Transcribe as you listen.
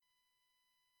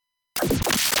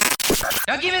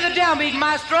Now give me the downbeat,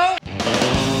 maestro.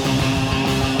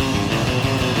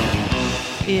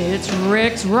 It's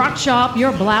Rick's Rock Shop,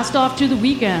 your blast off to the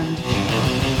weekend.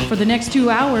 For the next 2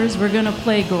 hours, we're gonna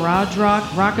play garage rock,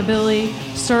 rockabilly,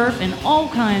 surf, and all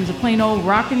kinds of plain old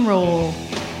rock and roll.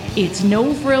 It's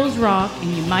no frills rock,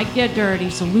 and you might get dirty,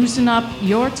 so loosen up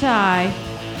your tie,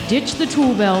 ditch the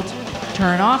tool belt,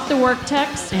 turn off the work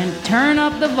text, and turn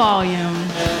up the volume.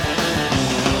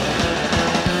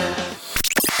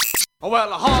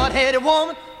 Well, a hard-headed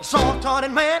woman, a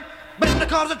soft-hearted man, been the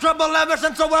cause of trouble ever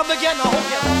since the world began. Oh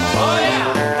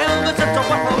yeah, ever since the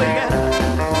world began.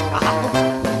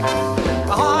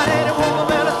 A hard-headed woman,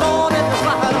 been a thorn in the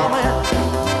side of man.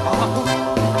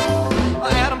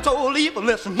 Adam told Eve,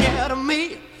 listen here to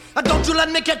me. Don't you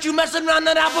let me catch you messing around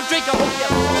that apple tree. Oh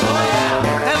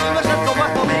yeah, ever since the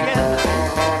world began.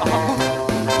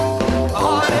 A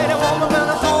hard-headed woman, been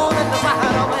a thorn in the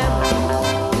side of man.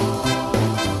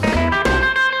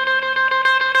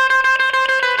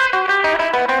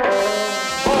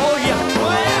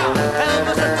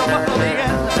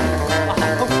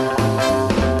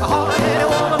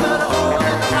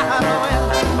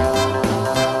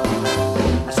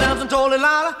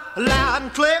 Loud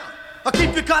and clear, I'll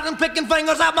keep you cotton picking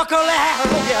fingers out my curly hair.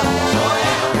 Oh yeah,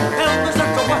 ever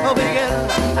since the world began.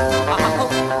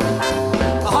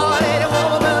 A hard-headed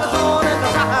woman been a thorn in the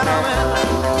side of man.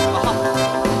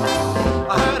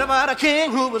 I heard about a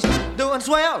king who was doing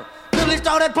swell till he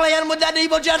started playing with that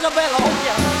evil Jezebel. Oh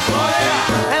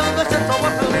yeah, ever since the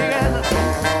world began.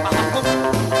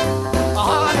 A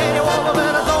hard-headed woman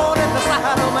been a thorn in the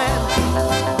side of man.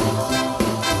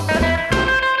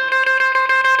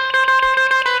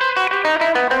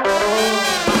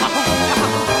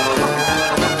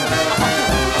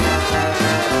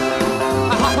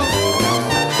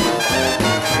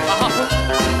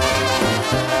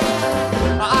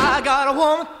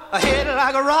 I hit it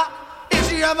like a rock. If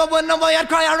she ever went away, I'd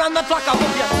cry around the clock. Oh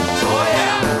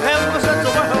yeah, ever since the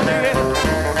world began.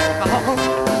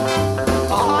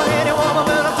 A hard-headed woman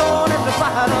been a thorn in the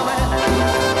side of man.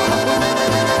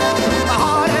 A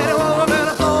hard-headed woman been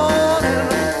a thorn in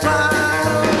the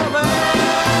side of man.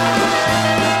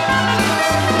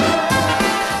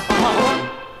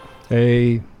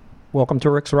 Hey, welcome to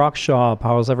Rick's Rock Shop.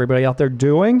 How's everybody out there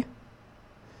doing?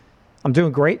 I'm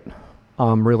doing great.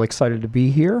 I'm really excited to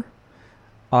be here.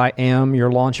 I am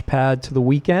your launch pad to the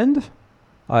weekend.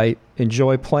 I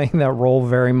enjoy playing that role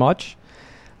very much.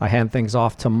 I hand things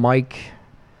off to Mike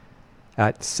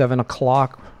at 7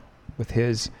 o'clock with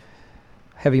his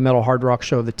heavy metal hard rock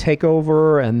show, The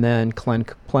Takeover, and then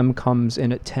Clem comes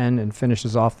in at 10 and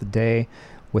finishes off the day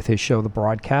with his show, The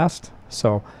Broadcast.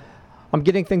 So I'm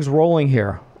getting things rolling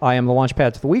here. I am the launch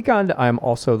pad to the weekend. I am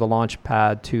also the launch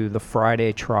pad to the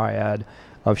Friday triad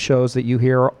of shows that you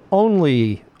hear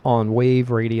only on Wave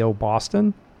Radio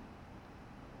Boston.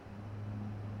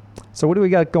 So what do we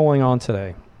got going on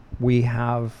today? We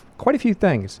have quite a few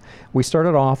things. We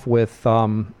started off with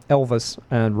Elvis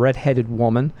and Red-Headed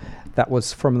Woman. That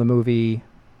was from the movie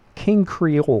King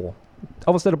Creole.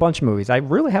 Elvis did a bunch of movies. I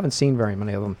really haven't seen very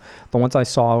many of them. The ones I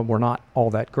saw were not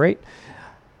all that great.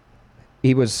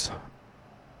 When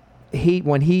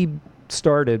he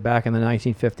started back in the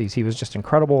 1950s, he was just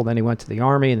incredible. Then he went to the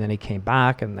army, and then he came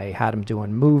back, and they had him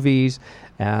doing movies,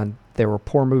 and they were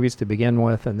poor movies to begin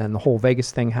with, and then the whole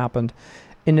Vegas thing happened.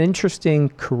 An interesting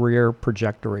career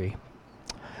trajectory.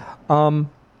 I'd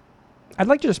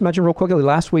like to just mention real quickly,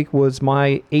 last week was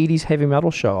my 80s heavy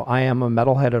metal show. I am a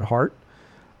metalhead at heart,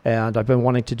 and I've been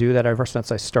wanting to do that ever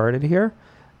since I started here,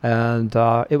 and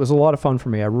it was a lot of fun for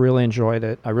me. I really enjoyed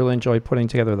it. I really enjoyed putting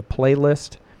together the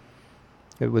playlist.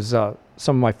 It was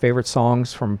some of my favorite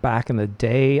songs from back in the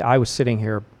day. I was sitting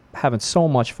here having so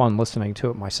much fun listening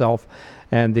to it myself.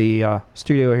 And the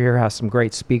studio here has some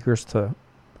great speakers to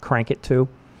crank it to.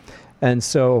 And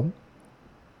so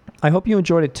I hope you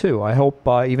enjoyed it too. I hope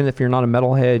even if you're not a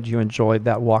metalhead, you enjoyed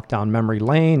that walk down memory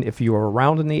lane if you were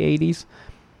around in the 80s.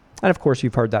 And of course,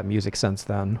 you've heard that music since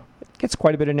then. It gets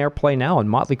quite a bit in airplay now, and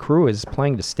Motley Crue is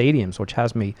playing to stadiums, which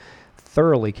has me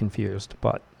thoroughly confused.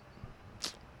 But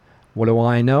what do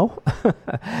I know?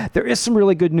 There is some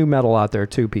really good new metal out there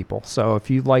too, people. So if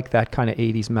you like that kind of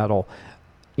 80s metal,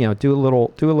 do a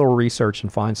little research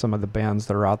and find some of the bands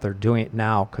that are out there doing it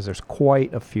now, because there's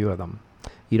quite a few of them.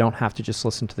 You don't have to just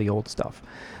listen to the old stuff.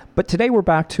 But today we're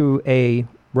back to a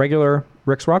regular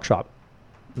Rick's Rock Shop.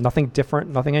 Nothing different,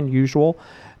 nothing unusual,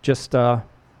 just the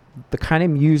kind of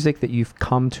music that you've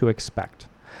come to expect.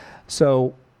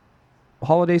 So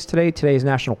holidays today. Today is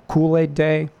National Kool-Aid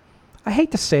Day. I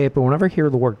hate to say it, but whenever I hear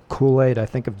the word Kool-Aid, I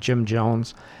think of Jim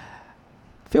Jones.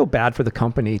 I feel bad for the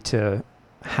company to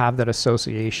have that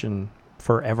association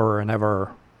forever and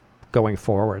ever going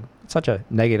forward. It's such a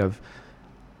negative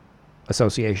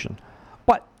association.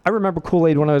 But I remember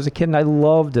Kool-Aid when I was a kid, and I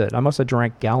loved it. I must have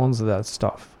drank gallons of that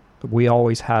stuff. We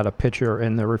always had a pitcher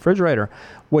in the refrigerator,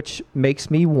 which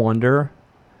makes me wonder,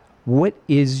 what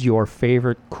is your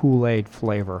favorite Kool-Aid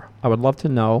flavor? I would love to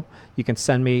know. You can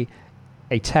send me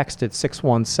a text at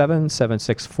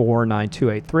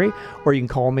 617-764-9283, or you can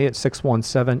call me at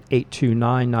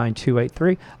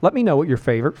 617-829-9283. Let me know what your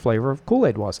favorite flavor of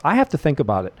Kool-Aid was. I have to think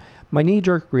about it. My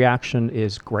knee-jerk reaction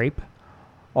is grape,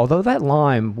 although that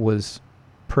lime was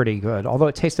pretty good. Although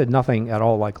it tasted nothing at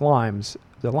all like limes,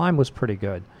 the lime was pretty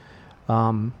good.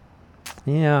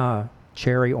 Yeah,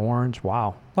 cherry, orange,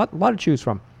 wow. A lot to choose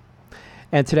from.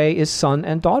 And today is Son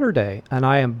and Daughter Day, and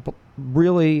I am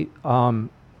really a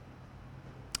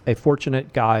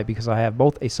fortunate guy because I have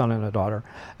both a son and a daughter,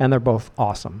 and they're both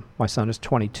awesome. My son is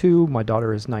 22, my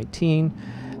daughter is 19,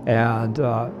 and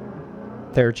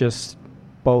they're just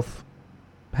both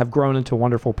have grown into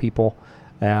wonderful people,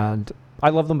 and I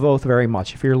love them both very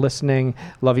much. If you're listening,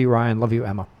 love you, Ryan, love you,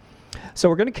 Emma. So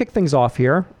we're going to kick things off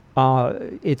here.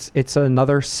 It's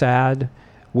another sad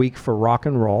week for rock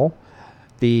and roll.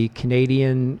 The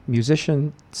Canadian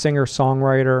musician, singer,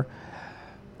 songwriter,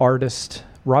 artist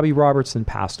Robbie Robertson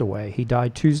passed away. He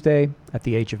died Tuesday at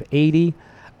the age of 80.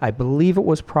 I believe it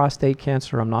was prostate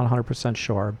cancer. I'm not 100%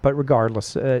 sure. But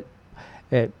regardless, it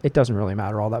doesn't really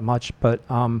matter all that much. But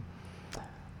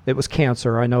it was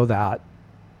cancer. I know that.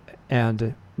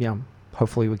 And,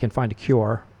 hopefully we can find a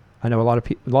cure. I know a lot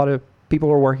of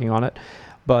people are working on it.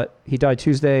 But he died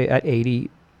Tuesday at 80.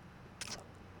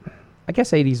 I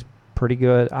guess 80's pretty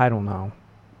good. I don't know.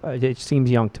 It seems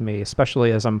young to me,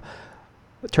 especially as I'm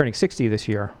turning 60 this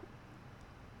year.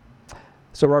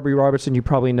 So Robbie Robertson, you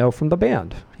probably know from the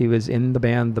band. He was in the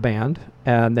band,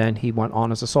 and then he went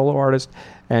on as a solo artist,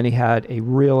 and he had a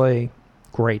really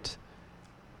great,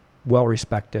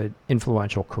 well-respected,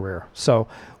 influential career. So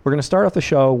we're going to start off the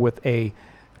show with a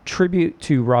tribute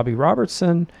to Robbie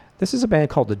Robertson. This is a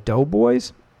band called the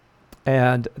Doughboys,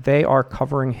 and they are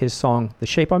covering his song, The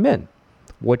Shape I'm In,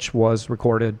 which was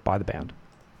recorded by the band.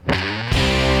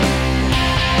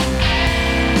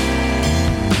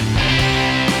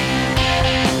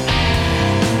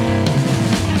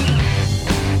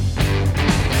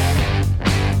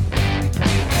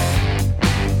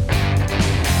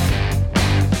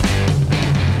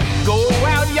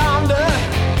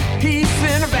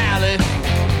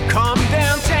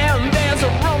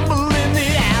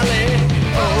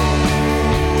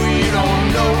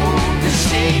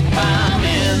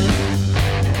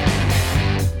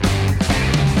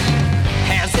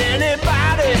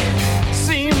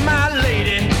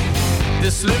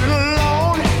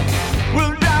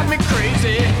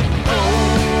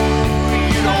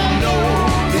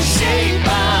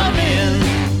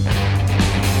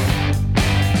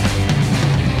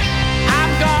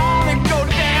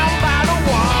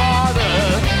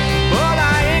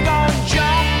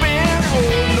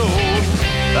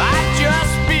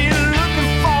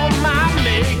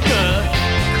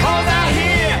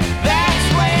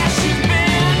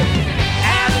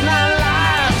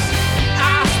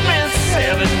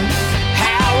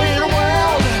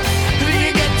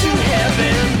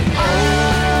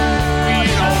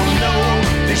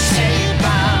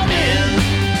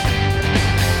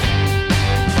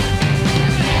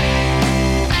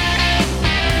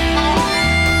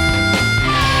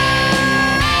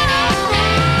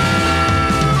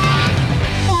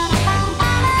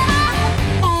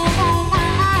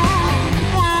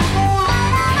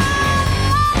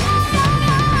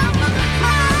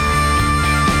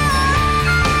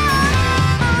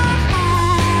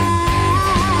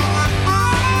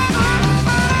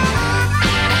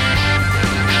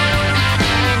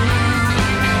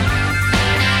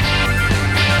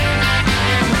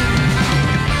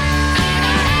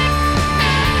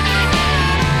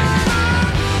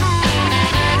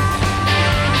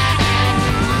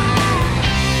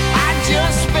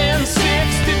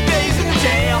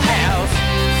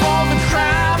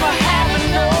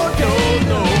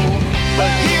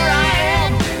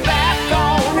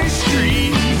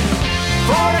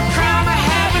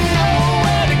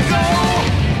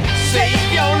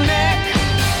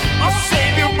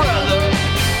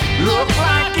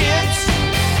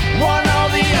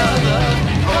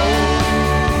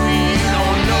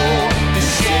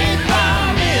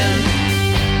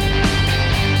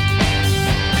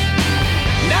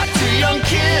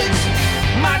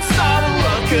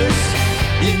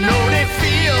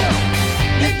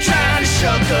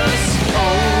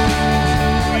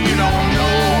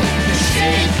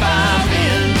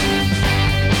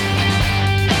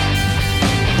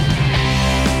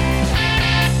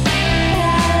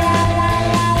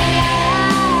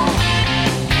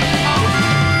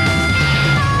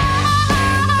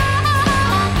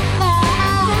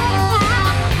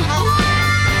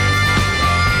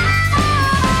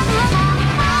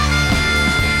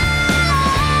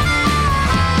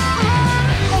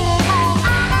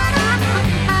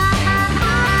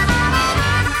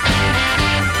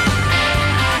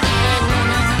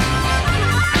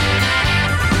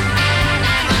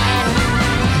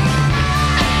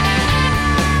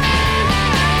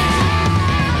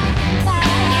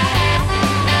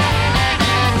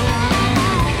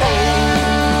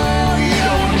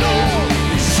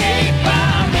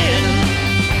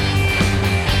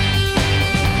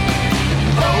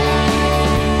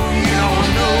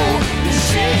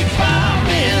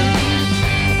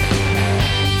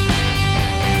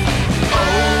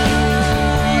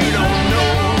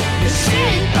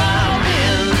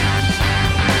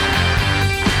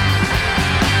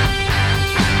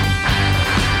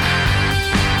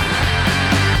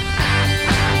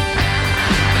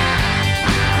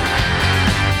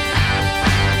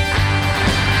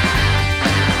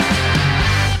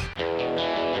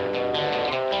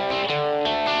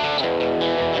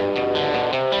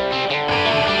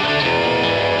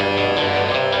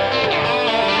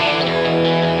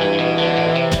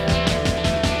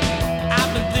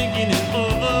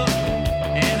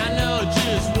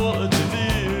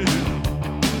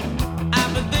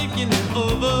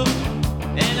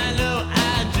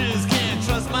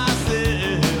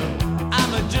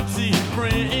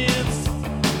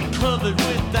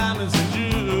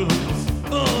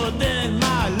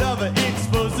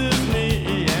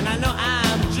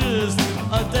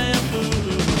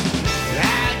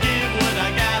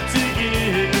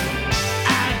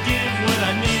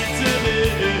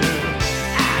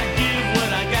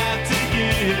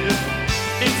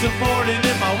 It's important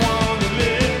if I want to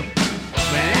live.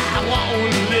 Well, I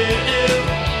want to live.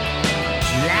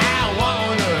 I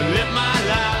want to live my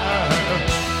life.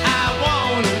 I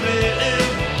want to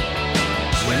live.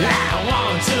 Well, I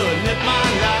want to live my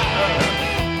life.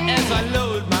 As I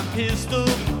load my pistol,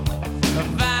 a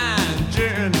fine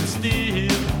German steel.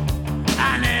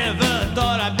 I never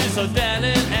thought I'd be so down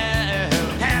and out,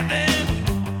 having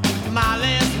my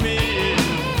last meal.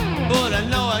 But I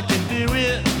know I can do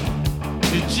it.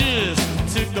 It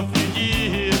just took a few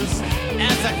years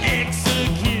as I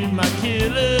execute my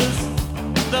killers.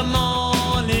 The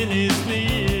morning is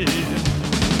near.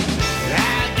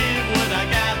 I give what I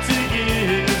got to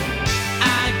give.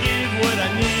 I give what I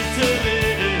need to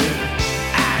live.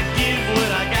 I give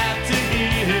what I got to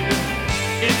give.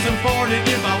 It's important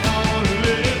if I want to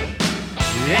live.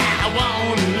 I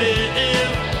want to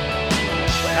live.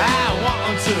 I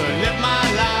want to live my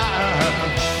life.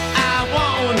 I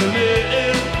want to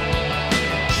live.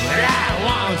 I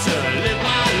want to live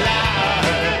my life.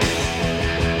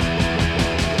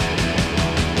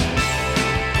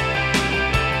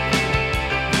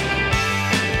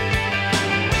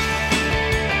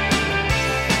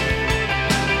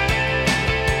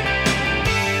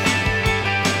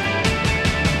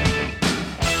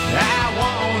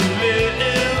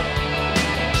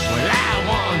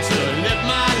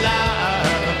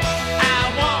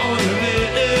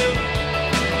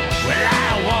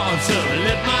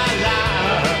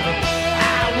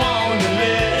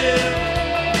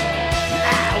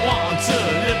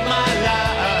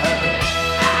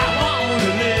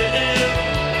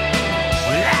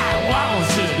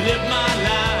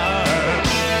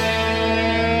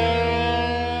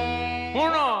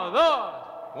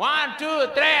 One, two,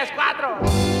 tres, cuatro.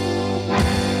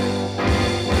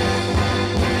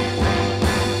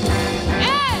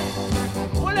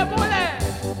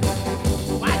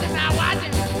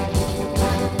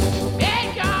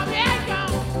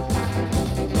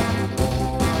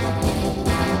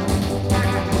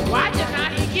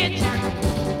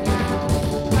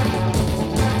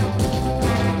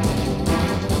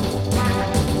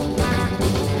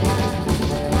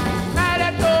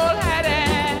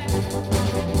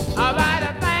 About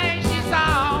a thing she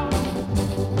saw.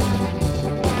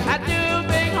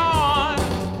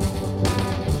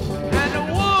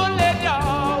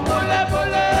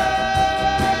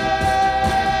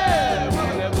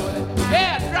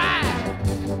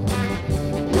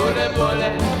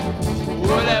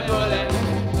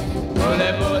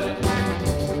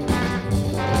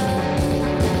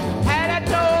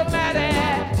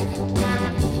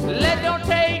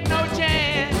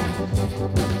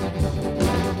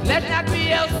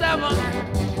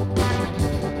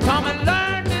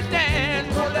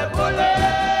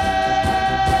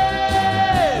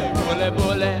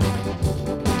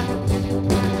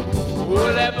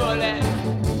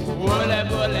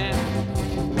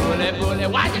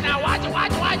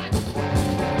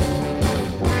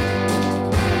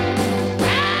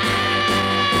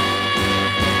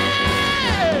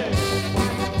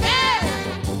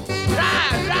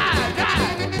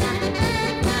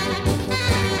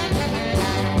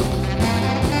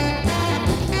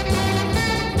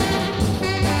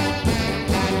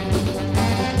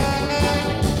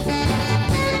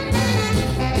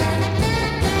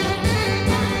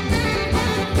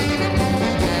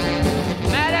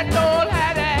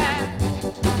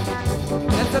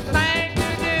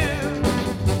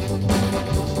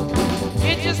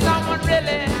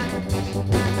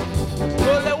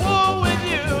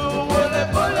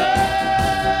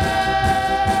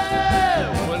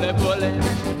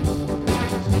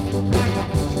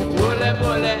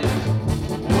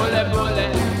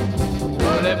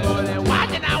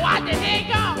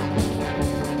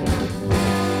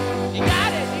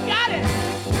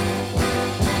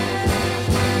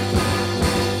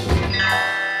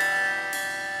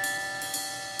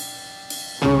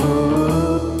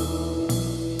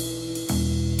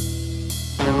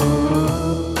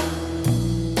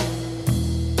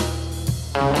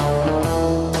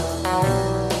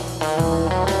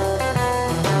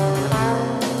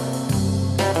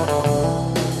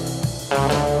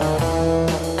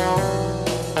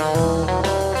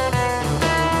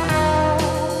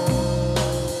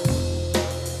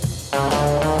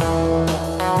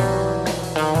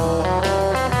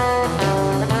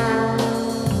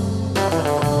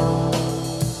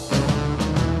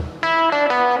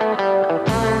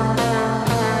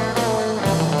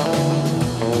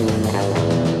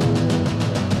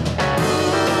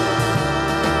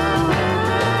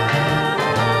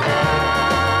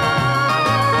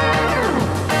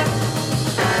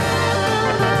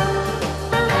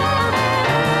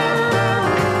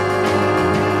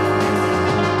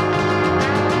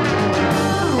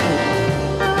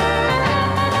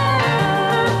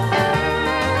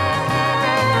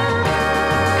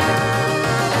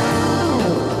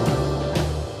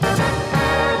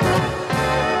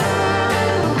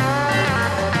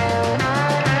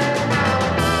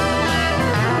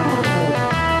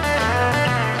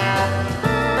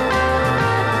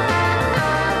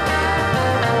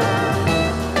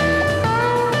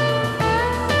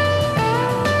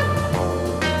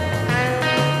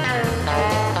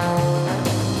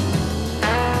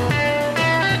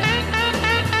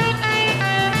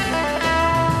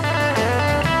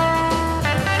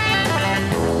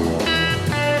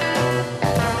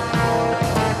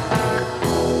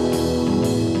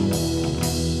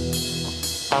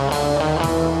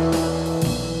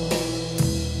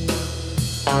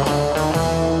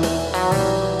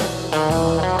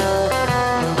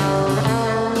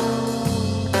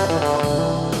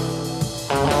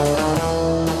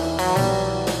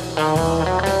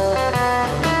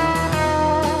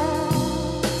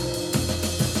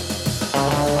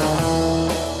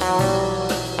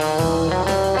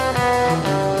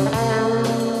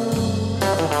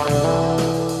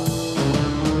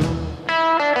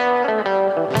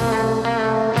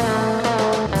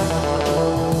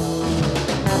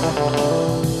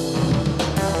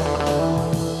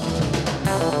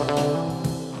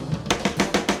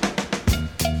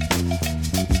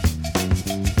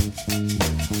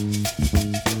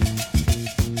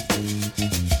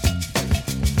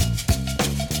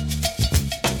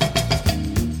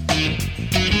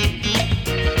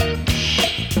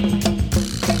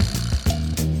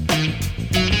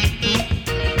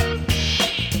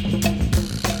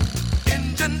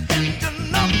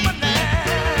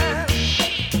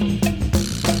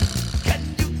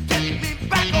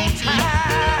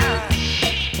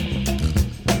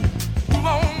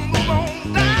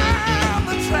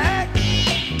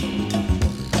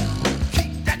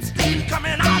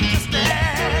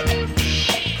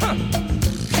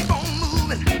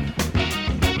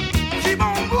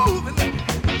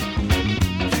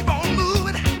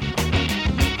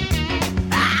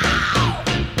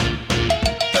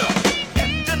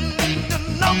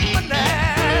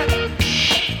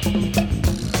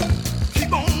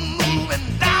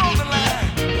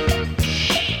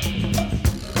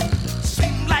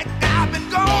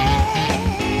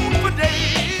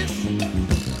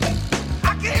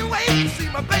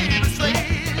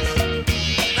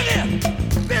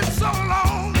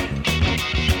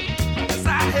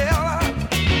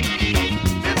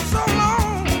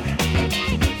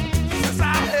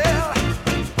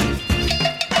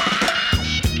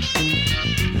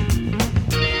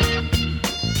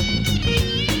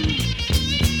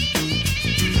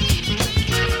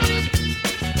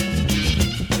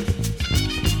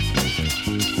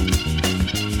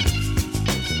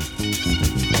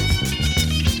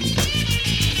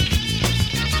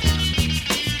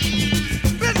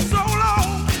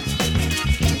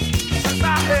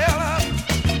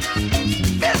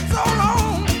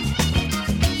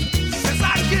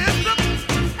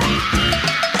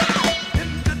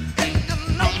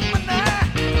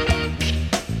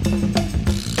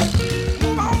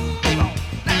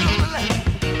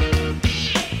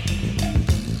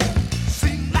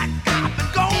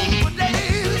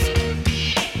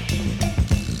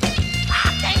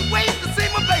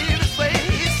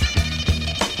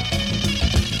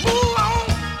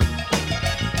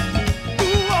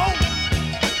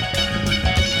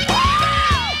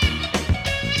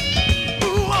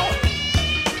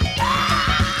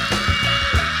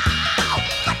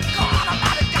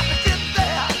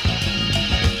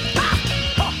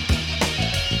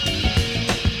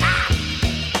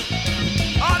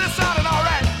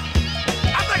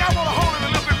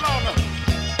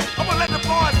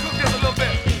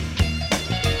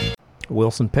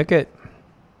 Wilson Pickett.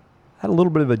 Had a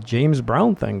little bit of a James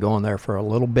Brown thing going there for a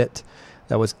little bit.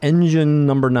 That was Engine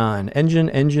Number 9.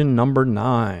 Engine Number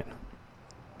 9.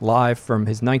 Live from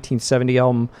his 1970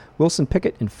 album, Wilson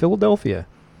Pickett in Philadelphia.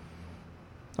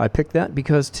 I picked that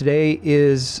because today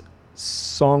is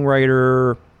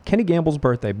songwriter Kenny Gamble's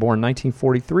birthday. Born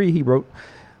 1943, he wrote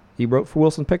for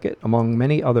Wilson Pickett, among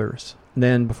many others. And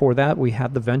then before that, we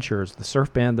had the Ventures, the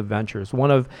surf band The Ventures,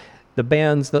 one of the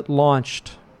bands that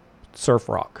launched surf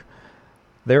rock.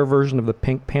 Their version of the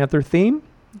Pink Panther theme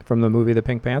from the movie The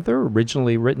Pink Panther,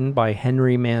 originally written by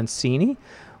Henry Mancini.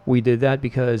 We did that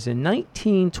because in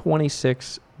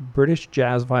 1926, British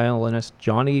jazz violinist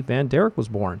Johnny Van Dyke was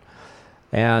born.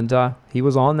 And he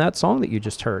was on that song that you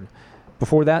just heard.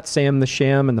 Before that, Sam the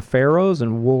Sham and the Pharaohs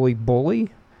and Wooly Bully.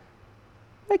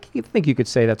 I think you could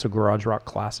say that's a garage rock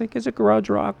classic. Is it garage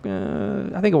rock?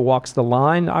 I think it walks the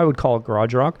line. I would call it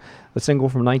garage rock. The single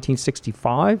from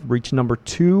 1965 reached number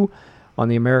 2 on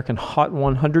the American Hot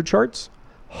 100 charts.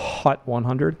 Hot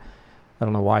 100. I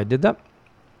don't know why I did that.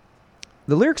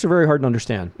 The lyrics are very hard to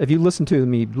understand. If you listen to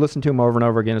them over and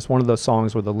over again, it's one of those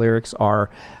songs where the lyrics are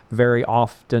very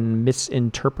often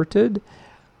misinterpreted.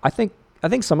 I think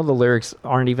some of the lyrics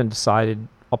aren't even decided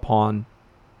upon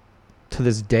to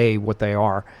this day what they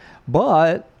are.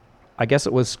 But I guess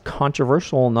it was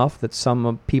controversial enough that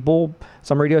some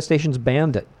radio stations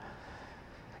banned it.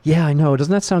 Yeah, I know.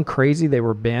 Doesn't that sound crazy? They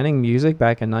were banning music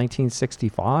back in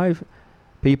 1965.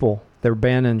 People, they're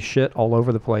banning shit all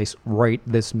over the place right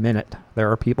this minute.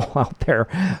 There are people out there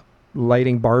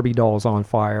lighting Barbie dolls on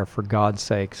fire, for God's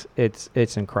sakes.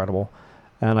 It's incredible.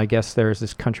 And I guess there's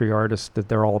this country artist that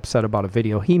they're all upset about a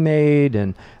video he made,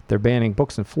 and they're banning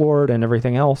books in Florida and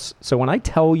everything else. So when I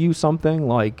tell you something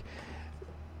like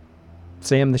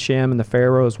Sam the Sham and the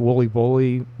Pharaohs, Wooly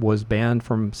Bully was banned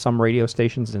from some radio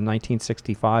stations in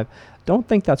 1965, don't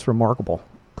think that's remarkable,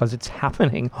 because it's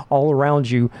happening all around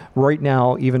you right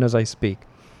now, even as I speak.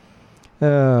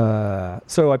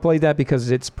 So I played that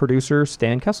because it's producer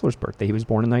Stan Kessler's birthday. He was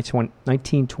born in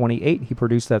 1928. He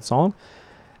produced that song.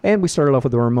 And we started off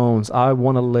with the Ramones, I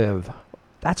Want to Live.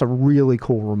 That's a really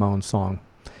cool Ramones song.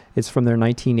 It's from their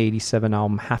 1987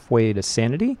 album, Halfway to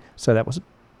Sanity. So that was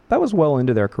well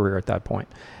into their career at that point.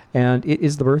 And it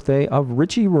is the birthday of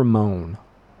Richie Ramone.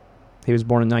 He was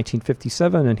born in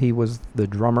 1957, and he was the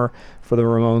drummer for the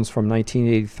Ramones from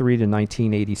 1983 to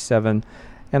 1987.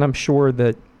 And I'm sure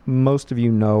that most of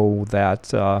you know that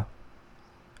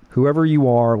whoever you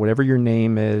are, whatever your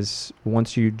name is,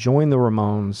 once you join the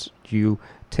Ramones, you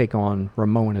take on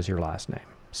Ramone as your last name.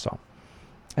 So,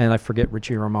 and I forget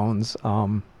Richie Ramone's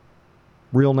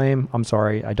real name. I'm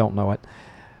sorry, I don't know it.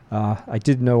 I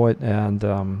did know it, and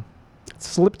it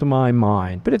slipped my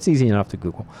mind, but it's easy enough to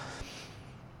Google.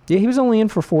 Yeah, he was only in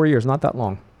for 4 years, not that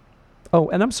long. Oh,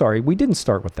 and I'm sorry, we didn't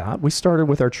start with that. We started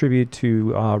with our tribute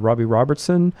to Robbie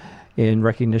Robertson in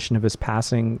recognition of his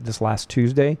passing this last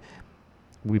Tuesday.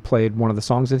 We played one of the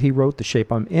songs that he wrote, The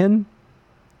Shape I'm In.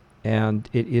 And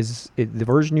the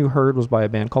version you heard was by a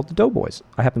band called the Doughboys.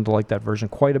 I happen to like that version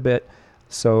quite a bit,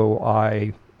 so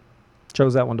I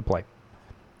chose that one to play.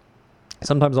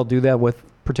 Sometimes I'll do that with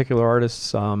particular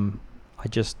artists. I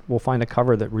just will find a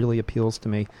cover that really appeals to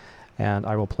me, and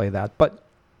I will play that. But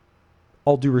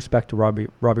all due respect to Robbie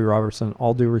Robertson,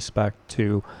 all due respect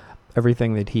to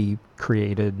everything that he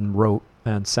created and wrote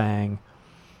and sang.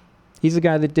 He's the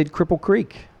guy that did Cripple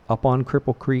Creek. Up on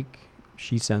Cripple Creek,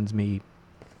 she sends me...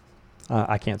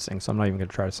 I can't sing, so I'm not even going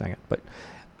to try to sing it. But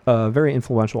a very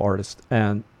influential artist,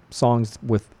 and songs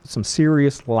with some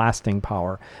serious lasting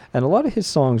power. And a lot of his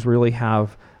songs really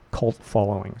have cult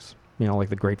followings, like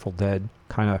the Grateful Dead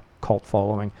kind of cult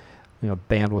following.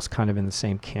 Band was kind of in the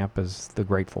same camp as the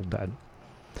Grateful Dead.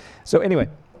 So anyway,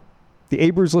 the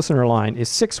Abrews listener line is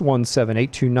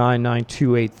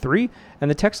 617-829-9283,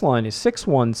 and the text line is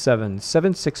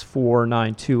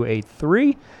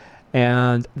 617-764-9283.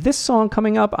 And this song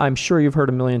coming up, I'm sure you've heard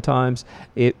a million times.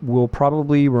 It will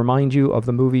probably remind you of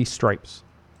the movie Stripes.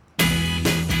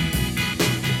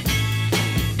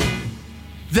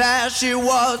 There she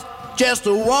was, just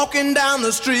walking down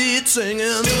the street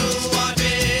singing.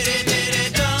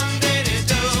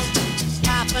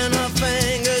 Tapping her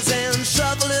fingers and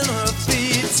shuffling her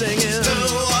feet singing.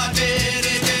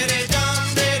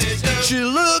 She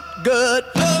looked good,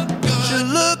 she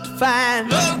looked fine,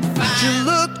 she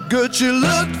looked good, she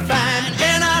looked fine,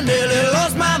 and I nearly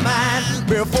lost my mind.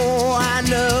 Before I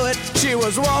knew it, she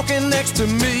was walking next to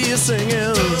me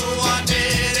singing.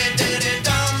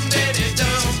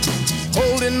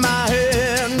 Holding my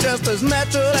hand just as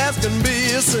natural as can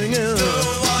be singing.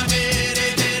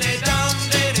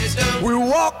 We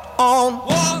walked on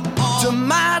to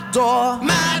my door. We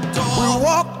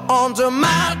walked onto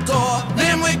my door,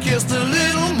 then we kissed a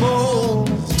little more.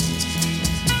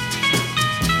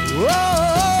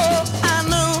 Oh, I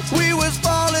knew we was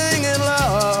falling in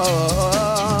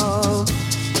love.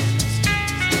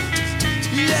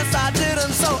 Yes, I did,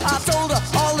 and so I told her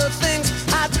all the things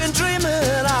I'd been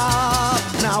dreaming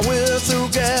of. Now we're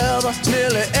together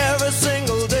nearly every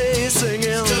single day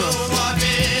singing.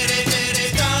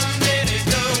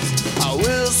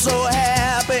 We're so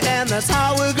happy, and that's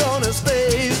how we're gonna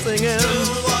stay singing.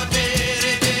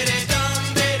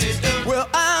 Well,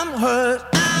 I'm hers,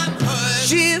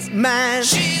 she's mine.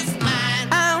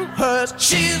 I'm hers,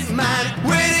 she's mine.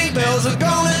 Wedding bells are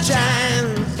gonna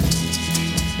chime.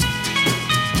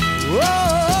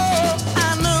 Whoa,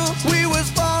 I knew we was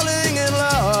falling in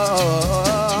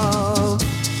love.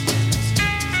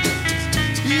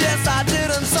 Yes, I did,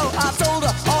 and so I told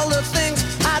her all the things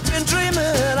I'd been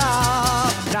dreaming of.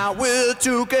 Now we're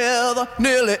together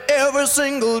nearly every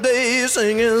single day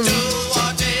singing.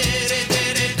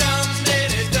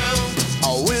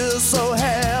 Oh, we're so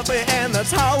happy, and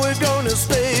that's how we're gonna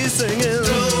stay singing.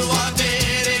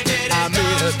 I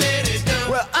mean it.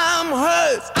 Well, I'm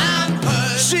hers,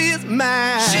 she's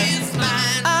mine.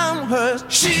 I'm hers,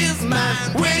 she's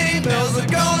mine. Wedding bells are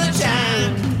gonna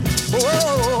chime.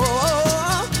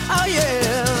 Whoa, oh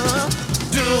yeah.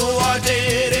 Do what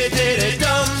did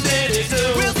dum did it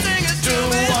do. We'll sing it. Do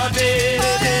what did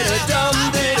dum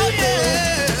did it do.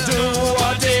 Do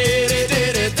what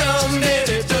did dum did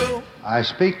it do. I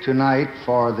speak tonight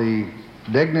for the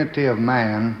dignity of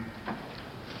man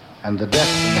and the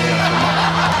destiny of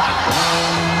tomorrow.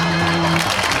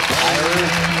 I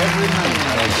urge every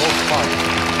man of both parties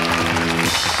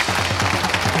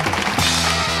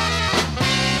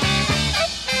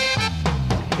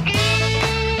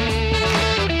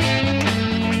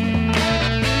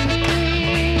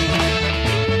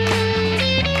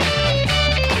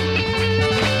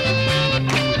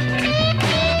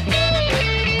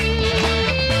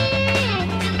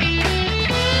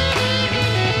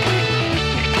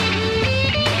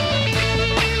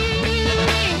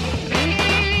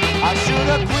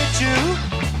quit you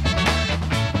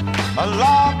a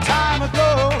long time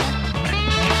ago.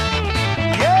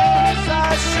 Yes,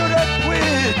 I should have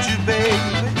quit you,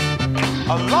 baby,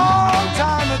 a long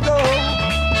time ago.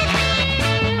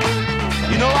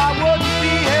 You know I wouldn't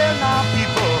be here now,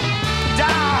 people,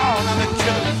 down on the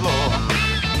killing floor.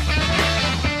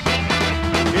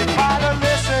 If I'd have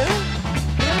listened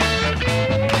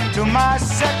to my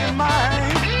second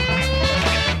mind,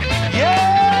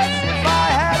 yes, if I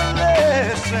had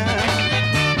listened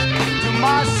to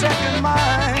my second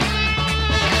mind,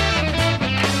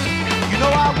 you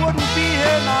know I wouldn't be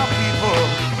here now, people,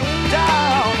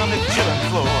 down on the killing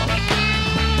floor.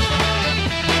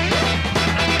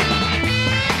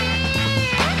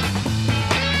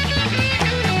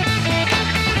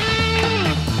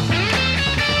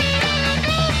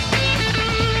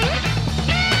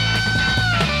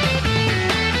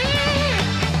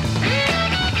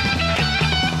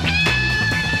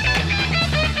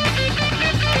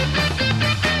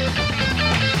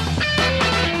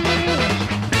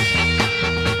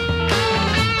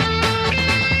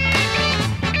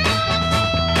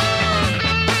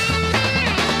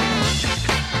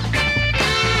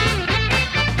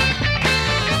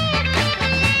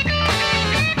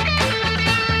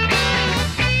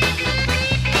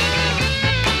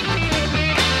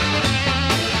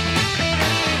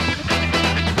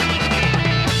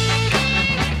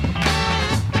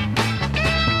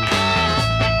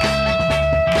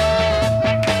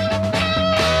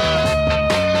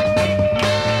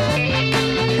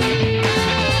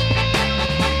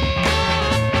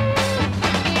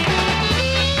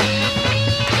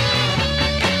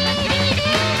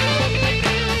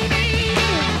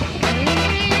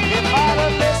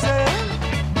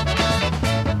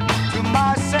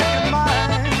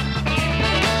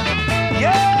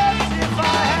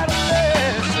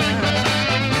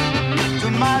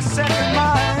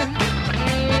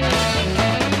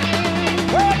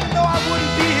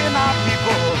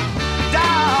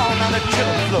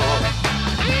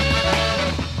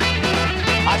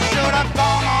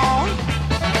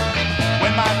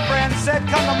 Said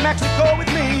come to Mexico with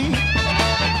me.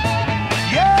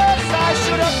 Yes, I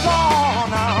should have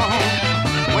gone on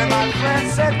when my friend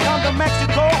said come to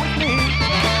Mexico with me.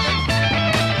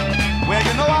 Well,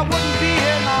 you know I wouldn't be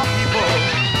here now, people,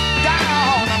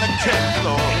 down on the kitchen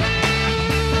floor.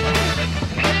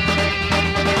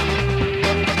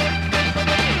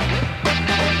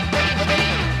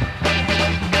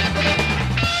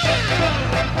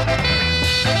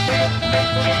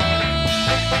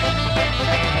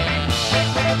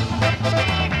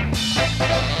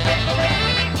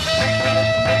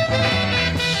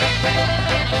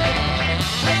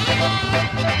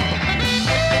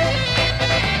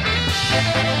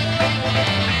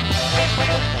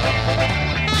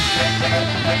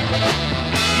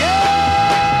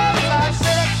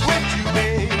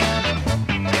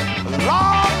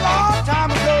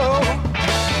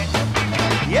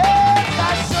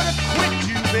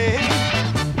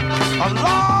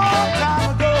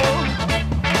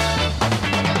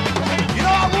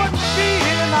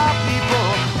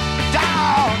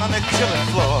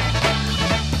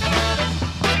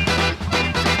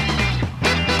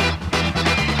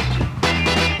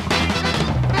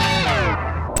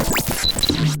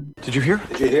 Did you hear?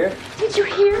 Did you hear? Did you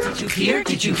hear? Did you hear?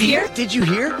 Did you hear? Did you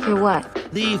hear? Hear what?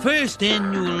 The first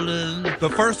annual... The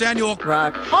first annual...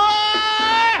 Rock.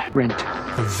 Rent.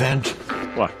 Event.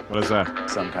 What? What is that?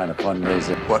 Some kind of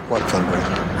fundraiser. What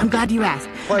fundraiser? I'm glad you asked.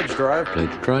 Pledge drive.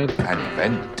 Pledge drive. An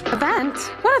event. Event?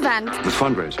 What event? The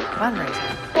fundraiser.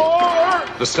 Fundraiser.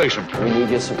 The station. We need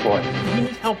your support. We need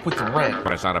help with the rent.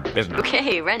 But it's not a business.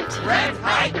 Okay, rent. We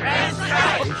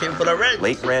came for the rent.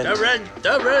 Late rent. The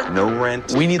rent. No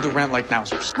rent. We need the rent like now.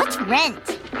 What's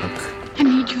rent? I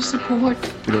need your support.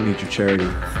 We don't need your charity.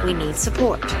 We need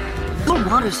support. You'll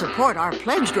want to support our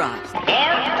pledge drive.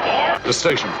 The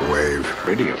station. Wave.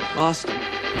 Radio. Austin.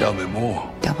 Tell me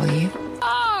more. W.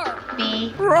 R.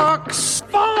 B.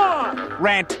 Rockstar.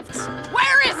 Rent.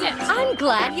 Where is it? I'm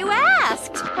glad you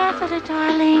asked. Taffeta,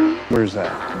 darling. Where's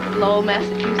that? Lowell,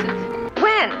 Massachusetts.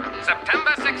 When?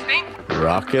 September 16th.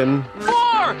 Rockin'.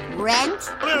 Rent?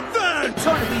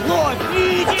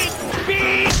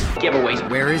 Giveaways.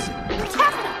 Where is it?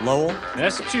 Taffeta. Lowell.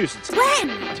 Massachusetts. When?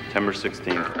 September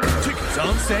 16th. Tickets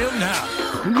on sale now.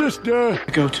 Just, go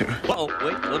to Oh,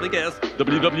 wait, let me guess.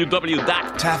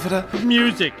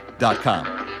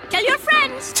 www.taffetamusic.com. Tell your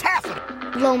friends. Taffeta.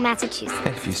 Lowell, Massachusetts.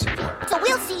 if you support. So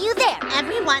we'll see you there,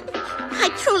 everyone. I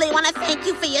truly want to thank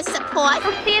you for your support.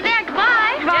 We'll see you there.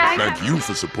 Goodbye. Bye. Thank you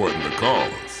for supporting the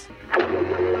cause.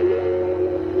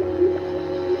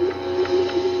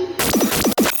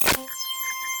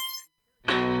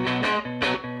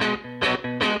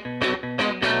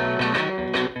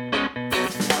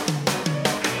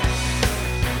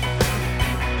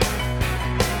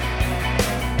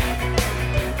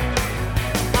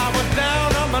 I was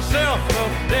down on myself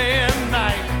both day and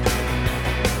night.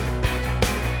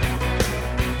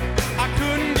 I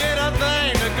couldn't get a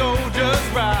thing to go just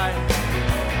right.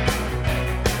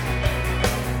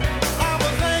 I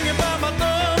was hanging by my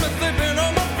thumb and slipping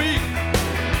on my feet.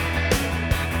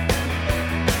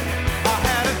 I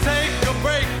had to take a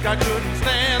break, I couldn't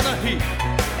stand the heat.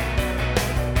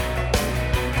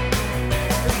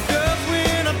 It's just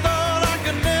when I thought I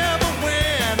could never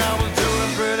win, I was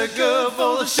doing pretty good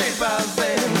for the shape I was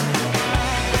in.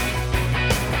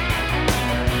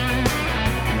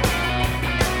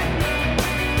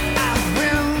 I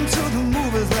went to the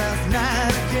movies last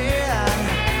night again.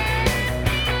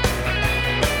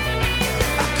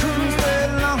 I couldn't stay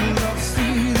long enough to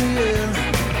see the end.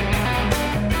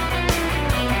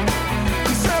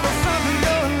 'Cause there was something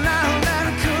going on that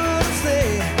I couldn't say.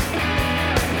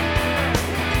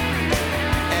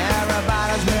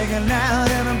 Everybody's making out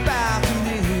in a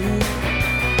balcony.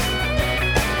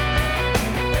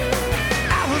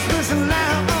 I was missing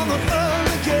out on the fun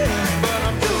again, but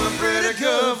I'm doing pretty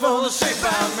good for the shape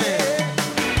I'm in.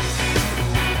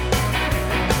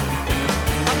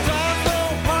 I tried so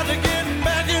hard to get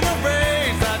back in the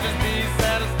race. I'd just be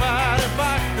satisfied if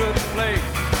I could place.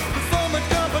 There's so much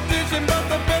competition, but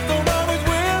the best don't always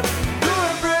win.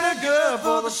 Doing pretty good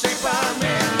for the shape I'm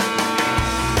in.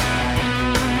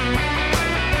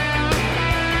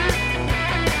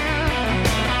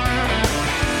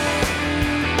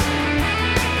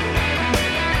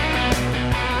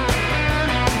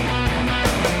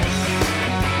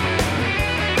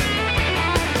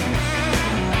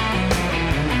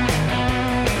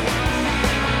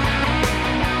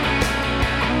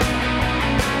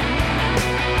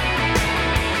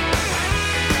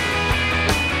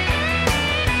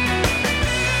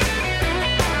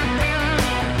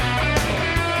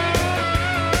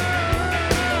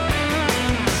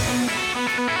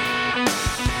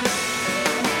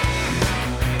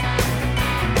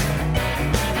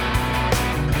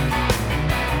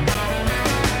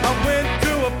 I went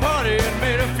to a party and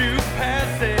made a few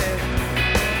passes.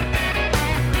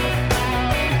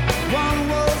 One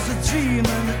was a dream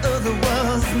and the other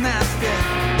was nasty.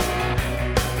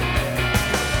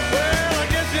 Well, I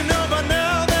guess you know by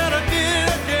now that I did it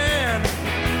again.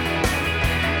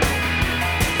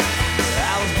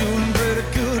 I was doing pretty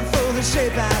good for the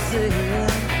shape I said.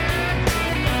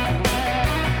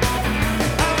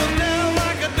 I was down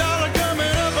like a dollar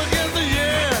coming up against the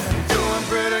yen. Doing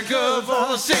pretty good for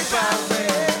the shape I was in.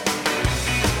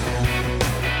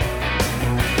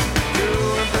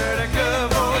 Doing pretty good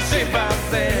for the shape I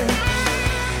was in.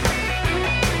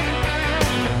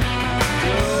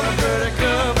 Doing pretty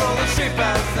good for the shape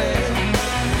I was in.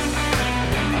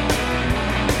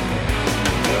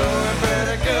 Doing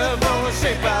pretty good for the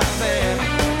shape I was in.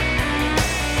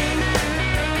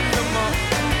 Come on.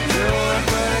 Doing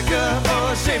pretty good for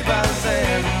the shape I was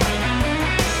in.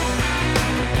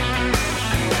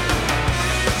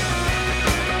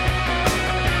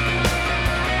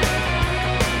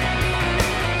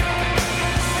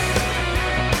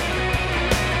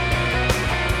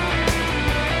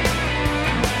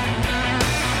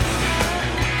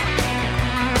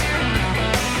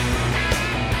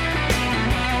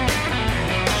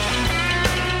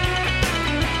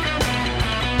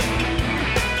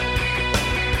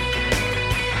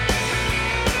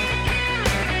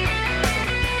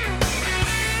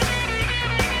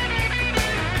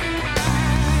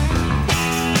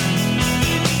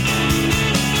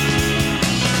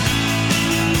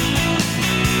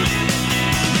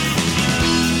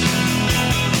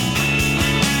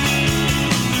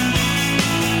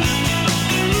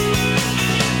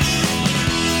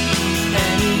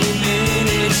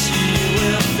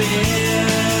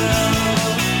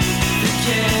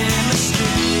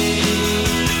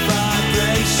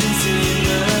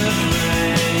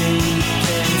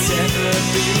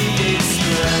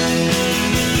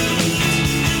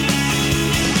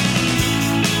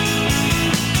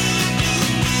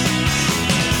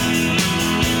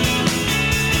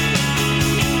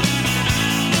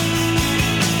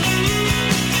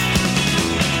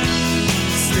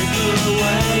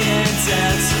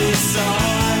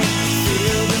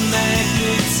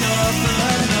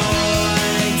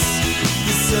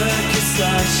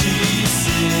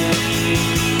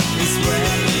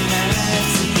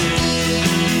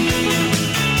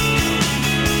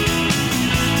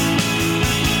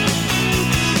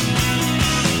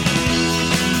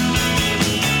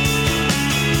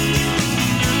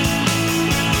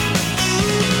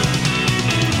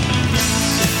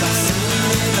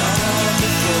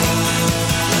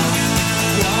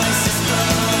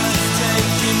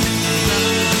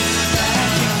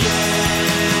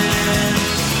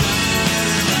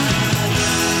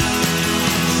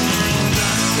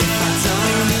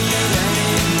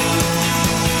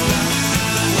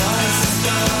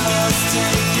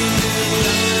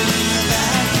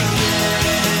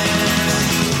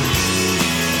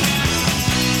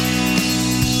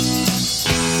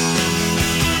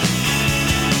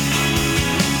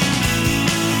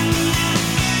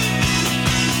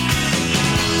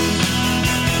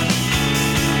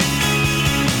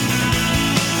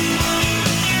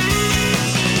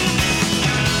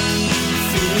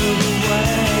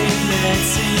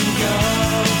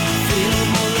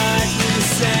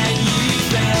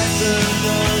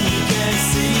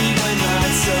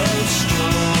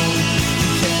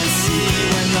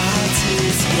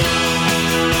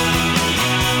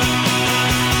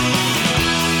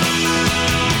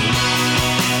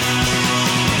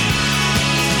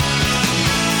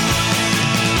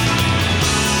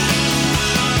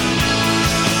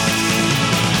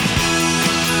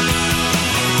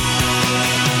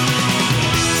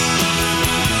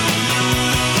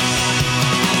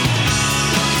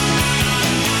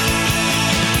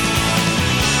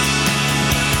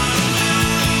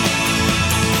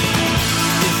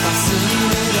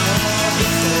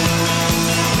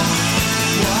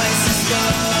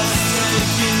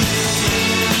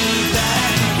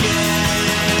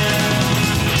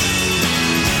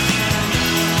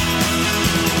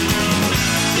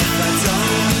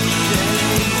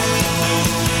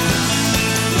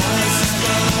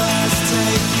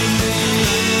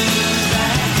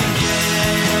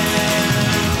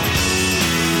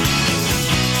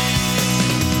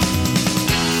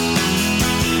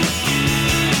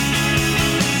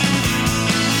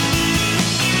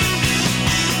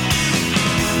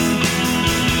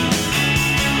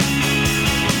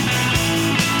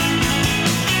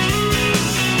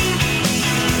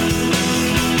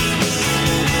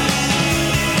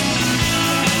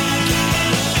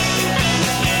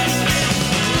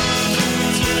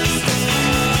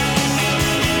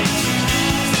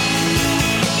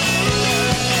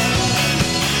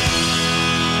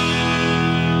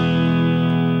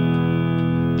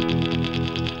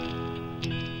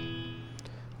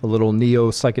 A little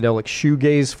neo-psychedelic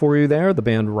shoegaze for you there. The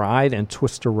band Ride and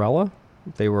Twisterella.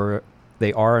 They are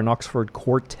an Oxford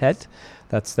quartet.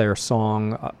 That's their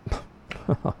song.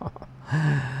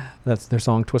 That's their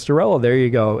song Twisterella. There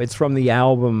you go. It's from the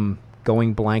album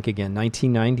Going Blank Again,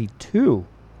 1992.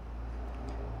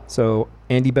 So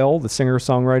Andy Bell, the singer,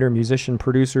 songwriter, musician,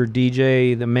 producer,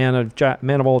 DJ, the man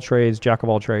of all trades, jack of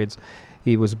all trades.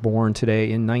 He was born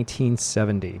today in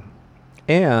 1970.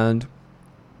 And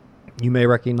you may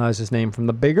recognize his name from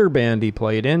the bigger band he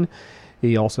played in.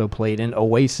 He also played in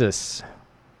Oasis.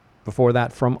 Before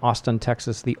that, from Austin,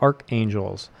 Texas, the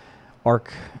Archangels.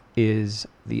 ARC is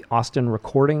the Austin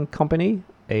Recording Company,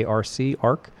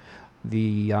 ARC.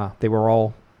 They were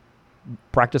all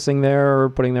practicing there,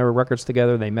 putting their records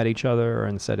together. They met each other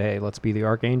and said, hey, let's be the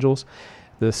Archangels.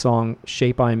 The song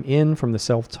Shape I'm In from the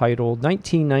self-titled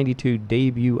 1992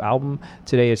 debut album.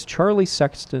 Today is Charlie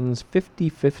Sexton's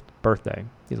 55th birthday.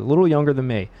 He's a little younger than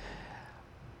me.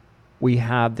 We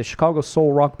have the Chicago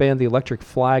soul rock band The Electric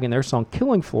Flag and their song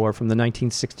Killing Floor from the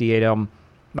 1968 album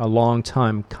A Long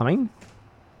Time Coming.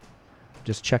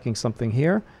 Just checking something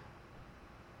here.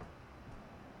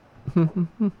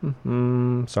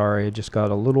 Sorry, I just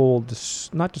got a little,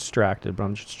 not distracted, but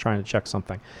I'm just trying to check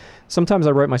something. Sometimes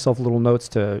I write myself little notes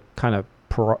to kind of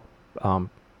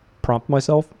prompt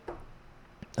myself,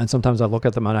 and sometimes I look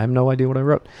at them and I have no idea what I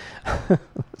wrote.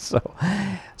 So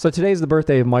today's the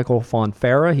birthday of Michael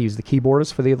Fonfara. He's the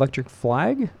keyboardist for the Electric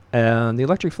Flag, and the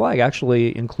Electric Flag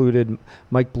actually included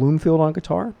Mike Bloomfield on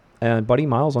guitar and Buddy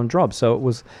Miles on drums. So it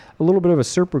was a little bit of a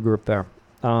super group there.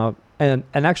 And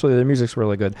actually, their music's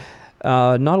really good.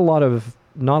 Not a lot of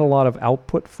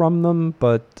output from them,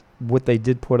 but what they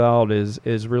did put out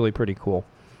is really pretty cool.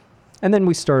 And then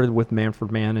we started with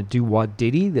Manfred Mann and Do Wah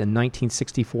Diddy, the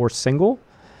 1964 single.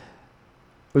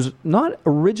 It was not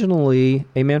originally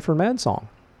a Manfred Mann song.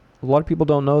 A lot of people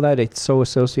don't know that. It's so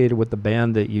associated with the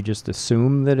band that you just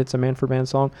assume that it's a Manford Band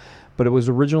song. But it was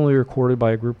originally recorded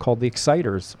by a group called the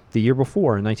Exciters the year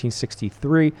before, in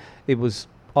 1963. It was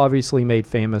obviously made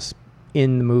famous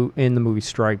in the movie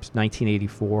Stripes,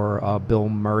 1984, Bill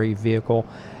Murray vehicle.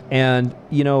 And,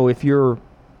 you know, if you're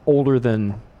older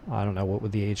than, I don't know, what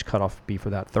would the age cutoff be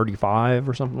for that, 35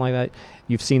 or something like that,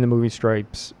 you've seen the movie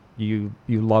Stripes, you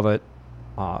love it,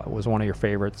 it was one of your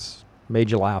favorites, made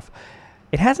you laugh.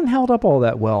 It hasn't held up all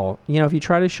that well. You know, if you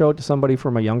try to show it to somebody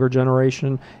from a younger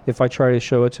generation, if I try to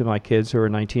show it to my kids who are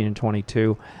 19 and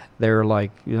 22, they're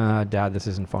like, Dad, this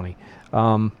isn't funny.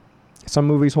 Some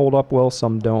movies hold up well,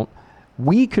 some don't.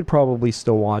 We could probably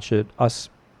still watch it.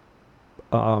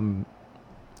 I'm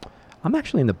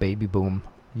actually in the baby boom.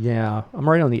 Yeah, I'm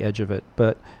right on the edge of it.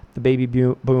 But the baby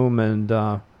boom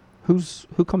and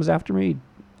who comes after me?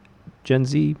 Gen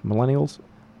Z, millennials?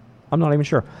 I'm not even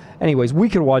sure. Anyways, we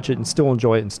could watch it and still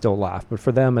enjoy it and still laugh. But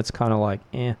for them, it's kind of like,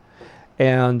 eh.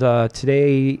 And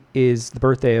today is the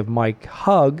birthday of Mike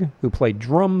Hug, who played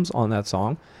drums on that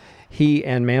song. He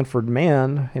and Manford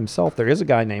Mann himself, there is a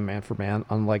guy named Manford Mann,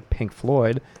 unlike Pink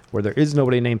Floyd, where there is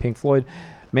nobody named Pink Floyd.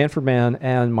 Manford Mann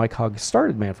and Mike Hug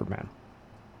started Manford Mann.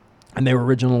 And they were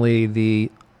originally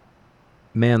the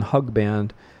Man Hug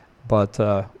Band,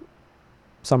 but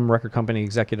some record company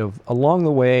executive along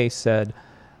the way said,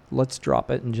 let's drop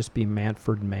it and just be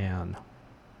Manford Mann.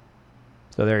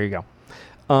 So there you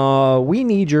go. We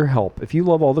need your help. If you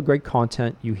love all the great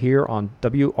content you hear on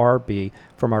WRB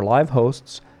from our live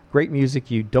hosts, great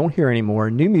music you don't hear anymore,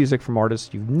 new music from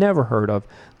artists you've never heard of,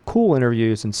 cool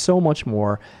interviews, and so much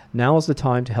more, now is the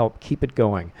time to help keep it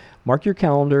going. Mark your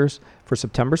calendars for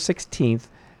September 16th,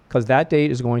 because that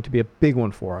date is going to be a big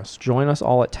one for us. Join us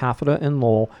all at Taffeta and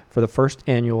Lowell for the first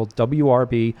annual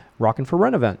WRB Rockin' for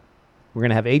Rent event. We're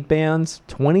going to have 8 bands,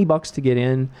 $20 to get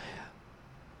in.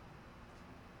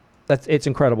 It's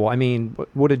incredible. I mean,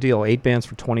 what a deal. 8 bands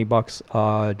for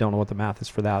 $20. Don't know what the math is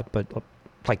for that, but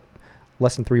like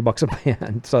less than $3 a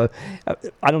band. So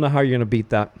I don't know how you're going to beat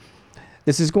that.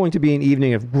 This is going to be an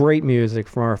evening of great music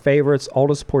from our favorites, all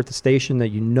to support the station that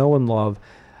you know and love.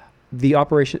 The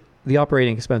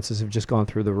operating expenses have just gone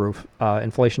through the roof.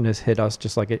 Inflation has hit us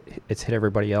just like it's hit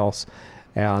everybody else.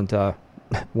 And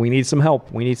we need some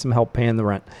help. We need some help paying the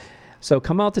rent. So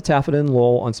come out to Taffeta and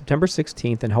Lowell on September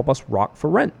 16th and help us rock for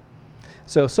rent.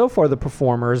 So far the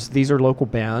performers, these are local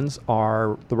bands,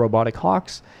 are the Robotic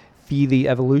Hawks, Fee the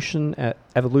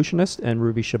Evolutionist, and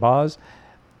Ruby Shabazz,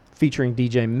 featuring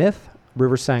DJ Myth,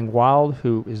 River Sang Wild,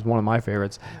 who is one of my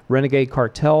favorites, Renegade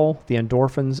Cartel, The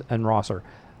Endorphins, and Rosser.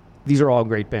 These are all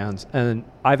great bands, and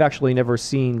I've actually never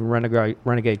seen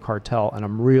Renegade Cartel, and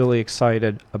I'm really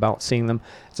excited about seeing them.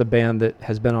 It's a band that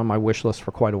has been on my wish list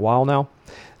for quite a while now.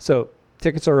 So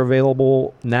tickets are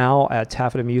available now at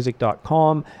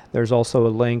taffetamusic.com. There's also a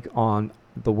link on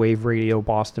the Wave Radio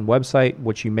Boston website,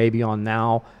 which you may be on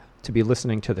now to be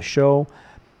listening to the show.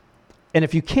 And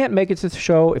if you can't make it to the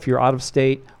show, if you're out of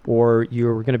state or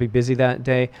you're going to be busy that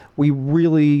day, we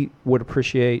really would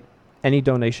appreciate any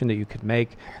donation that you could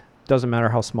make. Doesn't matter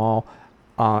how small.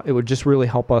 It would just really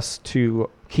help us to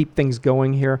keep things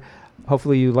going here.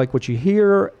 Hopefully you like what you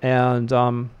hear and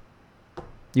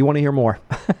you want to hear more.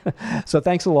 So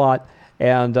thanks a lot.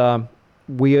 And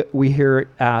we here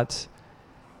at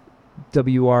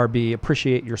WRB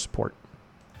appreciate your support.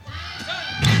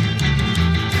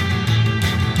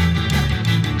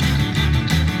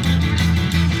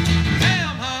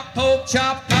 Pork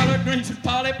chop, collard greens and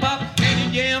polypop,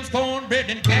 candy yams, cornbread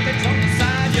and cabbage on the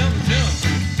side. Yum, yum,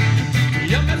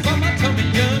 yummy for my tummy.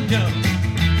 Yum, yum.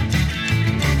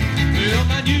 Well,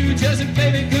 my New Jersey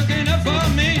baby cooking up for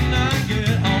me now I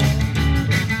get home.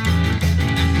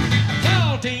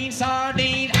 Saltine,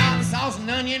 sardine, hot sauce and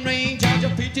onion ring,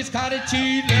 Georgia peaches, cottage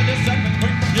cheese, lettuce and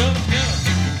cream. Yum, yum,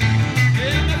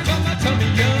 yummy for my tummy.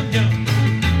 Yum, yum.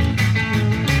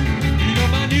 You know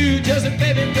my New Jersey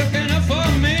baby cooking up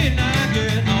for me.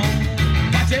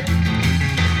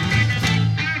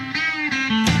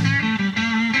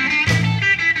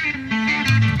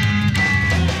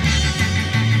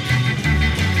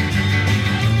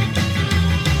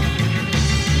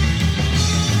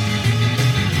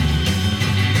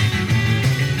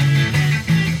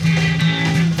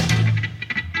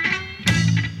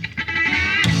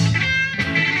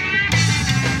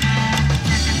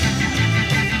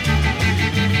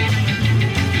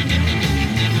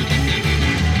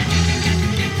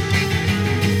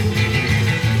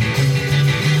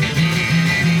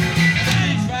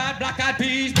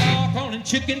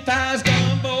 Chicken thighs,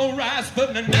 gumbo, rice,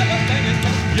 pudding, and everything is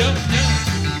yum, yum.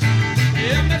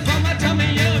 Yummy for my tummy,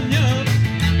 yum, yum.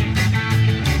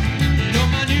 You know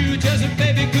my New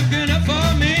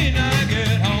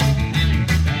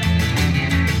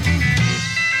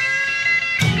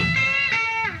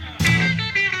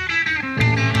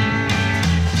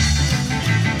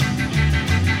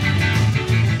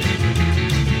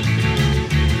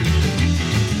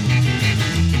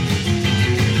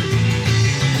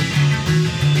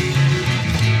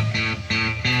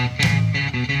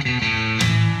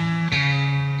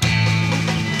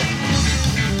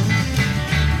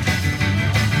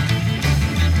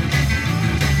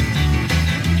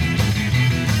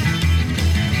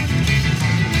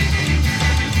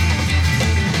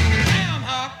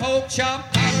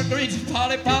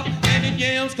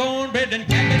yams, cornbread, and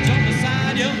cabbage on the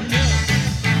side. Yum, yum.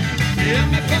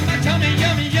 Yummy for my tummy,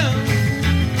 yummy, yum.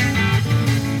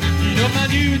 You know my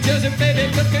New Jersey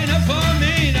baby cooking up for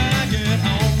me when I get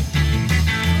home.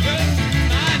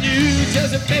 My New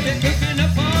Jersey baby cooking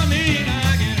up for me when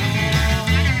I get home.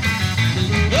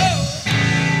 Whoa!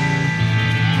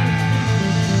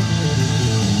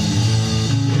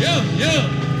 Yum, yum.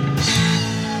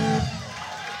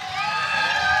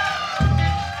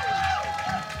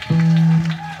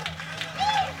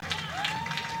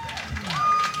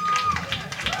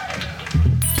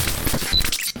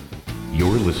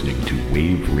 You're listening to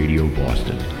Wave Radio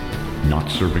Boston.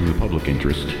 Not serving the public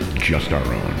interest, just our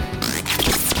own.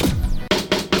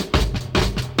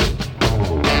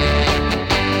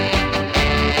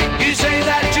 You say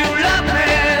that you love me,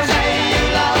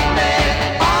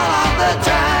 all of the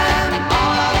time,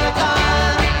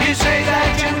 You say that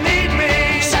you need me,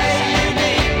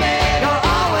 you'll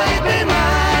always be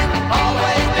mine,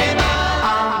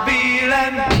 I'm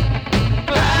feeling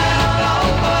glad all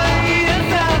over, yes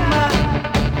I'm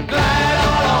glad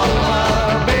all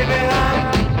over, baby I'm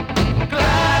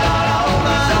glad all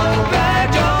over, so glad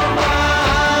you're mine.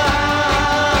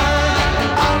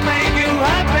 I'll make you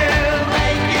happy.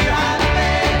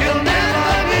 You'll never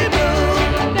be blue.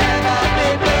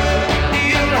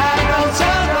 You'll have no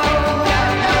sorrow.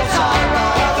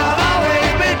 'Cause I'll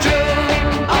always be true.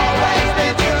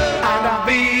 And I'm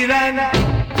feeling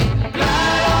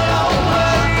glad all over.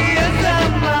 Yes,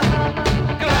 I'm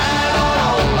glad all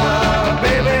over,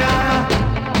 baby. I'm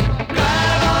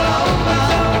glad all over.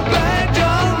 So glad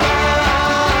you're mine.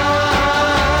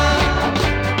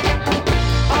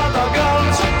 Other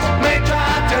girls may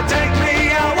try to take me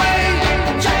away,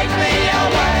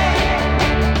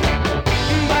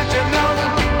 but you know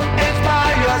it's by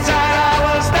your side I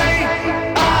will stay.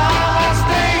 I'll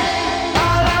stay.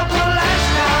 Our love will last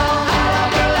now,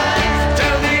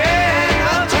 till the end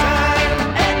of time.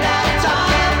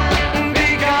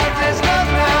 Because it's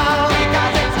love now,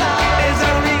 it's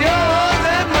only yours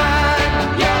and mine.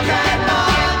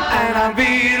 And I'm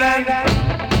feeling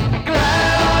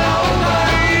glad all over.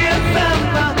 Yes, I'm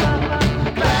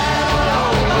glad all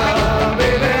over,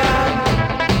 baby. I'm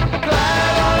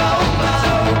glad all over,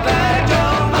 so glad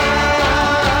you're mine.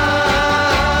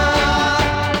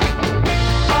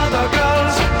 Other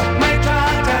girls may try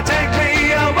to take me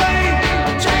away,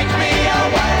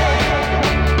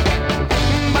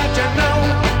 but you know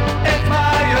it's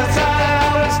by your side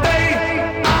I will stay.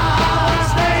 I'll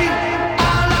stay.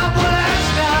 Our love will last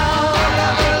now,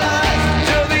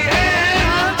 till the end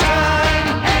of time.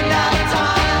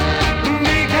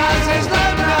 Because it's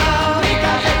love now,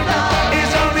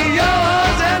 it's only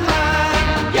yours and mine.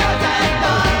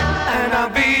 And I'm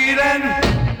feeling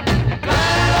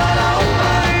glad all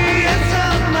over. Yes,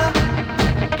 I'm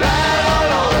glad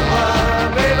all over,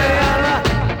 baby. I'm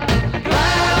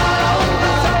glad all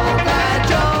over, so glad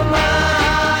you're mine.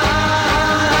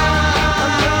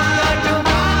 I'm glad you're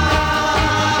mine.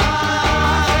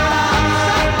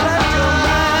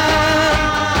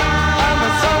 I'm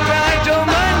so glad you're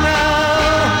mine now.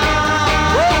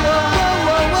 Whoa, whoa,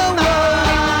 whoa, whoa, whoa,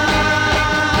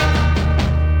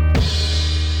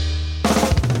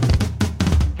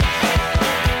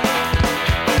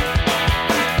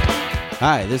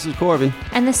 Hi, this is Corbin.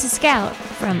 And this is Scout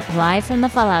from Live from the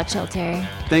Fallout Shelter.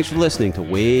 Thanks for listening to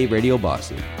Wave Radio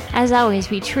Boston. As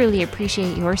always, we truly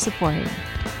appreciate your support.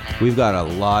 We've got a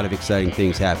lot of exciting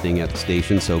things happening at the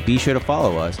station, so be sure to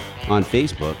follow us on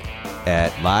Facebook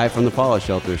at Live from the Fallout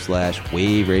Shelter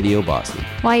 /Wave Radio Boston.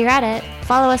 While you're at it,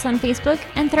 follow us on Facebook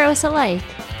and throw us a like.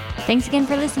 Thanks again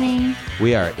for listening.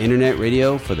 We are internet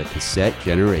radio for the cassette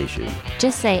generation.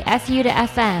 Just say FU to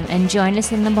FM and join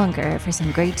us in the bunker for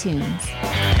some great tunes.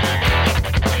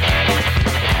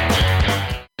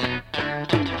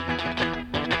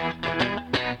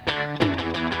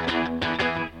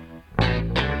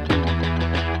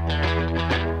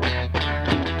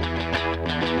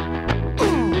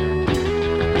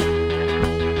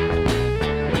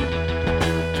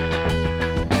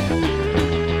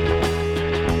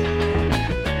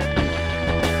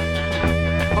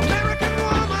 American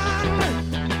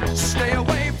woman, stay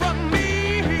away from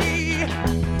me.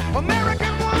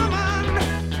 American woman.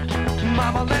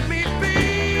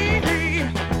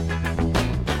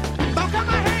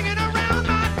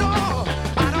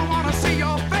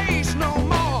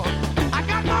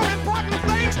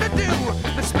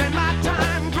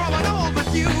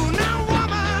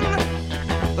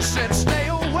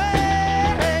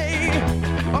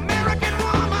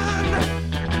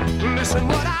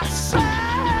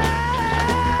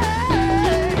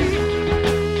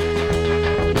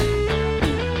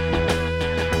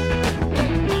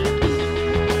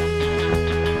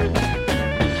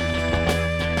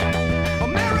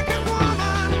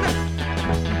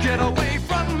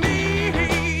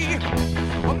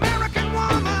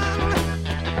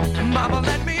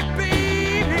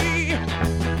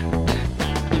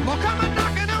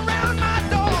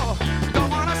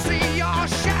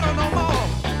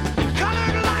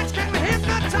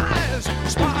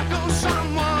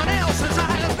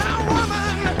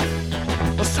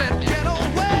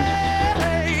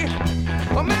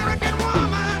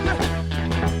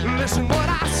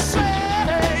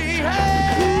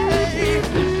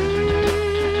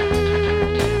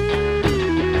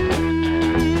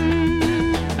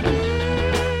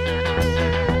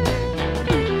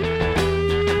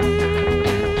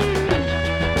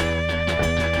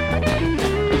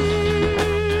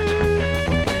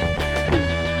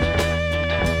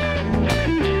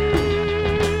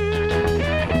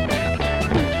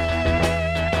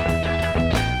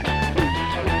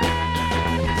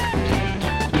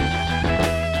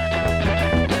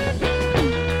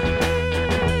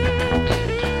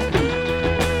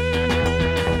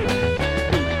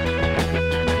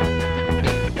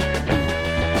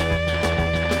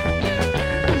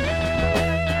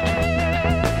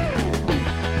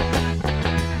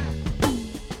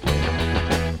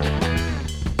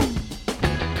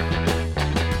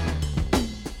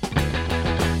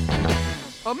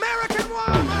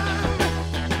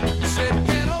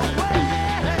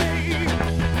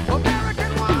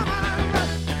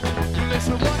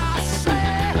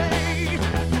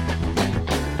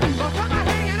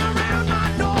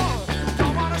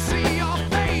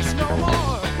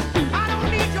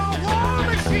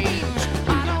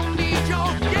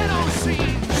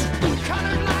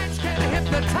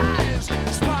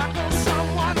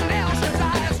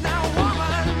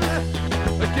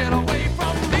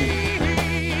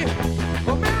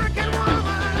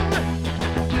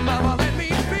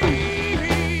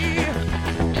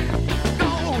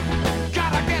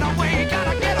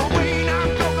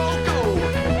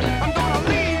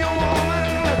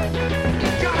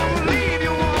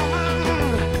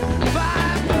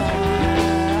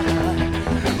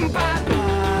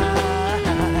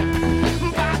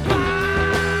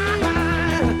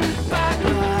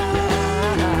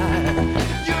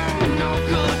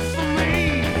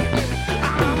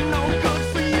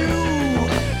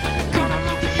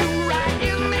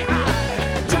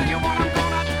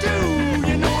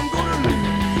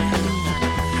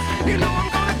 You know I'm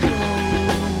gonna go.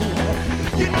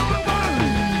 You know I'm gonna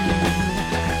leave.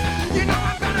 You know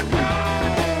I'm gonna go.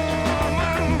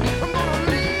 I'm gonna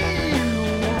leave.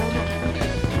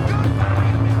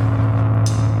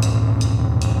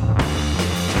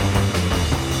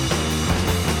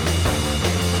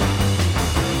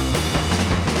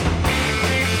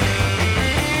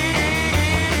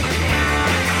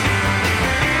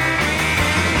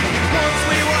 Once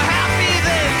we were happy,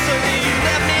 then suddenly you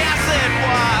left me. I said,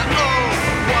 why? Oh,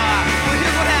 why? Well,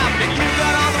 here's what happened. You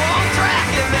got on the wrong track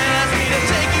and then asked me to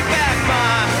take you back.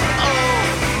 My, oh,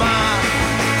 my.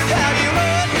 How you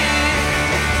hurt me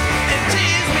and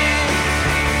tease me.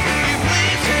 You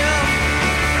pleased him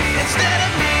instead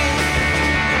of me.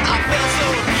 I felt so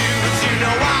abused. You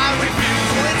know I refuse.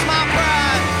 Well, it's my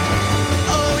pride.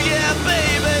 Oh, yeah,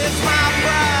 baby, it's my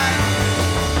pride.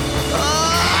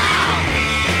 Oh.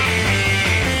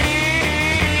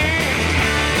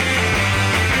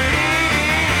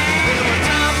 There were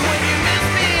times when you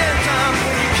missed me and times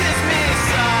when you kissed me.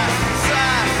 Sigh,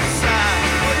 sigh, sigh.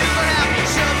 Well, here's what happened. You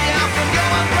shoved me out from your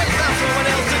embrace. Found someone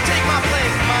else to take my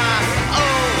place. My,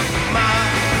 oh, my.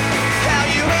 How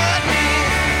you hurt me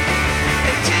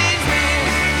and tease me.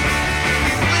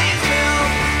 You pleased him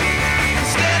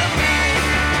instead of me.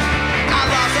 I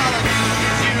lost all the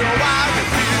news. You know I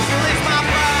refuse. Well, it's my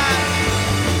pride.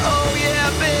 Oh, yeah,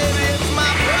 baby, it's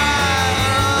my pride.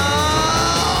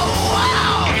 Oh,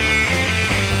 wow.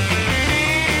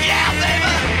 Yeah,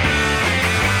 baby.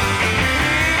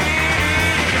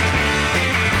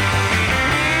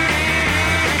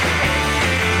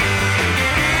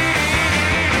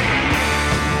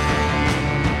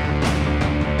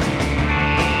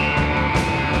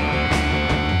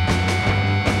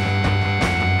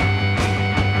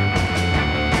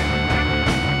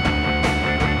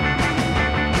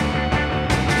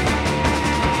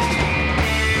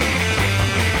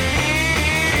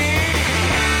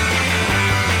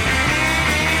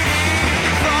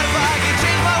 Thought if I could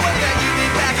change my way that you'd be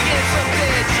back again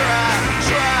someday. Try,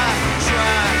 try,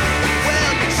 try.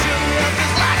 Well, you shook me up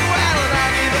just like a rattle and I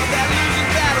gave up that losing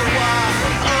battle. Why?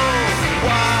 Oh,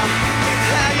 why?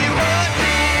 How you hurt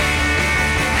me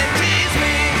and tease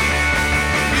me.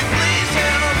 You pleased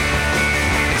him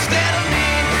instead of me.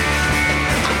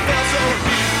 I felt so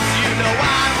abused. You know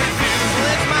I refuse. Well,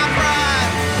 it's my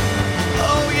pride.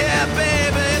 Oh, yeah,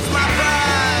 baby, it's my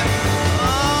pride.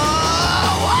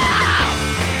 Oh, wow.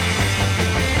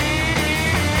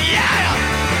 Yeah.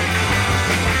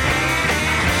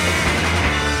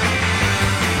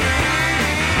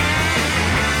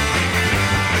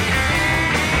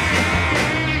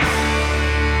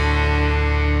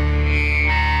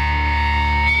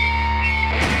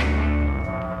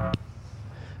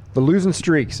 The Losing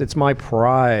Streaks, It's My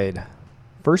Pride.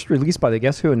 First released by the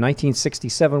Guess Who in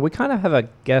 1967. We kind of have a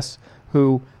Guess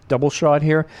Who double shot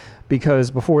here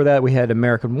because before that we had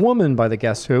American Woman by the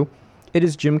Guess Who. It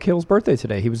is Jim Cale's birthday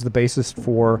today. He was the bassist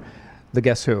for the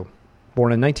Guess Who,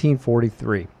 born in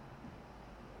 1943.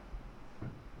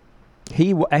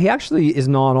 He actually is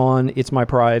not on It's My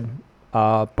Pride,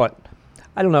 but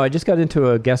I don't know. I just got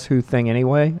into a Guess Who thing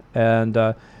anyway,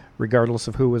 and regardless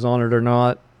of who was on it or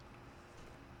not,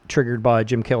 triggered by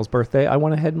Jim Cale's birthday, I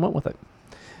went ahead and went with it.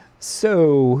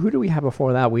 So, who do we have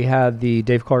before that? We had the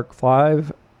Dave Clark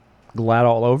 5, Glad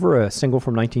All Over, a single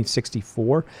from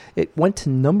 1964. It went to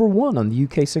number 1 on the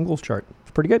UK singles chart.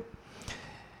 It's pretty good.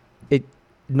 It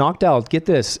knocked out, get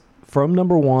this, from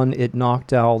number 1, it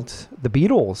knocked out the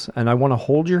Beatles, and I Want to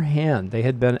Hold Your Hand. They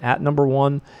had been at number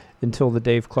 1 until the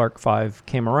Dave Clark 5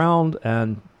 came around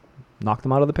and knocked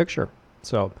them out of the picture.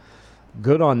 So,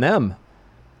 good on them.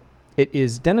 It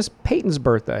is Dennis Payton's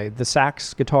birthday, the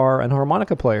sax, guitar, and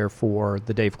harmonica player for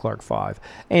the Dave Clark 5.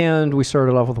 And we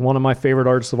started off with one of my favorite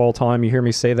artists of all time. You hear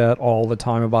me say that all the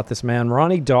time about this man,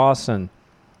 Ronnie Dawson,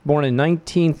 born in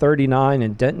 1939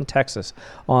 in Denton, Texas,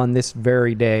 on this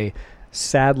very day.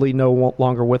 Sadly, no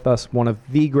longer with us. One of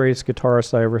the greatest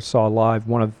guitarists I ever saw live,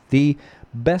 one of the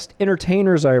best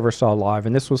entertainers I ever saw live.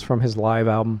 And this was from his live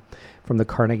album from the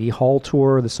Carnegie Hall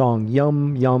tour, the song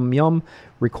Yum, Yum, Yum,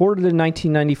 recorded in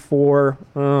 1994.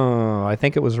 I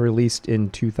think it was released in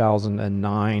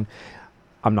 2009.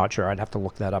 I'm not sure. I'd have to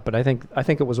look that up, but I think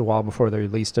it was a while before they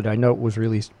released it. I know it was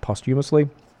released posthumously.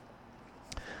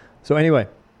 So anyway,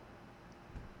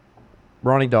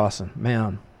 Ronnie Dawson,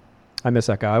 man, I miss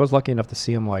that guy. I was lucky enough to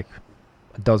see him like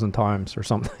a dozen times or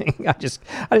something. I just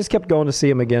kept going to see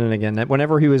him again and again.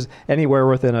 Whenever he was anywhere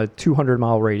within a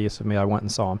 200-mile radius of me, I went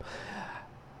and saw him.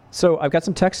 So I've got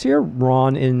some text here.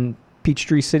 Ron in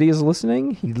Peachtree City is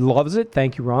listening. He loves it.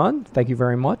 Thank you, Ron. Thank you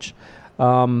very much.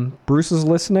 Bruce is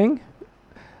listening.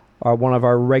 one of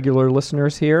our regular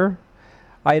listeners here.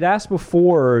 I had asked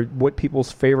before what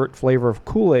people's favorite flavor of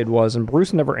Kool-Aid was, and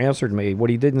Bruce never answered me. What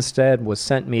he did instead was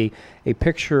sent me a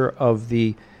picture of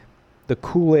the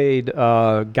Kool-Aid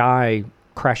guy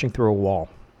crashing through a wall.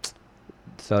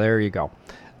 So there you go.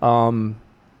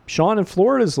 Sean in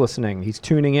Florida is listening. He's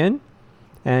tuning in,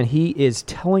 and he is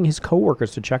telling his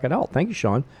coworkers to check it out. Thank you,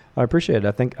 Sean. I appreciate it.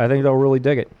 I think they'll really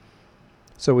dig it.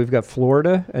 So we've got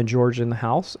Florida and Georgia in the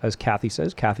house, as Kathy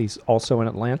says. Kathy's also in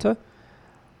Atlanta.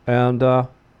 And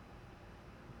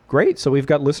great. So we've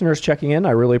got listeners checking in.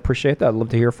 I really appreciate that. I'd love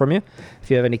to hear from you. If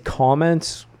you have any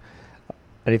comments,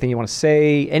 anything you want to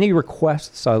say, any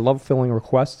requests, I love filling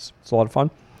requests. It's a lot of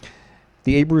fun.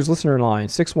 The Abrews listener line,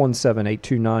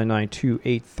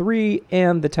 617-829-9283,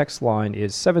 and the text line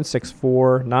is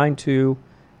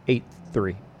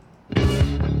 764-9283.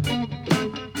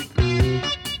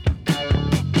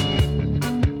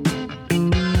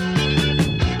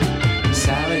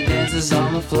 Sally dances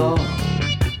on the floor.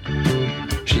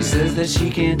 She says that she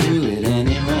can't do it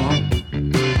anymore.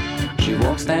 She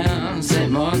walks down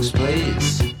St. Mark's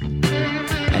Place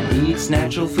and eats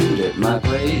natural food at my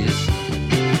place.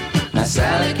 Now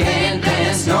Sally can't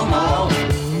dance no more.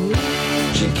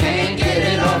 She can't get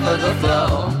it off of the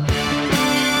floor.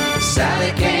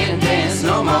 Sally can't dance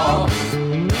no more.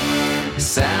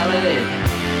 Sally,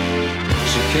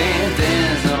 she can't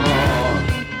dance no more.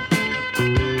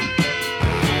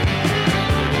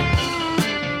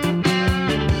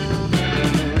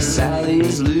 Sally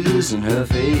is losing her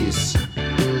face.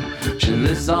 She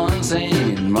lives on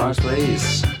St. Mark's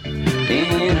Place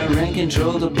in a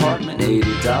rent-controlled apartment,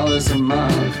 $80 a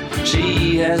month.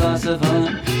 She has lots of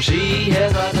fun,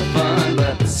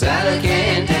 but Sally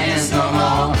can't dance no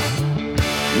more.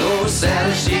 No,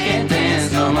 Sally, she can't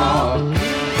dance no more.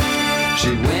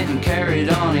 She went and carried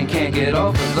on and can't get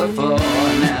off of the floor.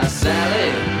 Now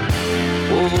Sally,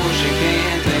 oh, she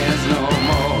can't dance no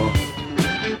more.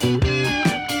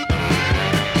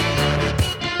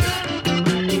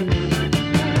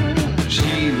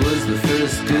 She was the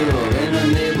first girl in the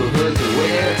neighborhood to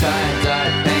wear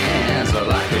tight pants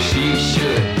like she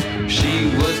should. She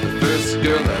was the first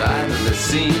girl that I've ever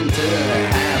seen to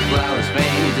have flowers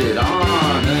painted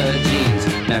on her jeans.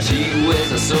 Now she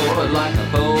wears a sword like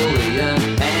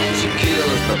Napoleon, and she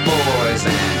kills the boys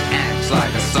and acts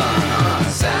like a son.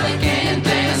 Sally can't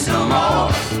dance no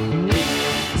more.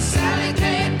 Sally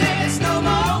can't dance no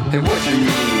more. Hey, what you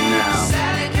mean now?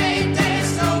 Sally can't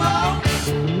dance no more.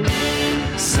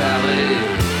 Sally,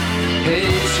 hey,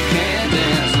 she can't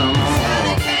dance no more.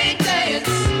 Sally can't dance.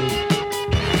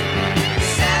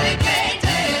 Sally can't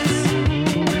dance.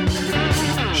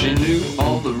 She knew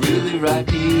all the really right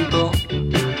people.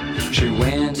 She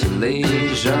went to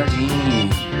Lady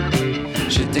Jardine.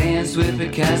 She danced with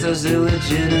Picasso's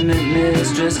illegitimate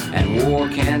mistress and wore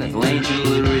Kenneth Lane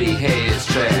jewelry. Hey, it's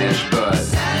trash, but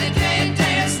Sally can't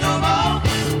dance no more.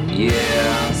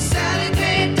 Yeah, Sally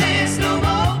can't dance no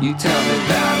more. You tell me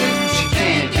about it. She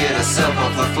can't get herself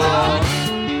off the floor.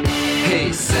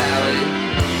 Hey, Sally,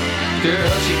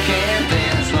 girl, she can't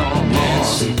dance no more.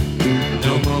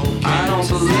 No more. I don't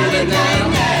believe it now.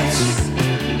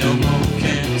 No more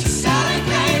can't. Sally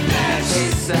can't dance. Hey,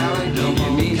 Sally, no more.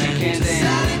 You mean she can't dance?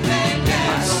 Sally can't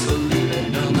dance. I don't believe it.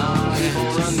 No, not for a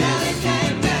minute. Sally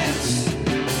can't dance.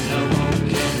 No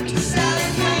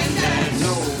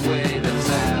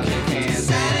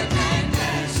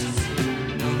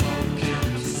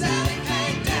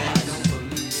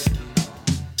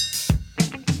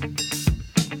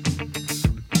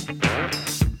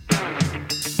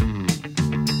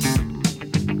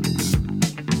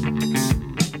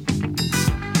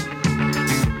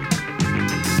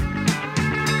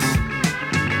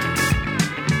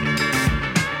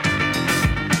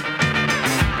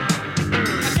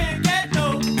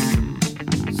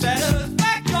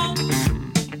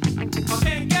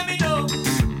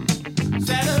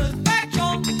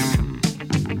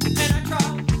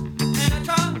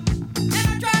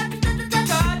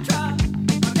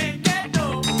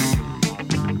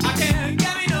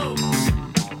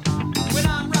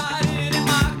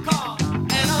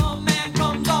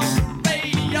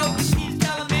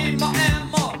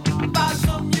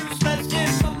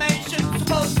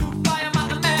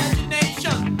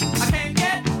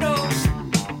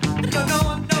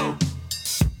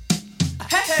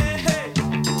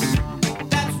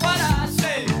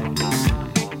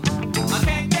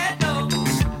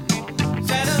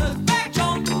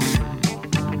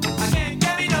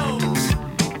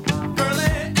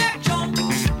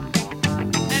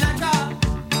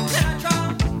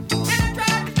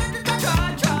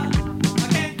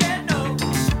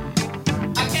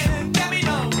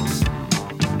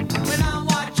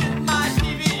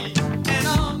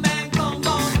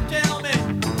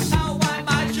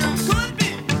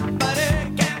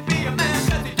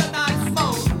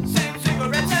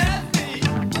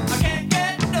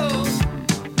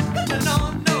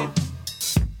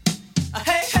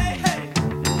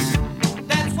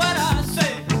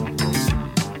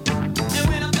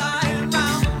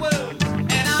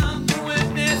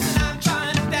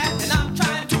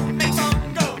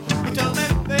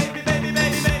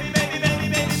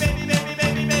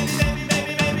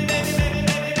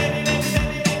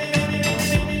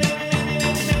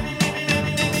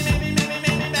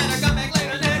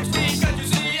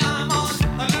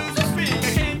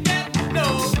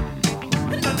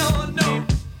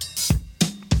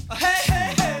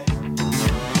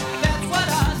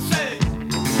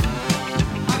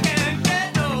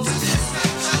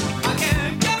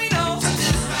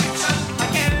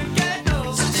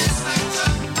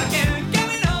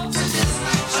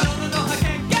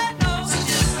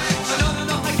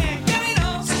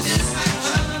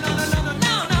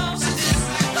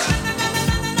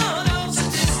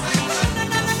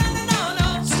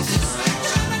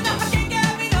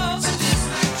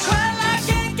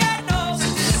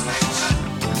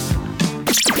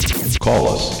call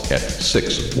us at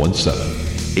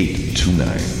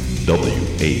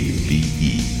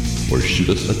 617-829-WAVE or shoot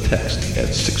us a text at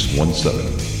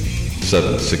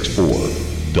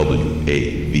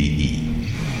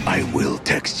 617-764-WAVE. I will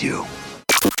text you.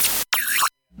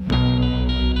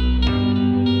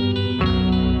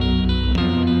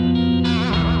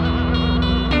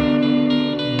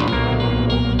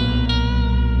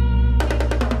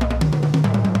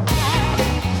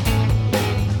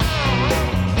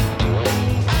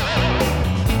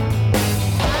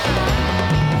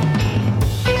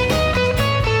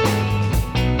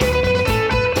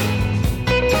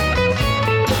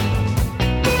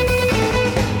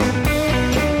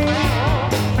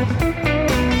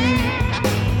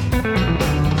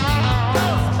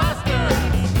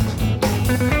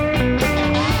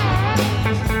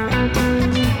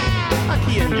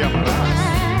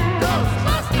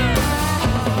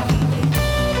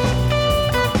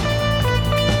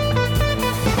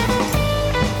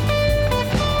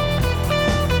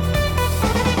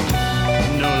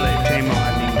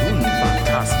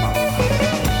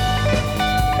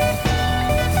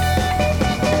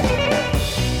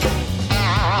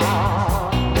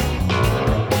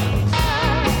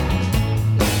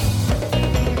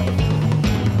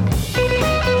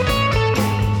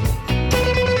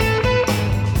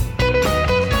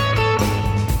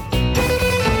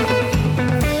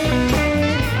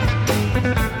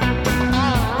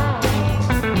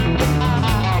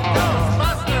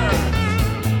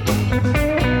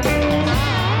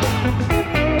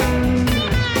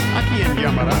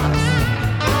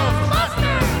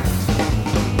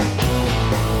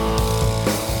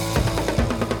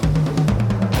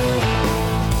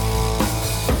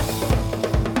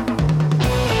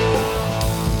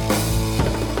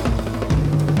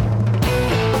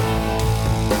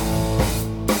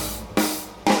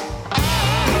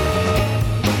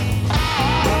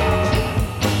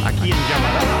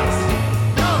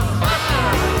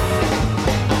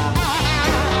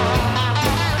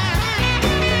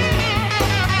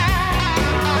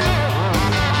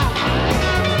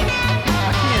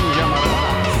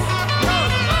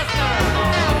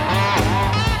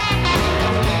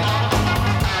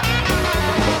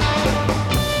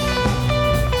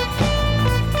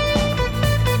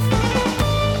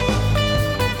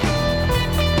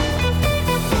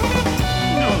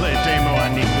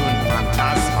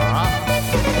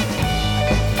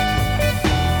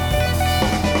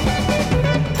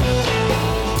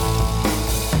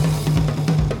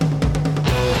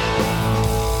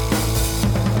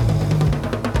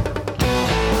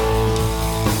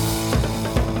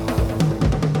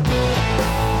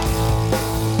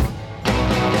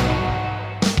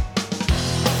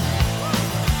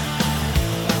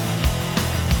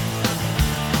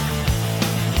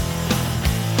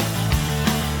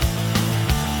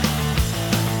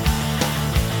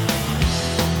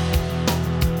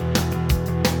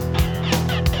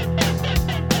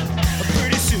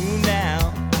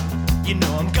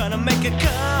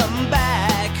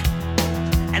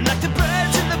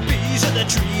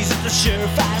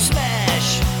 surefire smash.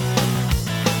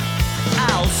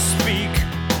 I'll speak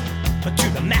to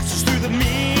the masses through the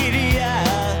media,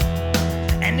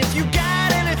 and if you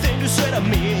got anything to say to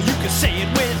me, you can say it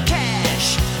with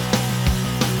cash.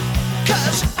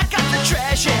 'Cause I got the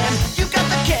trash and you got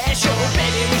the cash. Oh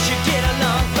baby, we should get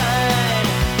along fine.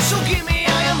 So give me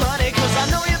all your money, 'cause I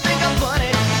know you think I'm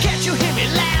funny. Can't you hear me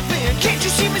laughing? Can't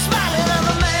you see me smiling? I'm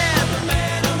the man.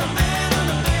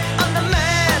 I'm the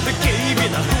man that gave you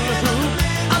the hula hoop.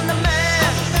 I'm the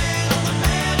man.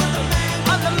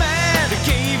 I'm the man that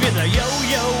gave you the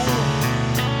yo-yo.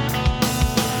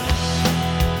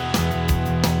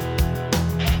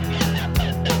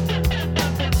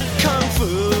 Kung Fu,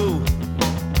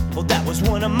 well that was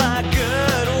one of my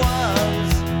good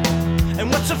ones. And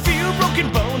what's a few broken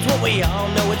bones? Well we all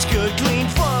know it's good, clean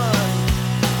fun.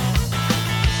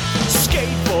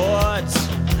 Skateboards,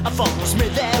 I thought was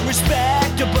made that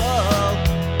respectable.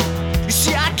 You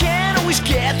see I can't always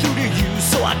get through to you,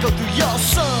 so I go through your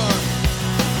son.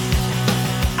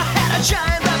 I had a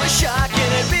giant rubber shark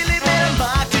and it really made a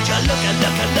mark. Did you look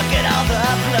at all the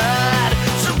blood?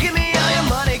 So give me all your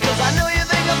money, 'cause I know you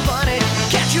think I'm funny.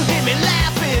 Can't you hear me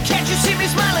laughing? Can't you see me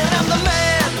smiling? I'm the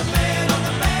man.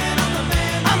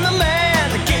 I'm the man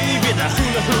that gave you the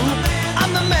hula hoop.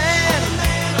 I'm the man.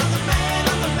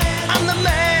 I'm the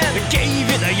man that gave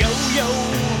you the yo-yo.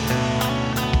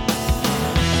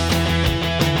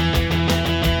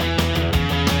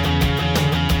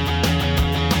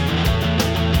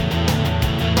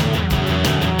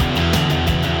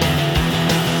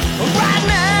 Right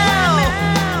now,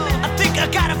 I think I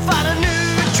gotta find a new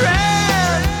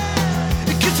trend.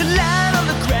 It's a line on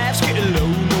the graphs getting low,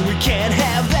 no we can't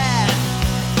have that.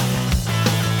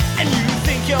 And you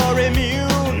think you're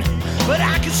immune, but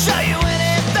I can show you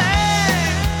anything.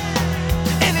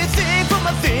 Anything from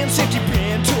a thin safety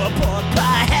pin to a pork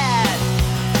pie hat.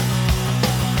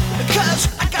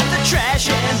 Cause I got the trash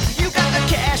and you got the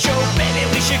cash, oh baby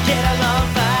we should get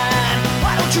along fine.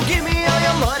 Why don't you give me all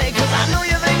your money, cause I know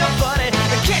you think I'm funny.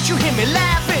 And can't you hear me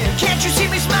laughing, can't you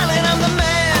see me smiling? I'm the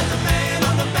man, I'm the man,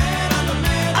 I'm the man, I'm the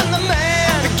man, I'm the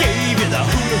man that gave you the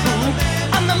hula hoop.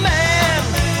 I'm the man,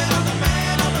 I'm the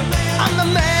man, I'm the man, I'm the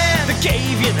man that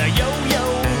gave you the yo-yo.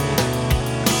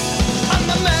 I'm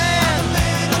the man,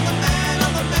 I'm the man,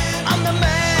 I'm the man, I'm the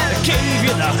man that gave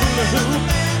you the hula hoop.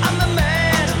 I'm the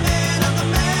man,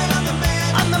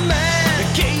 I'm the man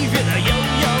that gave you the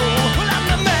yo-yo. Well, I'm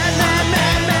the man, man,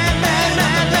 man, man, man,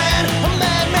 man, man. Oh,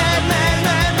 man, man, man,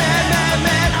 man, man, man,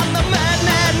 man. I'm the man,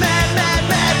 man, man, man,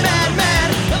 man, man,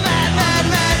 man. The man, man,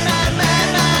 man, man, man,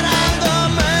 man. I'm the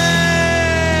man.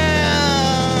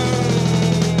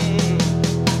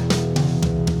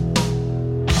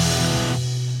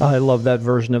 I love that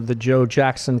version of the Joe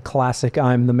Jackson classic,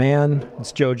 I'm the Man.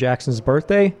 It's Joe Jackson's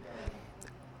birthday.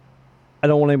 I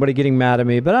don't want anybody getting mad at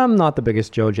me, but I'm not the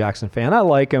biggest Joe Jackson fan. I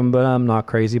like him, but I'm not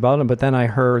crazy about him. But then I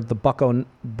heard the Buck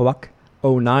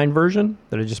 09 version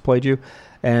that I just played you,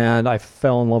 and I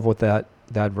fell in love with that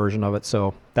version of it.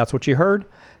 So that's what you heard.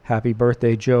 Happy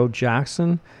birthday, Joe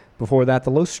Jackson. Before that,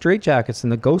 the Los Straitjackets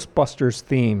and the Ghostbusters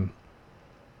theme.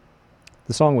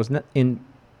 The song was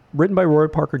written by Roy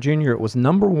Parker Jr. It was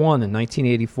number 1 in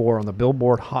 1984 on the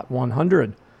Billboard Hot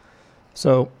 100.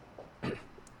 So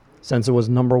since it was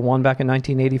number 1 back in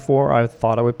 1984, I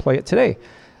thought I would play it today.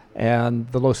 And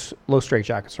the Los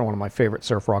Straitjackets are one of my favorite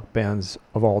surf rock bands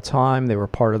of all time. They were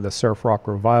part of the surf rock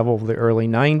revival of the early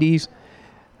 90s.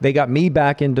 They got me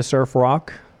back into surf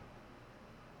rock,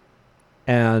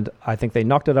 and I think they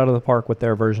knocked it out of the park with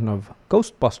their version of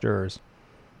Ghostbusters.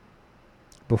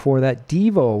 Before that,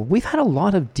 Devo. We've had a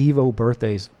lot of Devo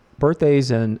birthdays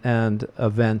and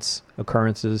events,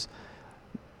 occurrences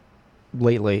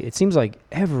lately. It seems like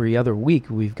every other week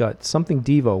we've got something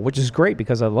Devo, which is great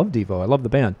because I love Devo. I love the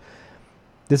band.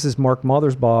 This is Mark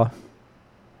Mothersbaugh.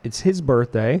 It's his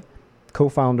birthday.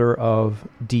 Co-founder of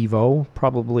Devo,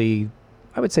 probably,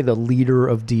 I would say, the leader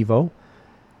of Devo.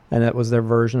 And that was their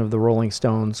version of the Rolling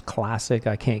Stones classic,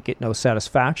 I Can't Get No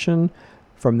Satisfaction,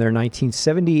 from their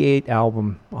 1978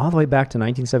 album, all the way back to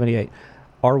 1978.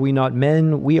 Are We Not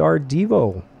Men? We Are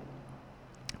Devo.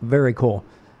 Very cool.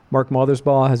 Mark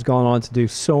Mothersbaugh has gone on to do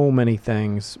so many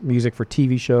things. Music for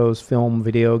TV shows, film,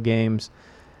 video games.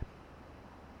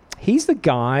 He's the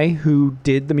guy who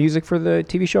did the music for the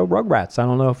TV show Rugrats. I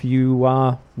don't know if you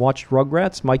watched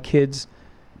Rugrats. My kids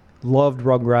loved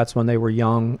Rugrats when they were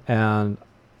young, and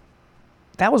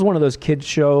that was one of those kids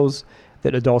shows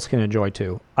that adults can enjoy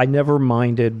too. I never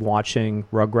minded watching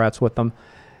Rugrats with them.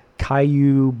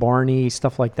 Caillou, Barney,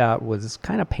 stuff like that was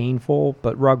kind of painful,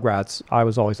 but Rugrats, I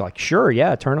was always like, sure,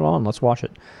 yeah, turn it on, let's watch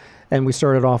it. And we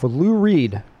started off with Lou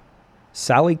Reed,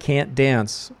 Sally Can't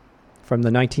Dance, from the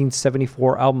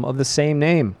 1974 album of the same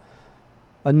name.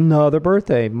 Another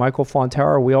birthday, Michael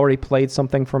Fontara. We already played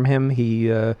something from him. He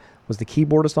was the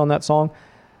keyboardist on that song.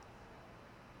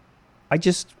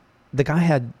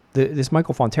 This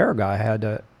Michael Fontara guy had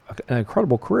an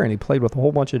incredible career, and he played with a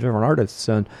whole bunch of different artists.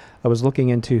 And I was looking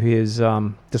into his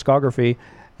discography,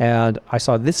 and I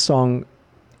saw this song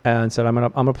and said, I'm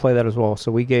gonna play that as well.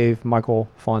 So we gave Michael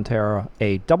Fontara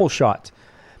a double shot.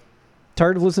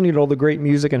 Tired of listening to all the great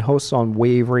music and hosts on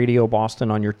Wave Radio Boston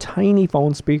on your tiny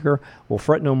phone speaker? Well,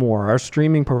 fret no more. Our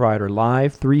streaming provider,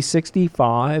 Live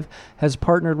 365, has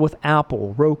partnered with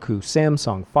Apple, Roku,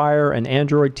 Samsung, Fire, and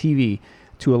Android TV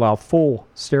to allow full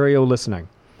stereo listening.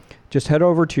 Just head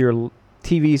over to your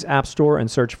TV's app store and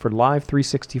search for Live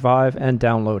 365 and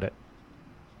download it.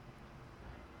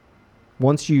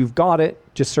 Once you've got it,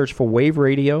 just search for Wave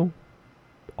Radio,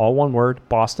 all one word,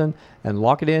 Boston, and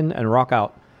lock it in and rock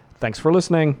out. Thanks for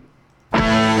listening.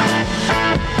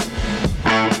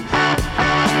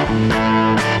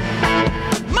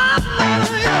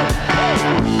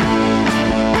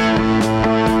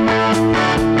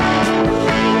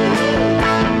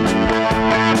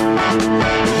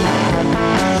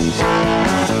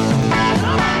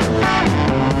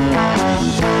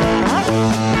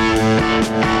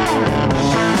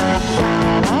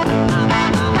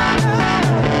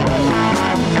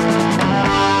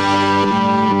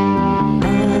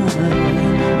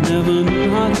 Never knew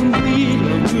how complete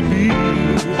love could be.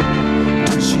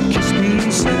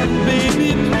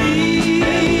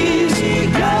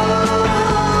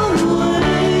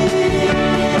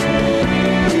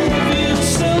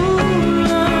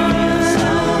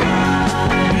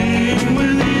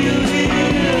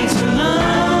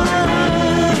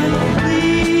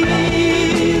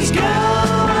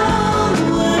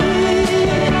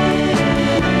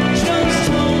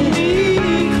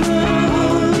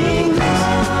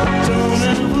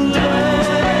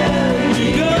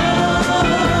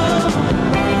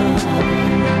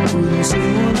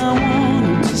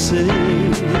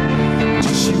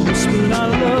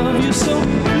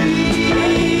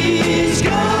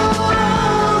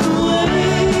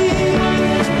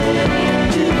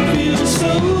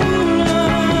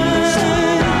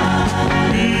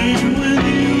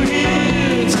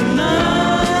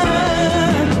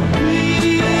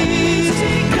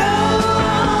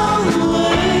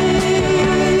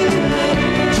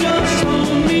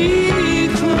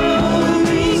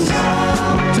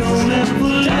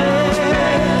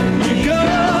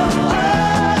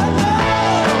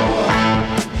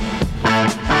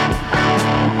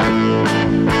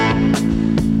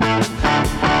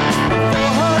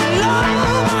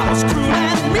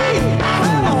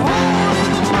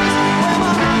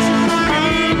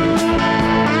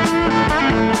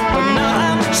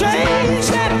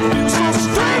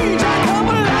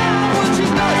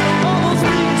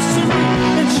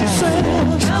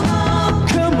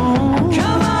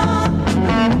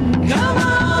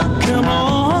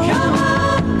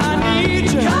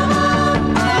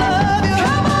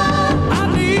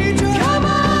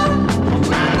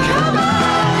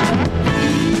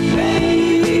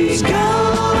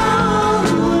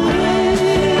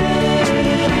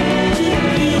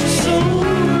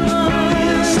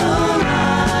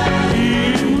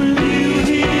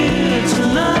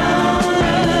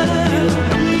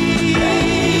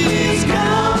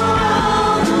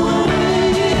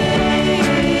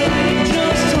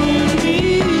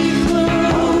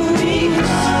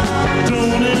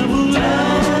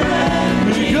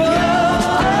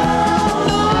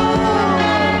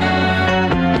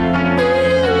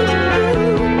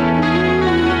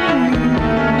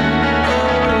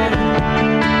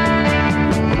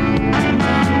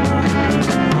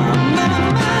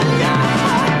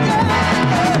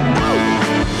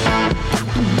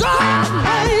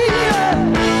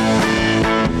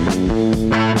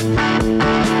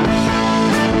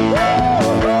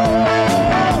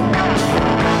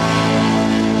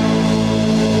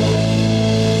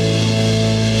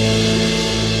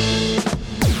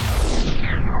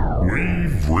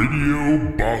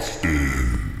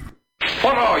 Boston.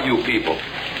 What are you people?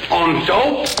 On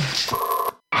dope?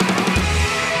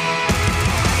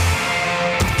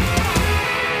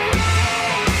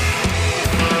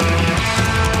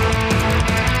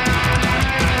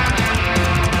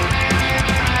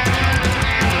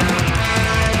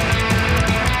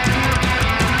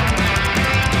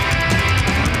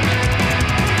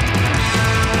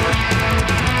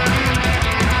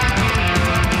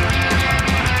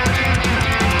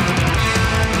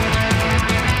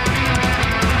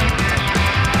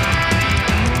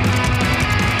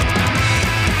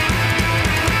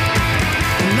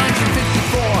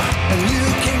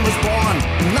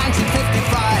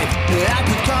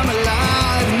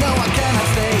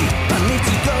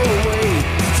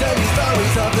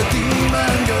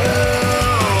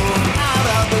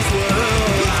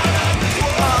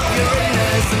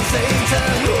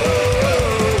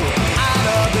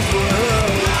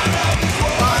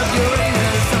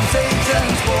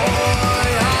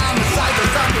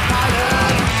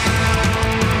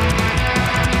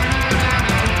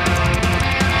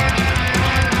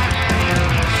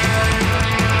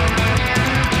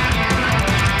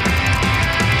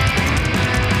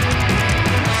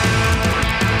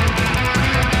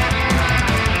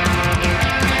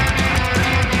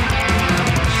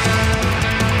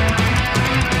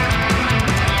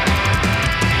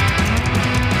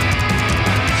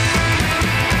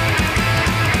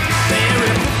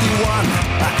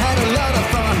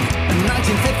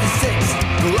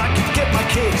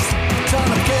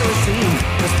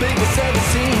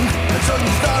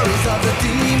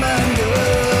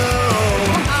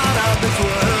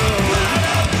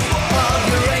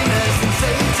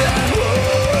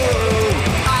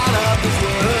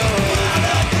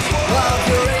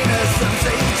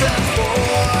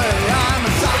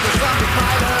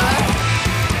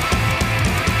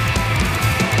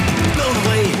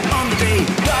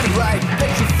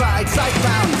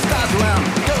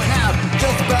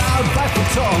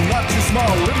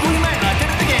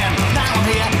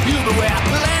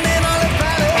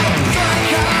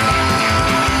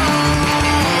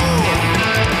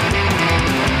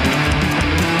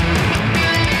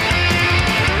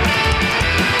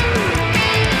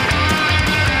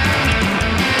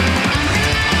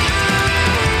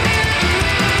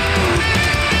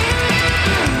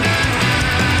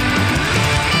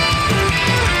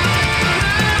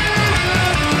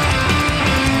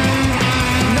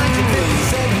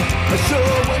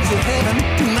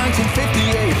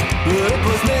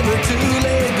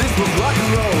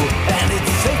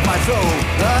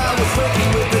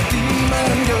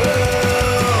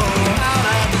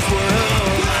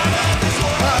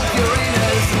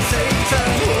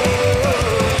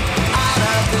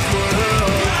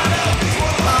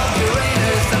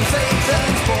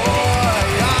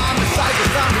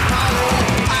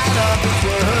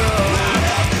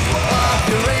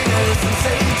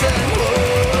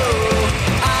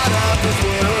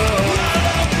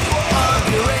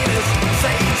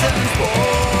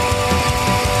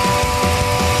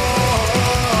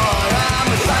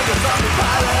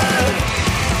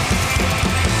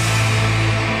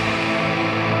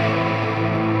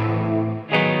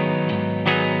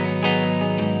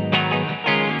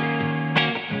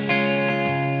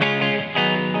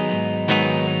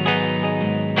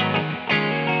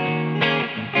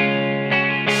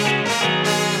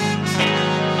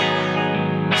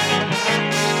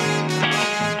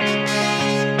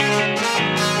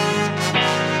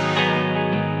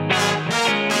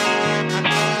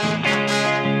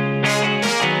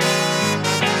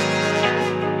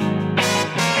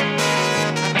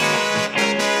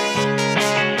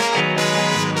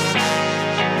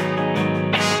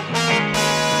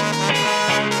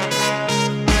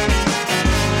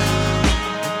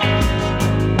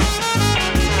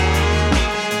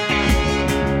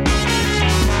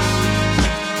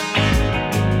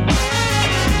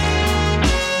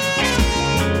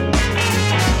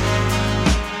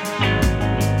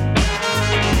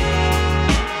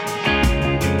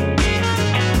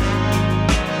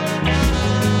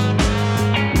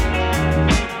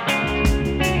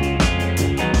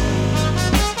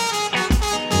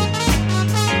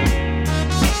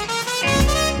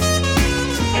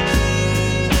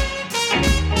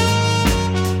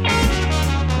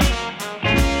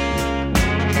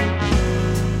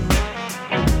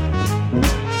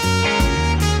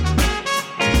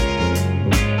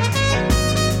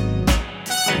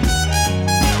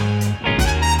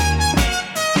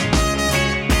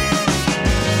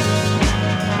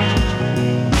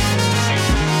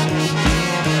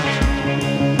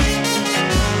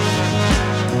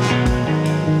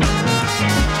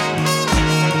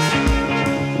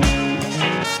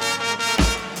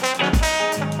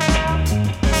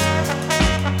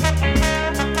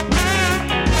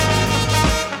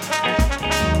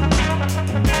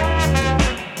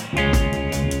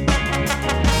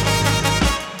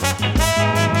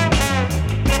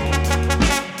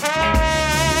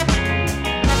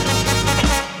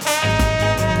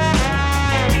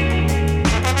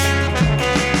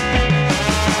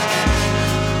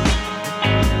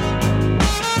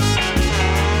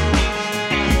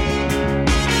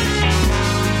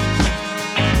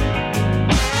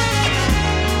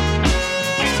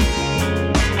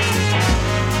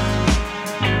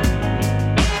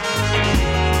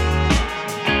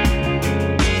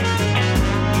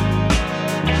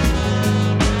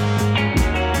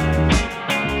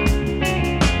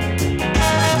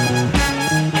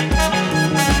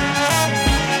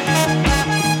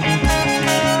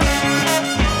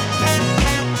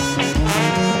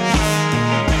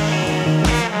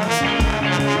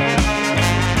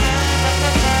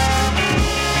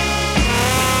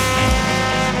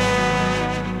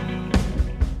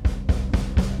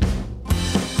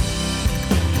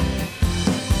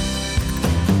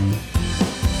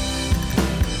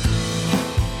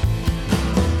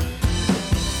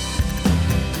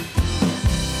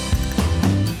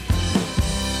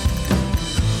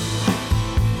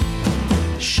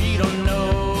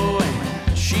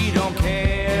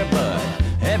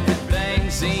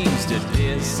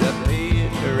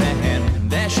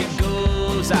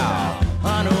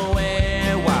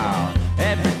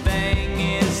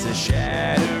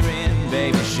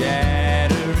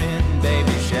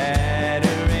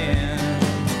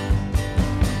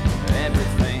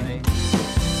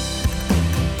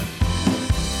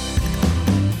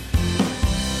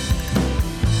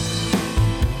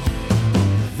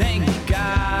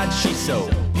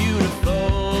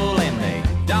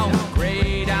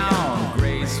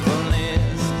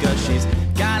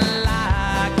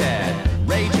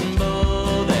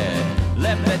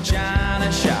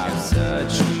 china shop.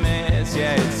 Such a mess,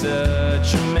 yeah, it's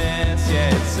such a mess,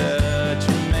 yeah, it's such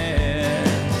a mess.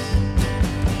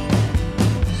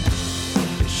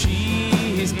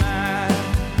 She's my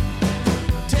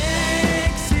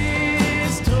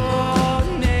Texas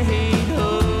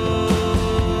tornado.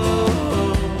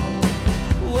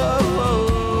 Whoa.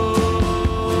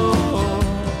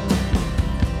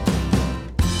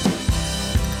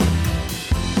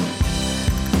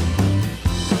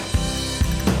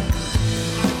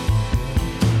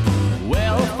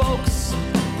 Well, folks,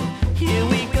 here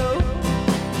we go.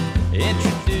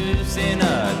 Introducing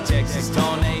a Texas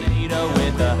tornado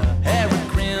with a hair of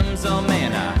crimson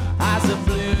and eyes of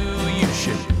blue. You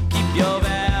should keep your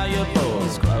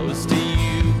valuables close to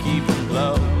you. Keep them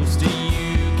close to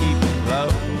you. Keep them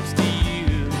close to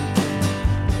you.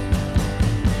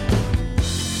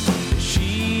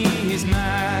 She's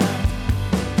my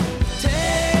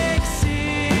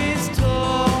Texas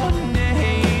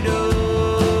tornado.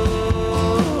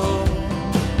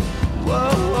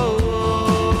 Whoa.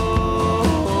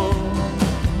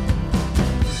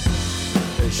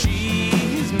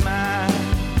 She's my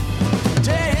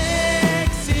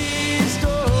Texas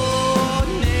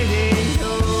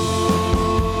tornado.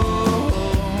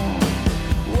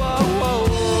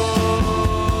 Whoa.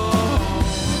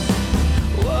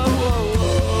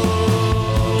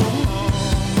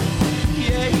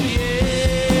 Yeah.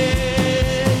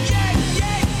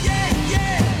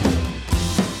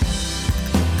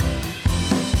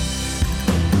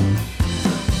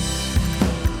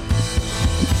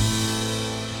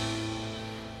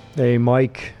 Hey,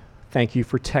 Mike, thank you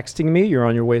for texting me. You're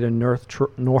on your way to North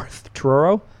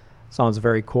Truro. Sounds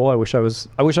very cool. I wish I was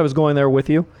going there with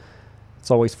you. It's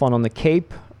always fun on the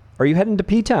Cape. Are you heading to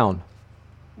P-Town?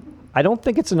 I don't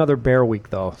think it's another bear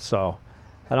week though, so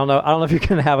I don't know if you're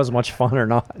going to have as much fun or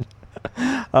not.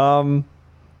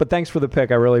 But thanks for the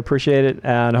pick. I really appreciate it,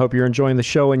 and I hope you're enjoying the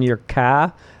show in your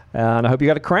car, and I hope you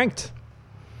got it cranked.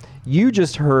 You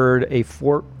just heard a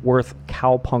Fort Worth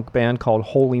cowpunk band called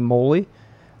Holy Moly.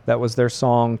 That was their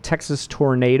song Texas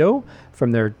Tornado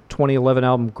from their 2011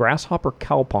 album Grasshopper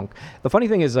Cowpunk. The funny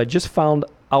thing is I just found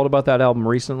out about that album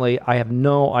recently. I have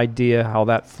no idea how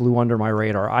that flew under my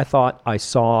radar. I thought I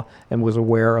saw and was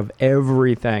aware of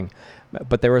everything.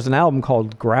 But there was an album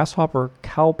called Grasshopper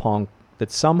Cowpunk that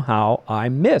somehow I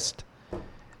missed.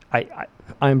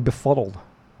 I'm befuddled.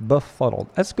 Befuddled.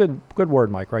 That's a good word,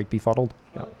 Mike, right? Befuddled?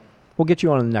 Yeah. We'll get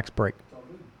you on in the next break.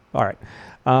 All right.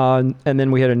 And then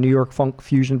we had a New York funk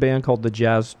fusion band called the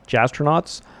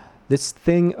Jazztronauts. This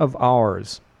Thing of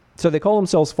Ours. So they call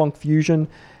themselves funk fusion.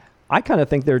 I kind of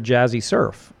think they're jazzy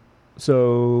surf.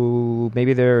 So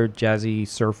maybe they're jazzy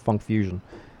surf funk fusion.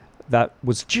 That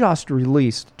was just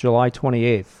released July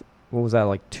 28th. What was that,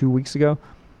 like 2 weeks ago?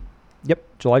 Yep,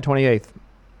 July 28th.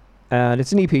 And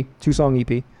it's an EP, 2-song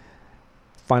EP.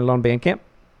 Find it on Bandcamp.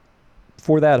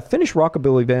 For that, a Finnish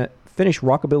rockabilly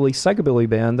psychobilly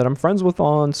band that I'm friends with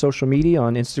on social media,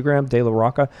 on Instagram, De La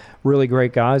Rocca. Really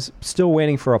great guys. Still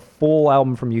waiting for a full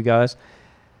album from you guys.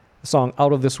 The song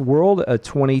Out of This World, a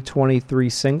 2023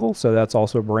 single, so that's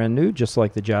also brand new, just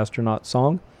like the Jazztronaut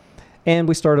song. And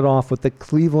we started off with the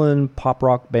Cleveland pop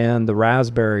rock band The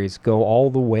Raspberries, Go All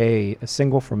the Way, a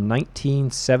single from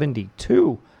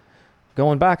 1972.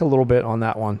 Going back a little bit on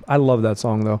that one. I love that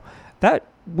song, though.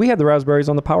 We had The Raspberries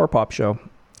on the Power Pop show.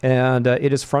 And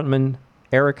it is frontman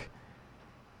Eric.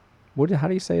 How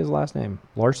do you say his last name?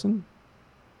 Larson?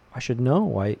 I should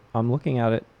know. I'm looking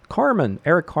at it.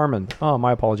 Eric Carmen. Oh,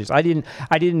 my apologies. I didn't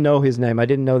know his name. I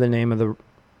didn't know the name of the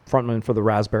frontman for the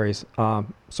Raspberries.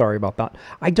 Sorry about that.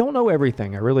 I don't know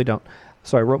everything. I really don't.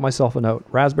 So I wrote myself a note.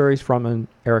 Raspberries frontman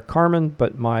Eric Carmen,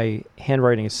 but my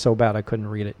handwriting is so bad I couldn't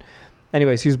read it.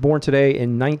 Anyways, he was born today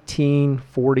in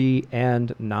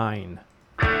 1949.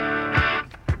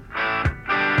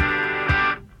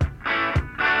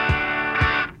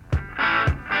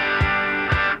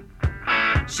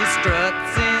 She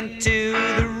struts into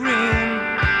the room.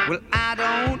 Well, I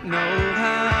don't know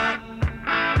her,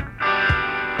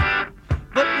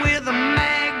 but with a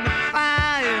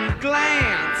magnifying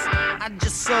glance, I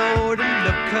just sort of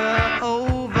look her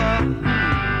over.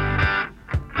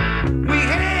 We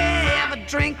have a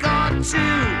drink or two,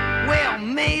 well,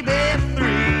 maybe 3.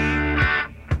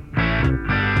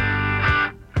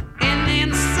 And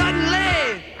then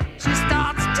suddenly, she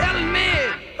starts telling me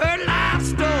her life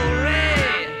story.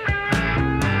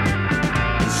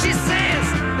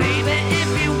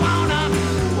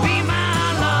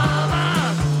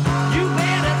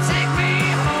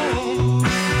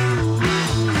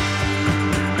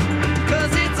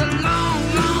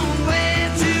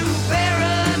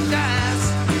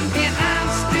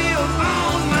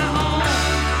 On my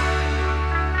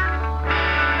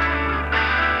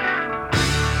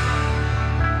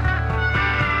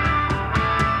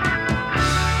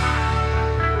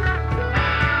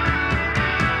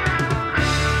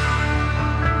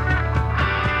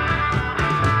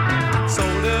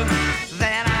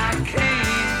that I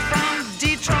came from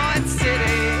Detroit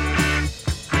City.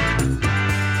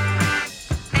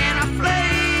 And I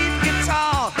played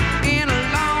guitar in a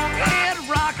long-haired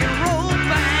rock and roll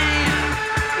band.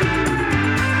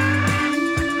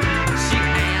 She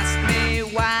asked me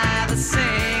why the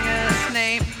singer's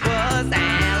name was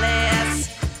Alice.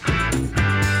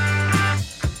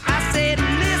 I said,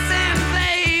 listen,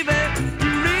 baby,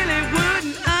 you really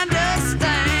wouldn't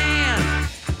understand.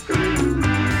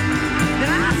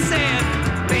 Then I said,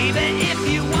 baby, if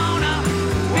you wanna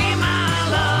be my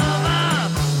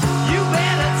lover, you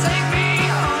better take me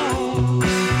home.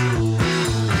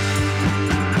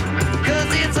 'Cause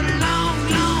it's a long,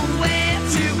 long way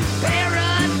to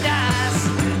paradise,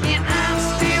 and I'm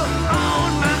still on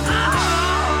my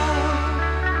own.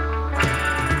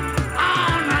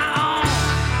 On my own.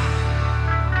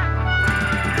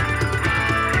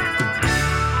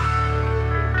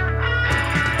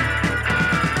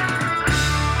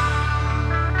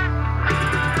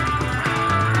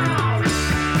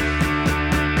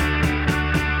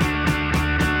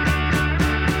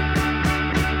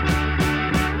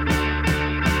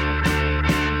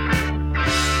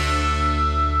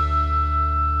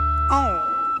 Oh,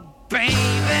 baby,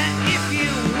 if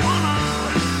you wanna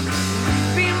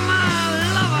be my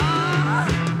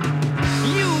lover,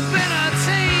 you better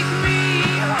take me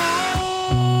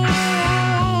home.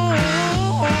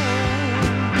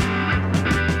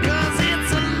 'Cause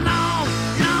it's a long,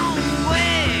 long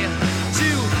way to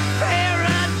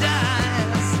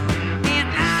paradise, and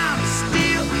I'm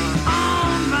still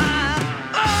on my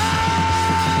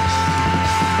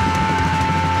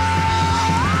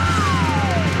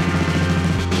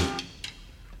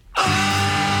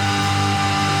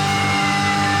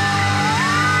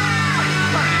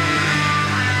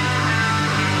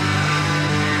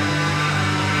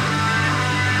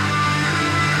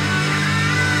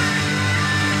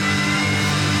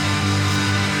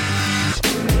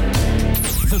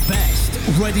The best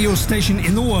radio station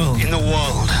in the world.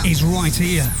 Is right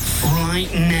here, right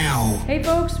now. Hey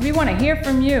folks, we want to hear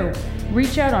from you.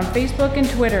 Reach out on Facebook and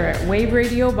Twitter at Wave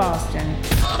Radio Boston.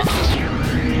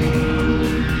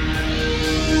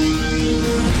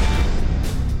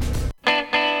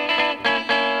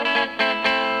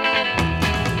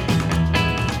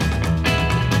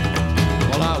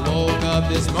 Well, I woke up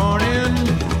this morning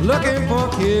looking for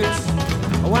kicks.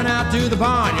 I went out to the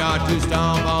barnyard to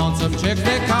stomp on some chicks.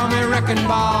 They call me Wrecking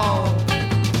Ball,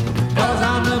 'cause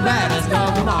I'm the baddest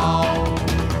of them all.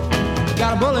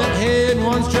 Got a bullet head and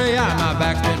one stray eye. My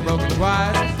back's been broken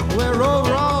twice. I wear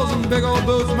overalls and big old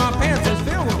boots. My pants is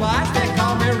filled with lice. They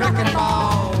call me Wrecking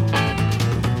Ball,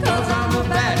 'cause I'm the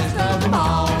baddest of them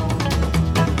all.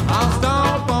 I'll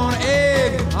stomp on an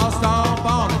egg, I'll stomp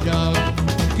on a jug.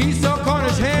 Geese or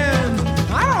Cornish hens,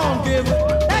 I don't give a.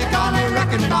 They call me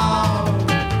Wrecking Ball,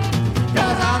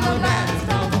 'cause I'm the baddest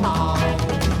of them all.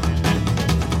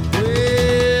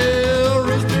 Well,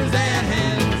 roosters and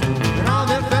hens and all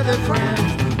their feathered friends,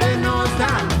 they know it's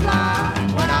time to fly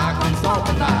when I come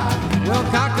stomping by. Well,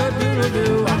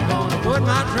 cock-a-doodle-doo, I'm gonna put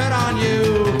my tread on you.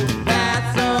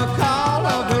 That's a call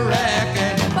of the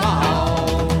Wrecking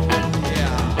Ball.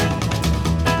 Yeah.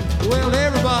 Well,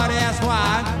 everybody asks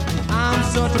why I'm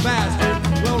such a bastard.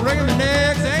 Well, wringing the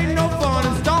necks ain't no fun,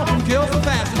 and stomping kills the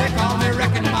fastest. They call me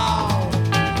Wrecking Ball,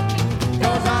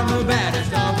 'cause I'm the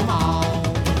baddest of them all.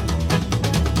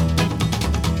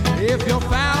 If your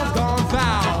fowl's gone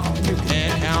foul and you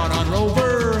can't count on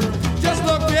Rover, just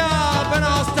look me up and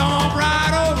I'll stomp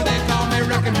right over. They call me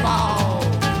Wrecking Ball,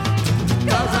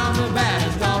 'cause I'm the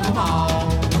baddest of them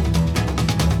all.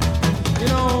 You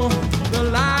know, the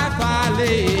life I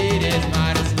lead is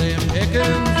mighty slim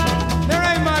pickings. There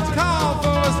ain't much call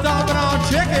for stomping on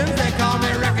chickens. They call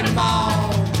me Wrecking Ball,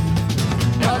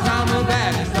 'cause I'm the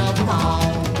baddest of them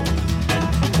all.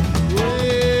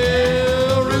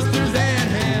 Well, roosters and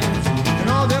hens and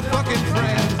all their fucking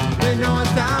friends, they know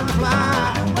it's time to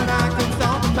fly when I come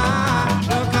stomping by.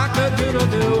 Well,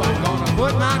 cock-a-doodle-doo, I'm gonna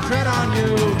put my tread on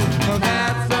you. So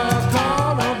that's the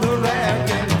call of the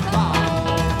Wrecking Ball.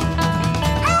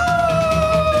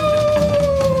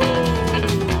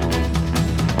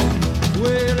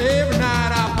 Well, every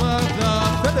night I pluck the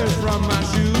feathers from my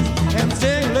shoes and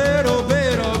sing a little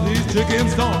bit of these chicken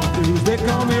stomp blues. They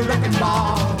call me Wrecking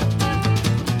Ball,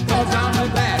 'cause I'm the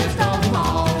baddest of them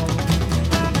all.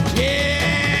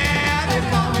 Yeah, they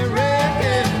call me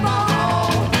Wrecking Ball,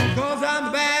 'cause I'm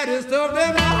the baddest of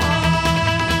them all.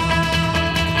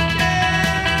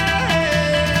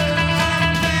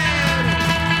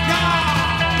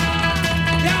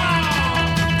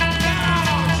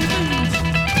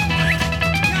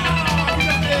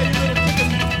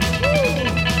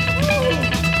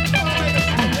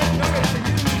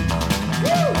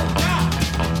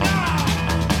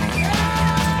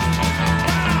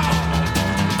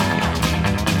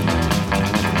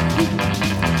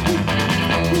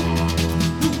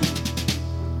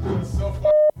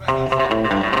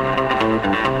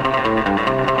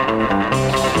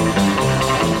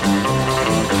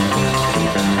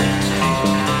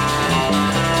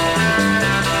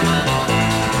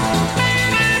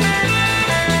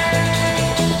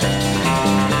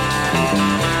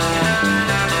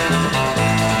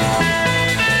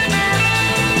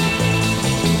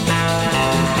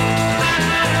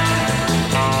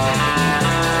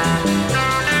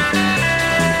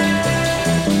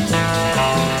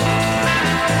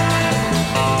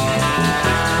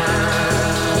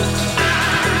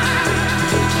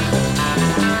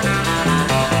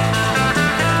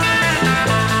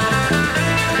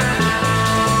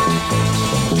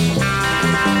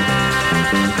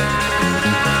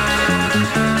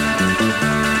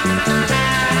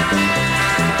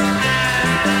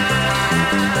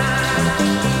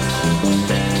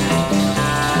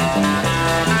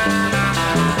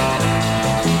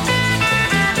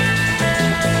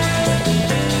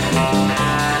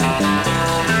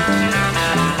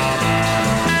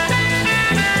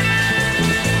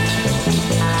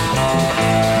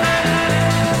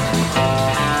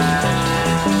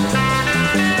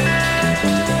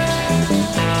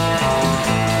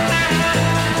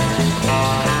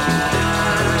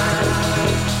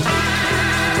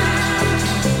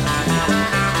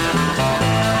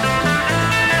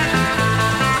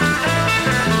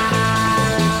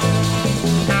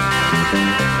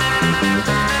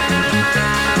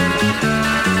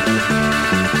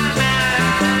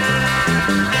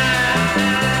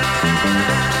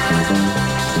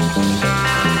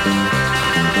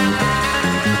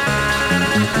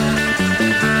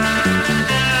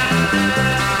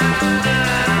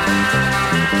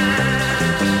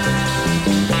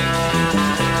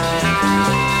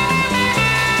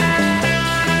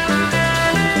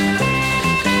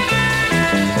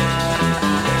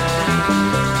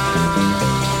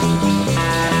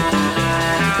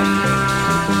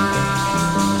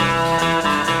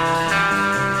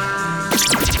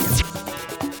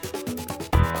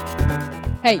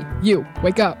 Hey, you,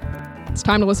 wake up. It's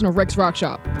time to listen to Rick's Rock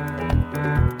Shop.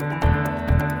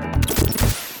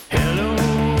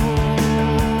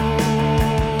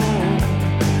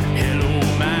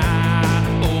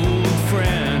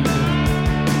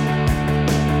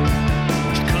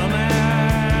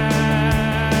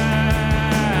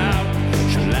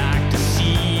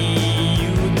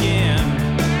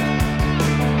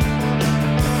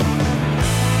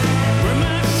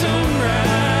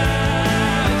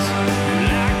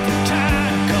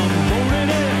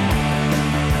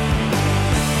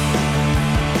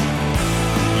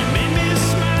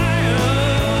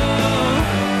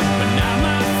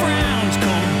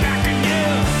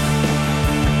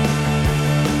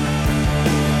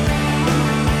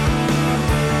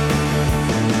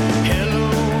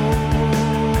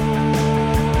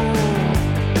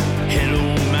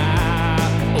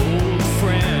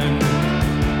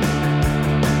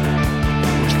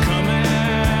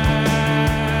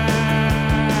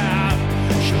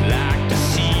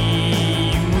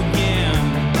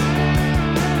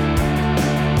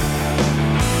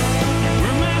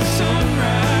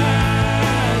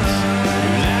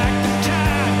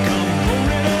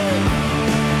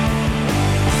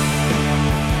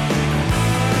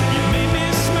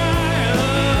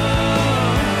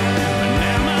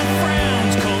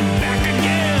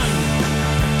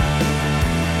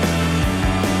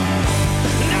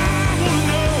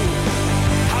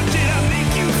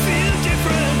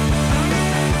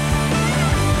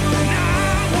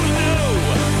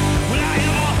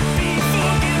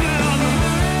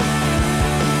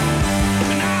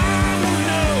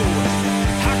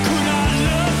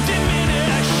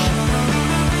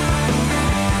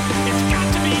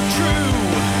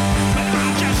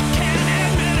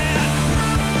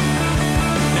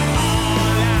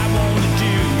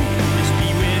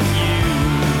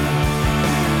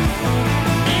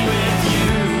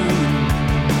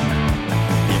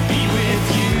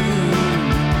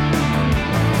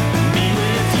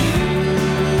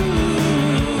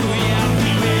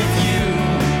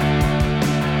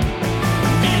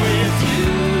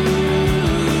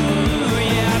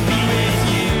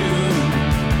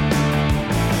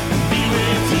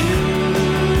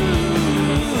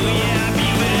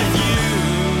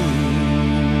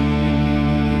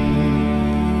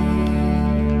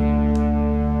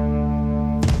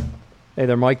 Hey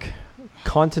there, Mike.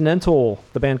 Continental,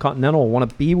 the band Continental, Want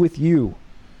to Be With You.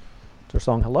 It's their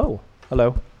song, Hello.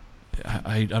 Hello.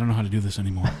 I don't know how to do this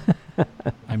anymore.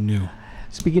 I'm new.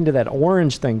 Speaking to that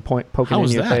orange thing poking in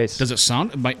your face. Does it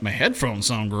sound? My headphones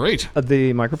sound great.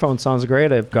 The microphone sounds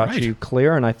great. I've got you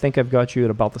clear, and I think I've got you at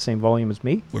about the same volume as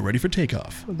me. We're ready for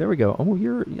takeoff. Oh, there we go.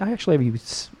 Oh, I actually have you.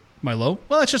 My low?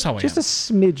 Well, that's just how I am. Just a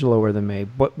smidge lower than me,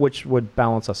 but which would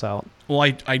balance us out. Well,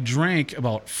 I drank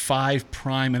about 5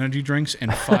 Prime energy drinks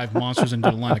and 5 Monsters and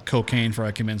did a line of cocaine before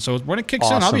I came in. So when it kicks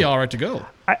in, I'll be all right to go.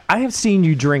 I have seen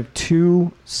you drink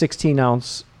 2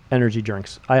 16-ounce energy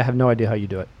drinks. I have no idea how you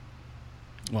do it.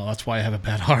 Well, that's why I have a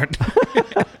bad heart.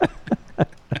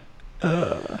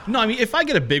 No, I mean, if I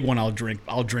get a big one, I'll drink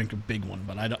a big one.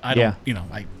 But I don't.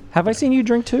 Yeah. Have I seen you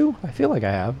drink 2? I feel like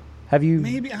I have. Have you?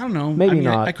 Maybe, I don't know. Maybe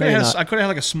not. I could have had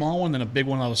like a small one, then a big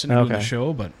one while I was sitting doing the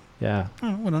show, but yeah.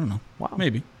 I don't know. Wow.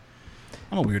 Maybe.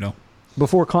 I'm a weirdo.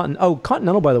 Before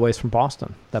Continental, by the way, is from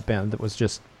Boston. That band that was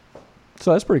just.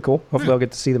 So that's pretty cool. Hopefully I'll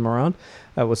get to see them around.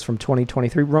 That was from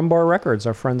 2023. Rumbar Records,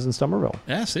 our friends in Somerville.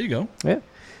 Yes, there you go. Yeah.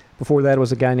 Before that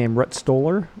was a guy named Rhett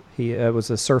Stoller. He was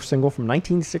a surf single from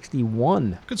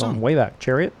 1961. Good song. Way back,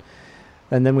 Chariot.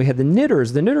 And then we had the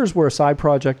Knitters. The Knitters were a side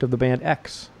project of the band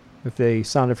X, if they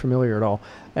sounded familiar at all.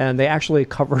 And they actually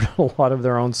covered a lot of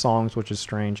their own songs, which is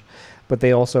strange. But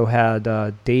they also had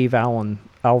Dave Alvin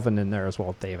in there as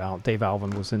well. Dave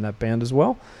Alvin was in that band as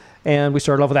well. And we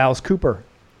started off with Alice Cooper.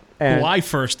 Who I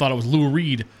first thought it was Lou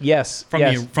Reed. Yes. But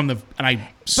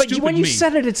when you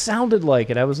said it sounded like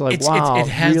it. I was like, wow, it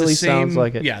has really the same, sounds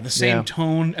like it. Yeah, the same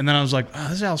tone. And then I was like, oh,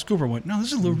 this is Alice Cooper. I went, no,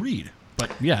 this is Lou Reed.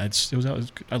 But yeah, it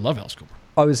was I love Alice Cooper.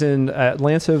 I was in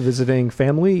Atlanta visiting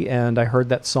family, and I heard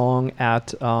that song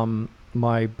at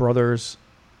my brother's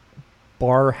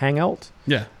bar hangout.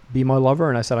 Yeah. Be My Lover,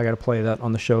 and I said I got to play that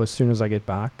on the show as soon as I get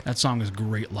back. That song is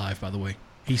great live, by the way.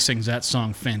 He sings that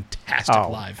song fantastic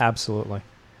live. Absolutely.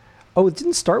 Oh, it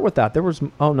didn't start with that. There was...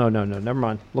 Oh, no. Never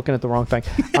mind. Looking at the wrong thing.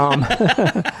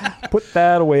 Put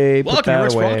that away. Put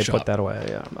that away.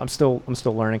 Yeah, I'm still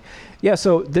learning. Yeah,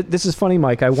 so this is funny,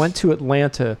 Mike. I went to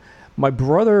Atlanta. My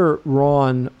brother,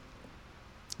 Ron,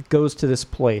 goes to this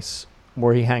place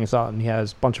where he hangs out, and he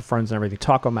has a bunch of friends and everything,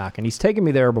 Taco Mac. And he's taken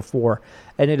me there before,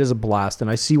 and it is a blast. And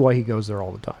I see why he goes there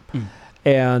all the time.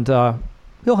 And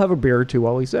he'll have a beer or two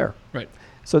while he's there. Right.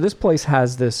 So this place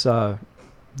has this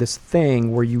this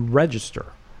thing where you register,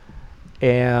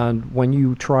 and when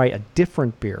you try a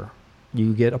different beer,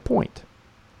 you get a point.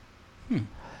 You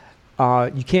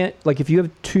can't, like, if you have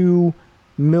 2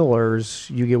 Millers,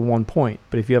 you get 1 point.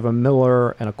 But if you have a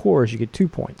Miller and a Coors, you get 2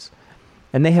 points.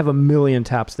 And they have a million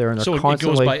taps there, and they're So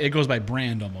constantly... it goes by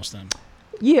brand almost then.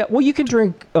 Yeah, well, you can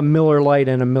drink a Miller Lite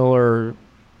and a Miller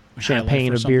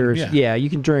champagne or or something, beers. yeah. Yeah, you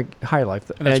can drink High Life.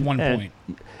 And that's 1 point.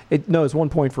 No, it's 1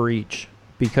 point for each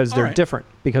because they're different.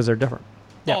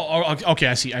 Yeah. Oh, okay,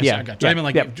 I see. I got you. I mean,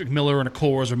 like Miller and a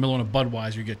Coors or Miller and a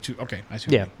Budweiser, you get 2. Okay, I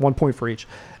see. Yeah, 1 point for each.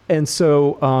 And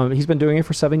so he's been doing it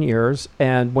for 7 years.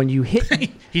 And when you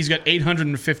hit, he's got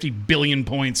 850 billion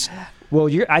points. Well,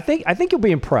 I think you'll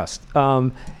be impressed.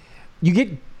 You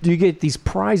get these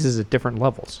prizes at different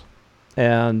levels,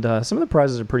 and some of the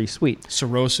prizes are pretty sweet.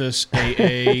 Cirrhosis,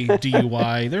 AA,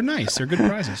 DUI, they're nice. They're good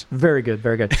prizes. Very good,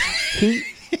 very good.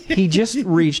 He just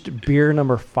reached beer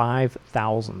number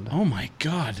 5,000. Oh my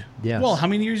God! Yes. Well, how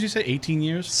many years you say? 18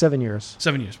 years? 7 years.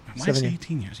 7 years. Why did I say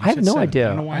 18 years? I have no idea. I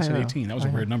don't know why I said 18. That was a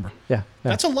weird number. Yeah.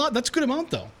 That's a lot. That's a good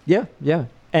amount, though. Yeah.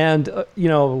 And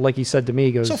like he said to me,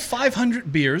 he goes, so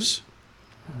 500 beers,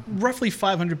 roughly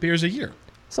 500 beers a year.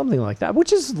 Something like that,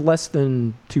 which is less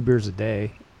than 2 beers a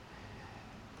day.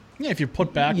 Yeah, if you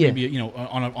put back maybe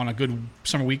on a good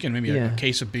summer weekend, maybe a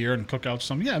case of beer and cook out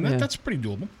something. Yeah, that's pretty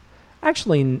doable.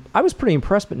 Actually, I was pretty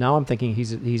impressed, but now I'm thinking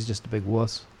he's just a big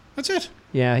wuss. That's it.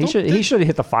 Yeah, he should have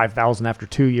hit the 5,000 after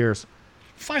 2 years.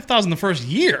 5,000 the first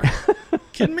year.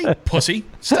 Kidding me, pussy?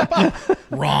 Step up,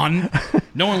 Ron.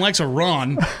 No one likes a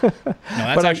Ron. No,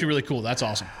 that's actually really cool. That's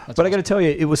awesome. I got to tell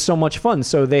you, it was so much fun.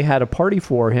 So they had a party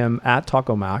for him at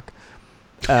Taco Mac,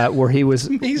 where he was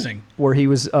amazing. Where he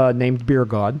was named Beer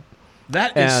God.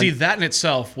 That in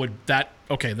itself would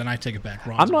okay? Then I take it back.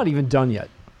 Ron's I'm not even done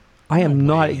yet. I am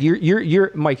not.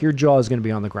 You're Mike. Your jaw is going to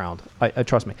be on the ground. I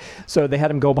trust me. So they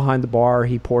had him go behind the bar.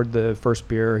 He poured the first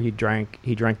beer. He drank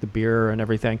the beer and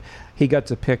everything. He got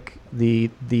to pick the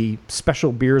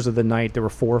special beers of the night. There were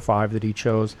 4 or 5 that he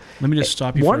chose. Let me just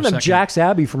stop you. One for a of them, second. Jack's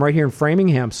Abbey from right here in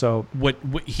Framingham. So what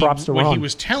he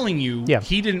was telling you,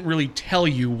 he didn't really tell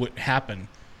you what happened.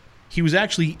 He was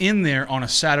actually in there on a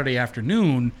Saturday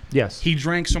afternoon. Yes. He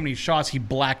drank so many shots, he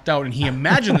blacked out, and he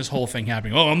imagined this whole thing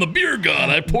happening. Oh, I'm the beer god.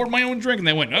 I poured my own drink. And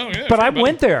they went, oh, yeah. But I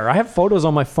went there. I have photos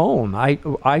on my phone.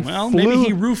 Well, maybe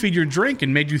he roofied your drink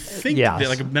and made you think that,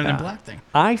 like a Men in Black thing.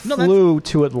 I flew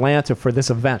to Atlanta for this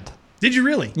event. Did you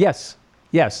really? Yes.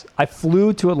 I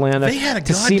flew to Atlanta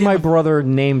to see my brother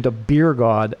named a beer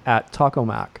god at Taco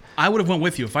Mac. I would have went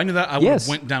with you. If I knew that, I would have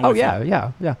went down with you.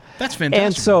 Yeah. That's fantastic.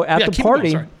 And so at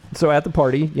the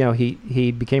party,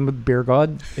 he became a beer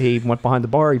god. He went behind the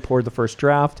bar. He poured the first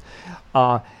draft.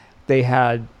 They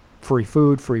had free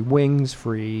food, free wings,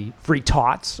 free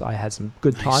tots. I had some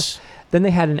good tots. Then they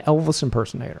had an Elvis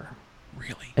impersonator.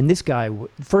 Really? And this guy,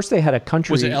 first they had a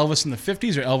country. Was it Elvis in the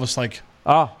 50s or Elvis like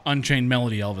Unchained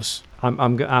Melody Elvis?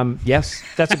 Yes,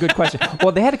 that's a good question.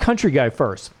 Well, they had a country guy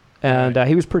first, and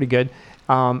he was pretty good.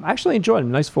 I actually enjoyed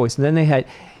him. Nice voice. And then they had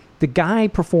the guy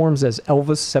performs as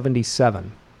Elvis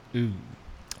 77. Ooh.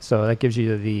 So that gives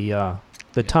you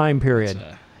the time period.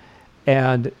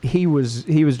 And he was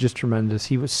just tremendous.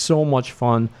 He was so much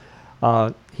fun.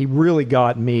 He really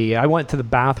got me. I went to the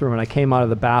bathroom, and I came out of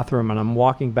the bathroom, and I'm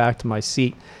walking back to my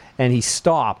seat, and he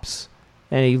stops,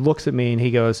 and he looks at me, and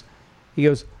he goes,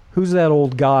 "Who's that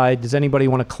old guy? Does anybody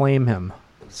want to claim him?"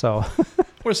 So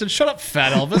I said, "Shut up,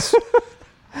 fat Elvis."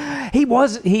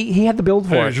 He had the build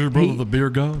for it. Is your brother the beer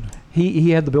god? He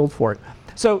had the build for it.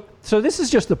 So this is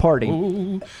just the party.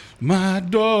 Oh, my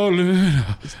darling,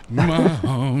 my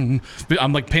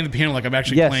I'm like playing the piano like I'm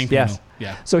actually playing piano.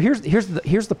 Yeah. So here's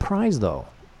the prize though.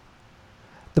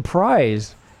 The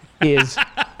prize is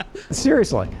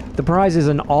seriously. The prize is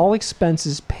an all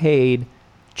expenses paid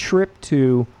trip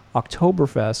to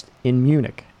Oktoberfest in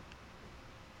Munich.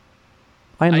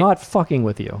 I'm not fucking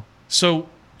with you. So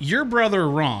your brother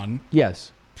Ron,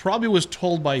 yes, probably was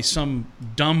told by some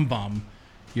dumb bum,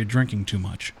 "You're drinking too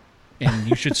much, and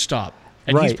you should stop."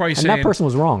 And right. He's probably saying, that person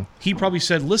was wrong. He probably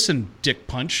said, "Listen, Dick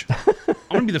Punch, I'm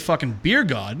gonna be the fucking beer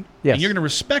god, yes, and you're gonna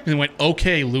respect me." And went,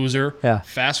 "Okay, loser." Yeah.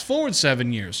 Fast forward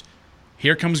 7 years,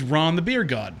 here comes Ron the beer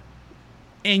god,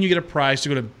 and you get a prize to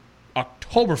go to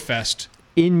Oktoberfest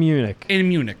in Munich.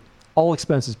 All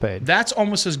expenses paid. That's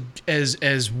almost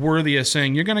as worthy as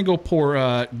saying you're gonna go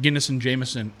pour Guinness and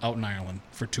Jameson out in Ireland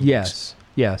for 2 weeks.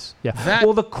 Yes.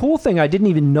 Well, the cool thing, I didn't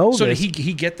even know so this. So did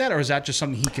he get that, or is that just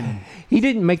something he can... He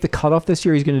didn't make the cutoff this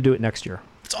year. He's going to do it next year.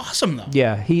 That's awesome, though.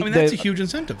 Yeah, that's a huge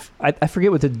incentive. I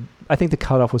forget what I think the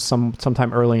cutoff was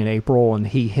sometime early in April, and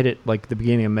he hit it like the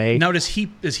beginning of May. Now, does he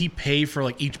pay for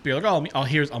like each beer?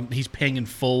 Like, he's paying in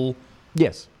full.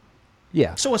 Yes.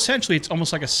 Yeah. So essentially, it's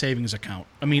almost like a savings account.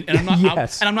 I mean, and I'm not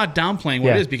yes. I'm not downplaying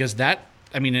what it is, because that,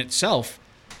 I mean, in itself,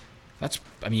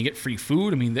 you get free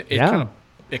food. I mean,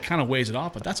 it kind of weighs it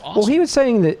off, but that's awesome. Well, he was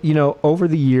saying that, over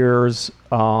the years,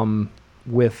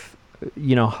 with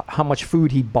how much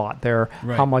food he bought there,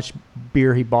 right. how much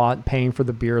beer he bought, paying for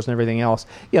the beers and everything else.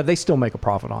 Yeah, they still make a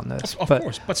profit on this. Of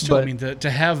course. But still, I mean,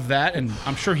 to have that, and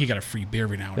I'm sure he got a free beer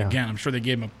every now and again. I'm sure they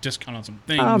gave him a discount on some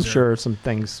things. I'm sure some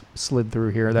things slid through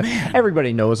here that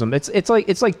everybody knows him. It's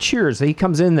like Cheers. He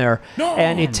comes in there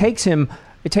and it takes him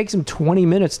 20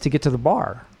 minutes to get to the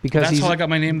bar. Because that's how I got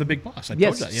my name, The Big Boss.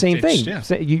 Yes, told that. Same thing.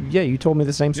 Yeah. You told me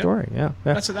the same story. Yeah.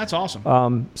 That's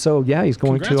awesome. So yeah, he's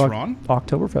going Congrats, to Ron.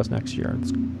 Oktoberfest next year.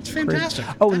 It's fantastic.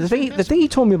 Oh, and the thing he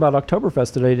told me about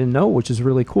Oktoberfest that I didn't know, which is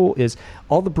really cool, is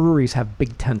all the breweries have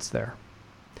big tents there.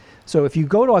 So if you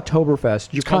go to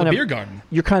Oktoberfest, you're kind of beer garden.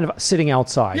 You're kind of sitting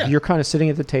outside. Yeah. You're kind of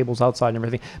sitting at the tables outside and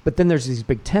everything. But then there's these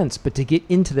big tents. But to get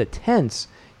into the tents,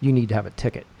 you need to have a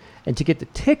ticket, and to get the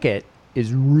ticket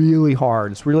is really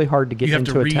hard. It's really hard to get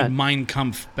into a tent. You have to read Mein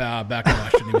Kampf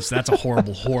Backlash. That's a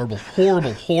horrible,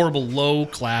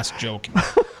 low-class joke.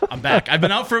 I'm back. I've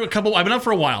been out for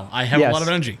a while. I have a lot of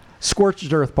energy.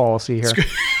 Scorched earth policy here.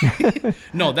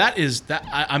 No,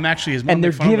 I'm actually his mom. And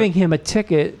they're giving him a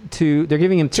ticket they're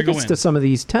giving him tickets to some of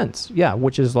these tents. Yeah,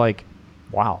 which is like,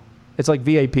 wow. It's like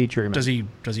VIP treatment. Does he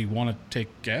want to take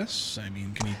guests? I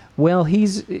mean, can he? Well,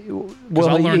 he's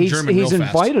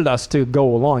invited us to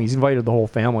go along. He's invited the whole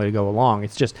family to go along.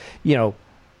 It's just,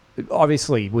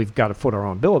 obviously we've got to foot our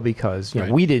own bill because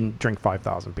we didn't drink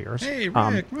 5,000 beers. Hey, Rick,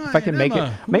 Ryan, if I can make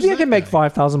Emma, it, maybe I can make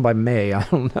 5,000 by May. I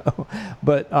don't know,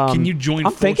 but can you join?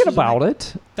 I'm thinking about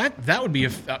it. That would be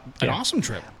an awesome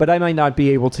trip. But I might not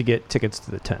be able to get tickets to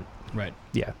the tent. Right.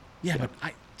 Yeah. Yeah, but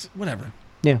whatever.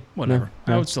 Yeah, whatever.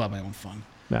 No. I would still have my own fun.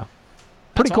 Yeah,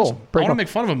 pretty cool. Awesome. I want to make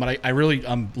fun of him, but I'm a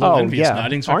little envious now. I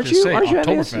didn't expect to say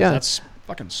Oktoberfest. Yeah. That's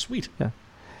fucking sweet. Yeah,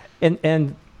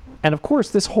 and of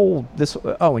course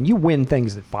and you win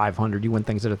things at 500, you win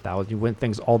things at 1,000, you win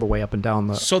things all the way up and down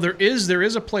the. So there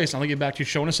is a place. I'll get back to your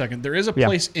show in a second. There is a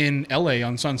place in L.A.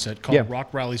 on Sunset called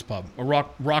Rock Riley's Pub or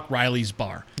Rock Riley's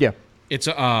Bar. Yeah, it's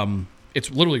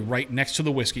literally right next to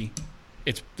the whiskey.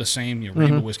 It's the same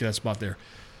Rainbow whiskey that's bought there.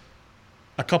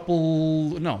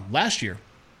 Last year.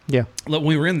 Yeah. When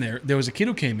we were in there was a kid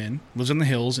who came in, lives in the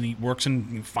hills, and he works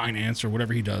in finance or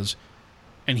whatever he does.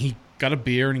 And he got a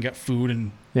beer and he got food,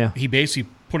 and he basically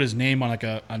put his name on like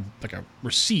a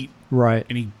receipt. Right.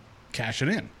 And he cashed it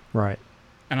in. Right.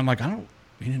 And I'm like,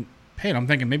 he didn't pay it. I'm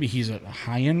thinking maybe he's a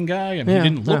high-end guy. And he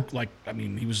didn't look like,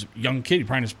 he was a young kid,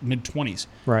 probably in his mid-20s.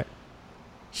 Right.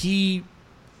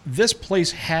 This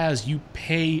place you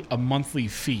pay a monthly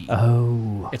fee.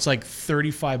 Oh. It's like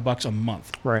 $35 a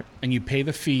month. Right. And you pay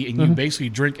the fee, and you basically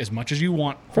drink as much as you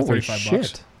want for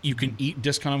 $35. You can eat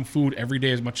discounted food every day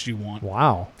as much as you want.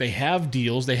 Wow. They have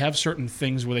deals. They have certain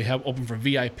things where they have open for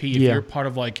VIP. If you're part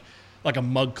of like a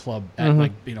mug club at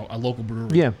a local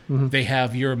brewery. Yeah. They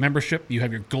have your membership. You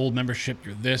have your gold membership.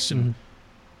 You're this. And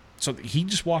so he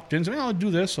just walked in and said, I'll do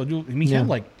this. I'll do. He had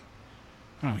like,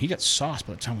 I don't know, he got sauce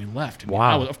by the time we left.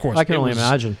 Wow. Of course. I can only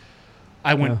imagine.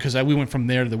 I went because we went from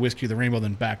there to the Whiskey of the Rainbow,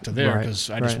 then back to there because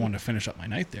I just wanted to finish up my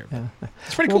night there.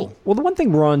 It's pretty cool. Well, the one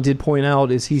thing Ron did point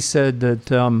out is he said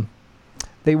that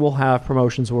they will have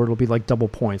promotions where it'll be like double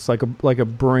points, like a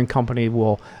brewing company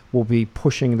will be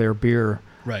pushing their beer.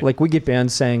 Right. Like we get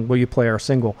bands saying, "Will you play our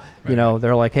single?" Right.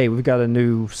 They're like, "Hey, we've got a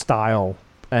new style,"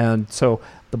 and so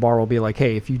the bar will be like,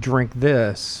 "Hey, if you drink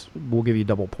this, we'll give you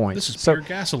double points." This is pure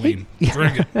gasoline.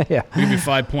 Drink it. Yeah. We'll give you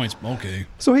 5 points. Okay.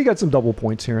 So he got some double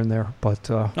points here and there, but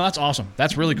no, that's awesome.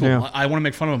 That's really cool. Yeah. I want to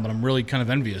make fun of him, but I'm really kind of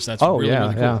envious. That's really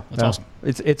cool. That's awesome.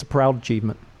 It's a proud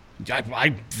achievement.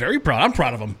 I'm very proud. I'm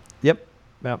proud of him. Yep.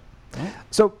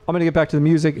 So I'm going to get back to the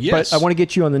music, but I want to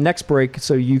get you on the next break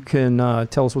so you can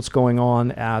tell us what's going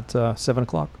on at 7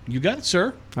 o'clock. You got it,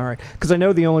 sir. All right. Because I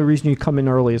know the only reason you come in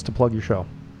early is to plug your show.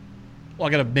 Well,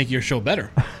 I got to make your show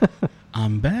better.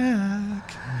 I'm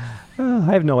back.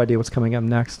 I have no idea what's coming up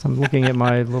next. I'm looking at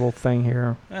my little thing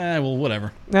here. Well,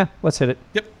 whatever. Let's hit it.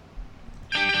 Yep.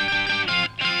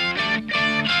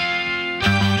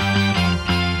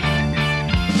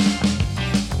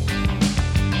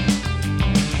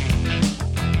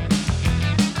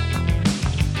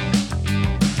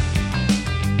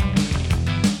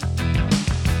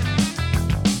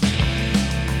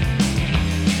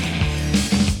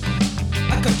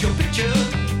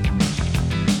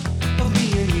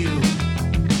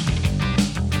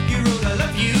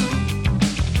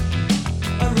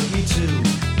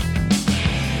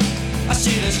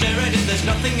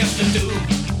 has to do.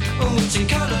 Oh, it's in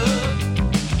color.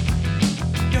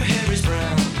 Your hair is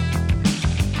brown.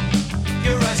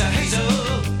 Your eyes are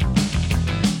hazel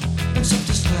and soft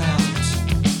as clouds.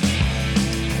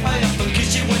 I often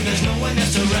kiss you when there's no one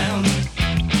else around.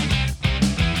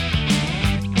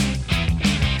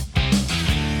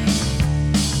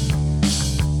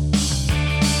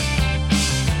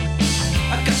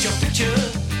 I got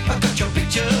your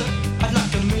picture. I'd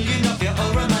like a million of you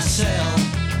all around myself.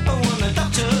 I want a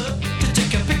doctor to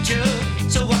take a picture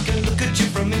so I can look at you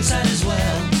from inside as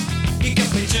well. You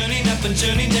got me turning up and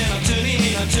turning down, I'm turning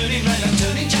in, I'm turning right, I'm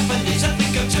turning Japanese. I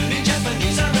think I'm turning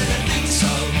Japanese, I really think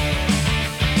so.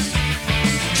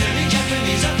 Turning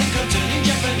Japanese, I think I'm turning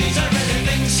Japanese, I really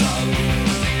think so.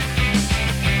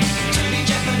 Turning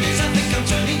Japanese, I think I'm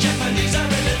turning Japanese, I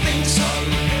really think so.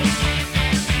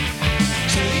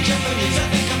 Turning Japanese, I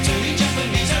think I'm turning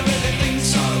Japanese, I really think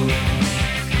so.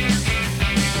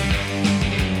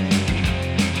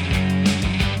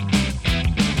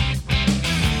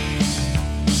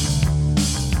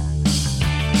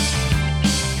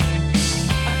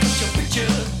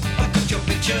 I got your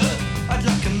picture. I'd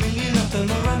like a million of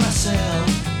them around myself.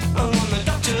 I want the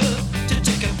doctor to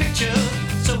take a picture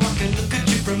so I can look at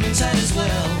you from inside as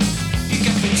well. You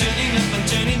got me turning up and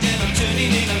turning down, I'm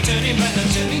turning in, I'm turning right, I'm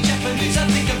turning Japanese. I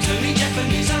think I'm turning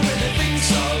Japanese, I really think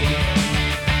so.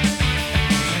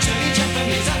 Turning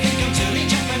Japanese, I think I'm turning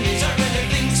Japanese, I really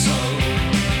think so.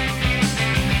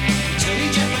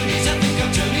 Turning Japanese, I think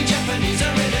I'm turning Japanese, I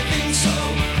really think so.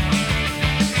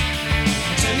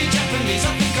 Turning Japanese,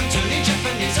 I think I'm turning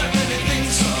Japanese, I really think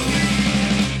so.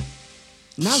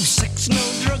 No sex, no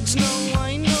drugs, no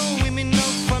wine, no women, no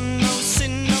fun, no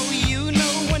sin, no you, no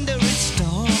wonder it's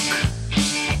dark.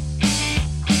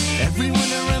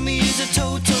 Everyone around me is a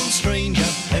total stranger.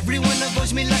 Everyone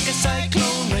avoids me like a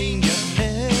cyclone ranger.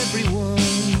 Everyone.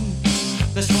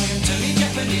 That's why I'm turning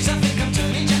Japanese, I think I'm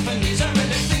turning Japanese, I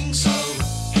really think so.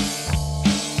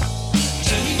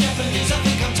 Turning Japanese, I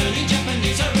think I'm turning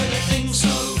Japanese, I really think so.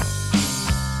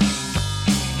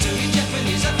 Turning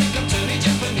Japanese, I think I'm turning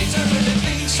Japanese, I really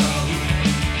think so.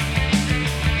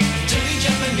 Turning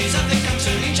Japanese, I think I'm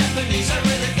turning Japanese, I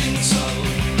really think so.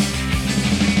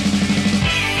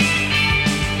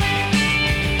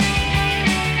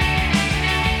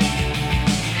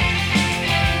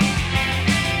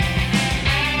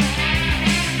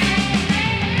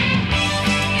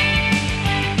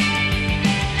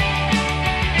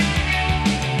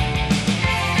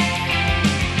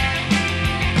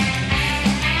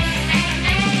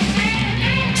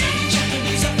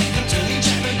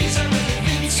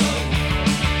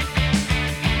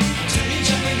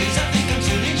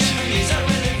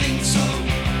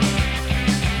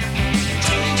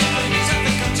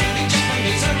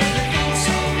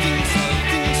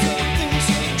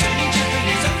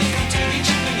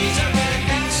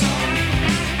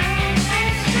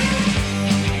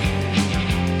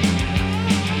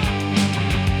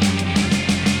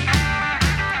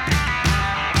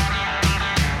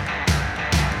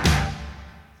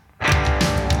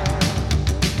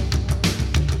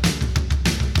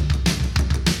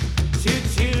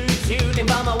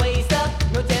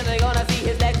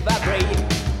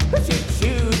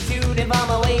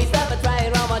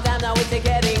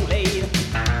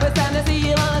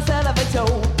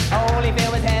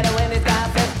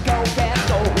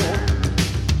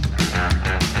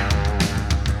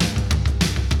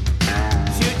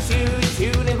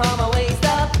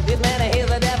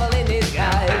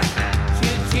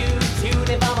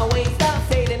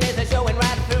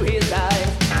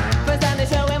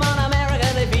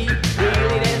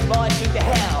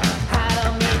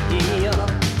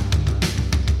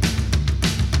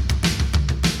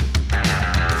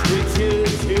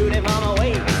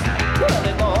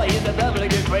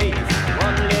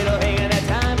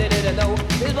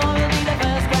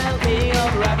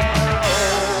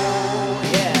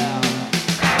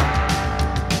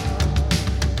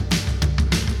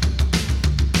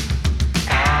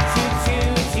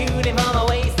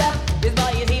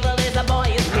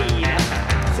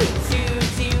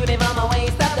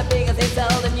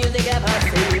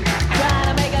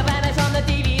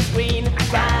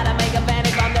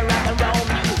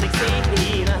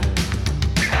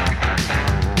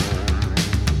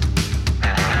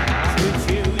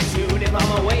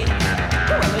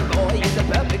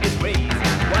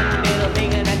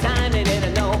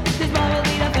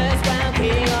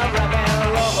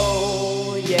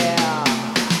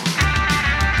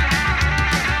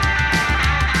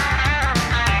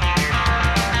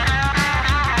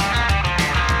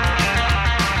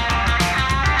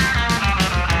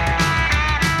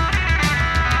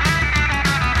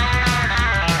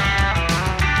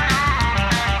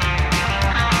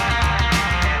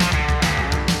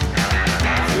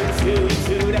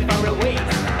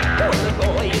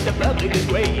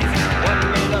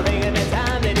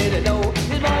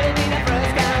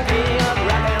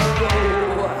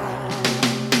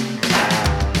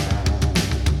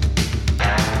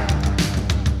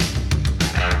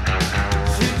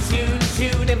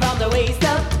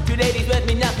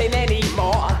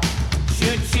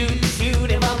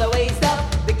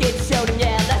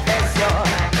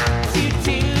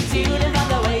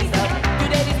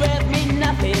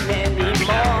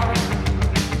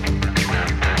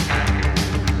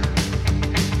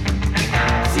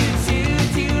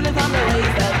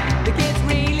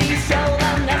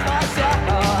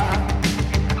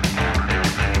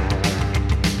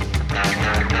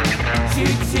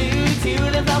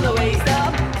 toot and from the waist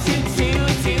up. Toot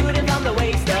and from the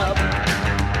waist up.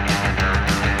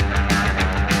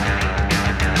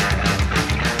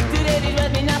 Today's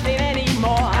worth me nothing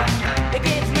anymore. It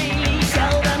gets me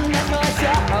seldom, that's for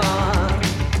sure.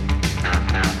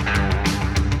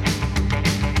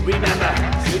 Remember,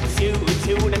 toot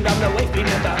and from the waist.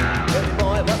 Remember, when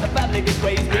boy was a public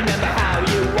disgrace. Remember how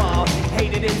you all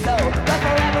hated it so, but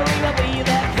forever we will be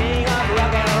the king of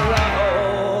rock and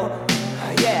roll.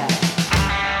 Yeah.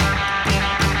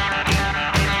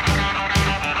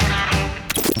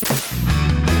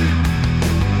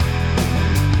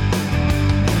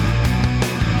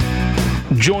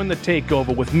 Join the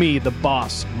takeover with me, the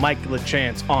boss, Mike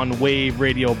LaChance, on Wave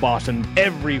Radio Boston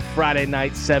every Friday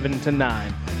night, 7 to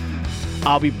 9.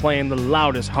 I'll be playing the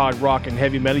loudest hard rock and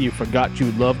heavy metal you forgot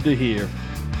you'd love to hear.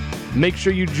 Make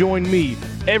sure you join me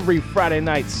every Friday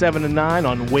night, 7 to 9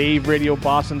 on Wave Radio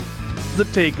Boston, the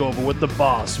takeover with the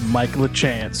boss, Mike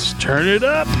LaChance. Turn it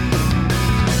up!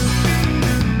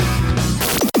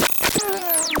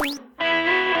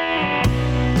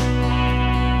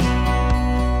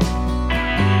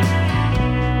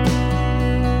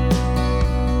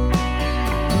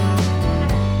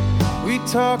 We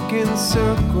talk in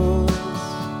circles.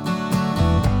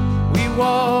 We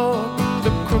walk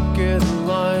the crooked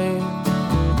line,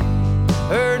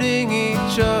 hurting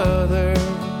each other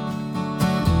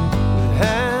with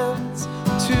hands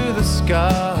to the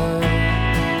sky.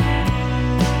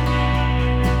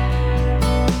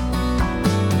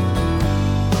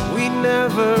 We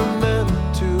never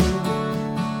meant to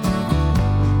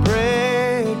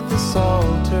break this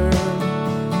altar,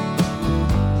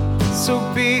 so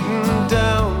beaten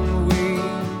down we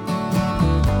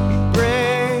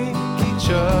break each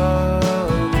other.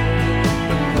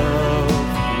 But love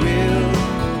will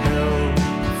help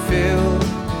fill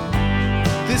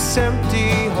this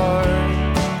empty heart,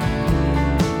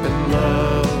 and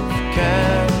love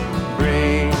can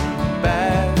bring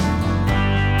back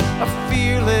a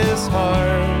fearless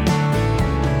heart.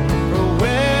 For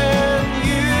when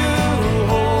you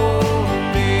hold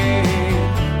me,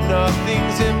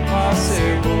 nothing's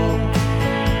impossible.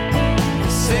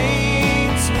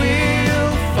 Saints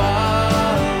will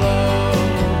follow,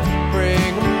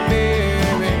 bring a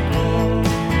miracle.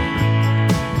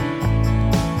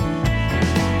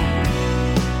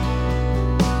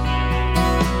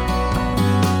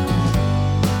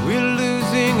 We're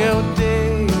losing our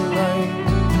daylight.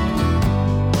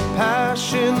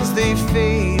 Passions, they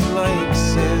fade like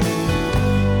sin.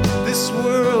 This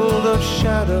world of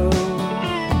shadow,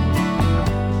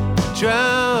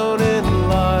 drown in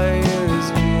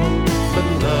liars' guilt, but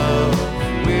love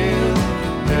will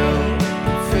help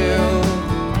fill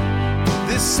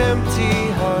this empty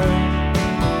heart,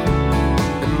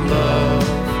 and love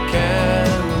can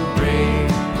bring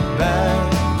back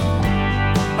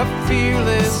a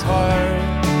fearless heart.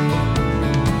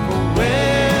 For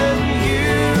when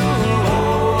you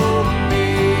hold me,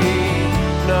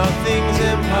 nothing's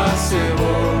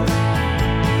impossible.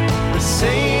 For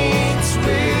saints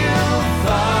will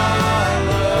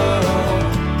follow,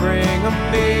 bring a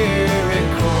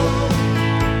miracle.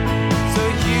 So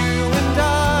you and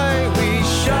I, we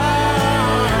shine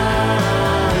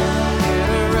in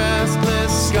a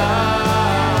restless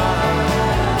sky,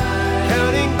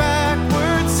 counting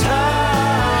backwards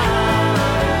time,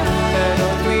 and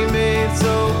oath we made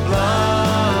so blind.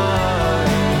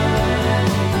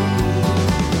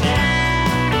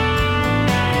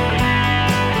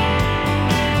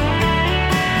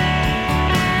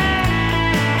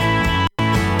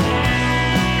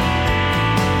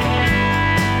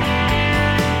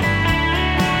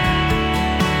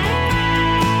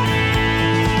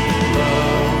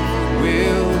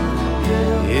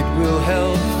 It will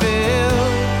help fill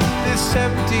this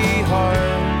empty heart,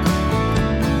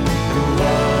 and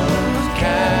love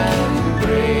can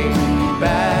bring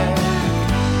back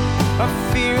a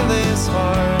fearless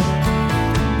heart.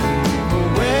 For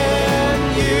when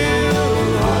you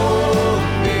hold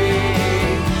me,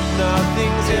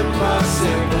 nothing's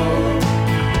impossible.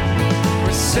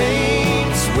 For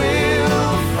saints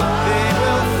will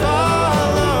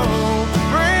follow,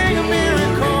 bring a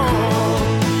miracle.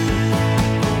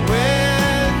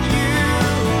 When you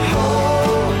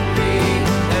hold me,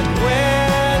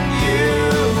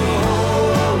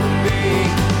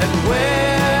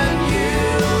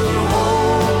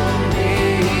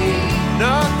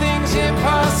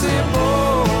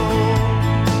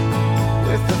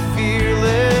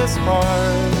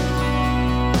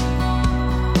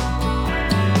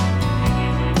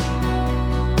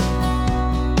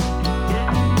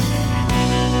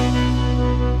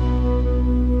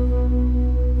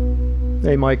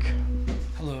 Hey, Mike.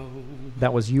 Hello.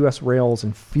 That was U.S. Rails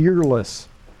and Fearless.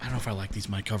 I don't know if I like these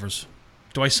mic covers.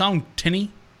 Do I sound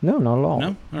tinny? No, not at all. No?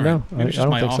 All right. No, Maybe it's just I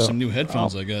don't my think awesome so. new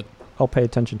headphones I got. I'll pay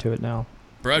attention to it now.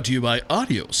 Brought to you by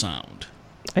Audio Sound.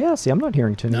 Yeah, see, I'm not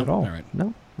hearing tinny No? at all. All right.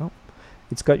 No.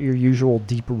 It's got your usual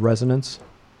deep resonance.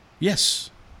 Yes.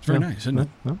 It's very nice, isn't it?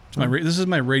 No. It's this is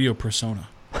my radio persona.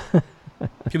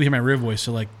 People hear my real voice,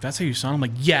 they're like, that's how you sound? I'm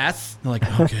like, yes. They're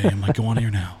like, okay. I'm like, go on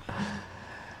here now.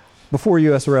 Before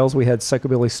U.S. Rails, we had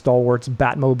Psychobilly Stalwarts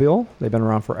Batmobile. They've been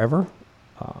around forever.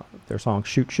 Their song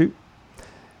Shoot Shoot.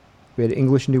 We had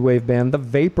English new wave band The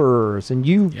Vapors, and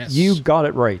you got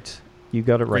it right. You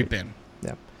got it right. Great band.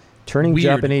 Yeah. Turning Weird.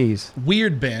 Japanese.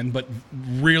 Weird band, but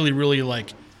really, really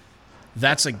like,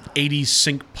 that's like 80s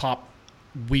sync pop,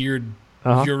 weird,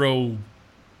 Euro,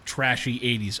 trashy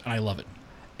 80s, and I love it.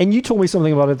 And you told me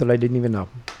something about it that I didn't even know.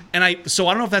 And so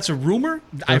I don't know if that's a rumor.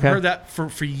 I've heard that for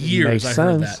years. Makes heard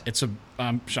sense. that. It's a,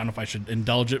 I don't know if I should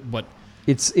indulge it, but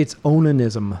it's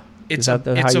onanism. Is that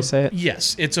how you say it?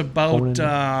 Yes, it's about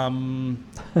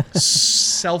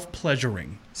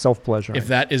self-pleasuring. Self-pleasuring. If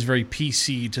that is very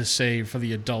PC to say for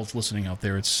the adults listening out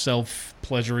there, it's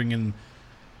self-pleasuring, and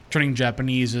turning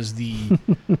Japanese is the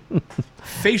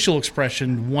facial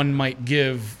expression one might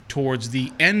give towards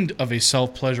the end of a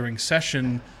self-pleasuring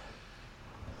session.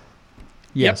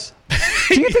 Yes. Yep.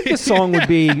 Do you think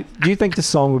the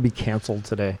song would be canceled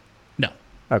today? No.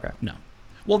 Okay. No.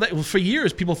 Well, for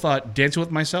years, people thought "Dancing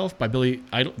with Myself" by Billy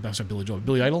Idol. That's not Billy Joel.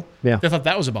 Billy Idol. Yeah. They thought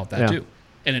that was about that too,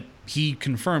 and he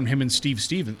confirmed him and Steve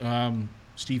Simmons.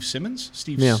 Steve Stevens.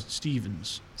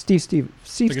 The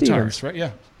guitarist, right?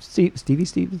 Yeah. Steve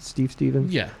Stevens. Yeah. Steve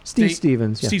Stevens. Yeah. Steve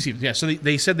Stevens. Yeah. So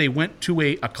they said they went to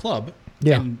a club.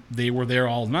 Yeah. And they were there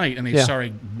all night, and they saw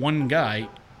one guy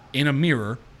in a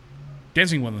mirror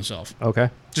dancing with himself. Okay.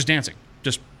 Just dancing.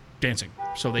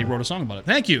 So they wrote a song about it.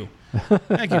 Thank you.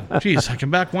 Jeez, I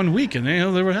come back 1 week and they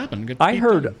never happened. I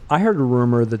heard a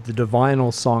rumor that the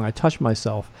Divinal song "I Touch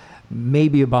Myself" may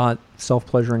be about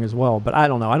self-pleasuring as well, but I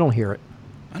don't know. I don't hear it.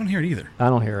 I don't hear it either. I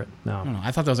don't hear it. No.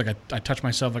 I thought that was like I touch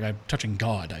myself like I'm touching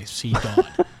God. I see God.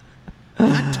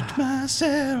 I touch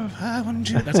myself. I want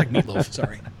you. That's like Meatloaf.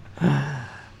 Sorry.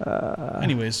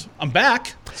 Anyways, I'm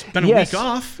back. It's been a week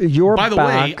off. By the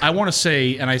way, I want to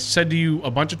say, and I said to you a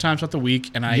bunch of times throughout the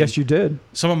week, and yes, you did.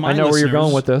 Some of my I know where you're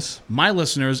going with this. My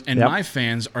listeners and my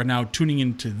fans are now tuning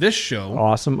into this show.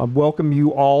 Awesome. I welcome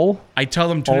you all. I tell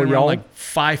them to tune in around like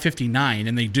 5:59,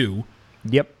 and they do.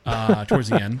 Yep. Towards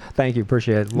the end. Thank you.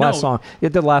 Appreciate it. Last song. You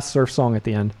had the last surf song at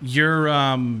the end. Your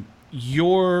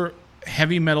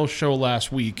heavy metal show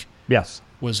last week. Yes.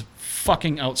 Was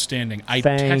fucking outstanding. I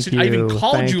texted I even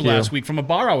called you last week from a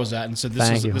bar I was at and said,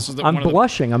 "This is the." I'm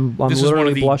blushing. I'm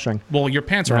literally blushing. Well, your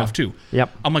pants are off too. Yep.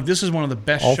 I'm like, this is one of the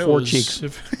best all shows. All 4 cheeks.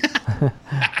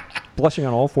 Blushing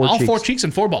on all 4 cheeks. All 4 cheeks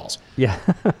and 4 balls. Yeah.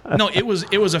 No, it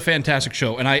was a fantastic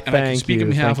show, and I can speak on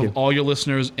behalf of all your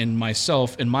listeners and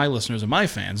myself and my listeners and my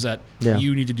fans that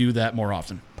you need to do that more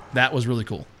often. That was really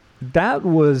cool. That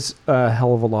was a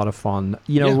hell of a lot of fun.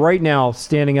 Right now,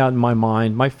 standing out in my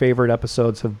mind, my favorite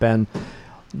episodes have been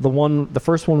the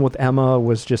first one with Emma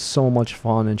was just so much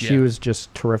fun, and she was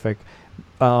just terrific.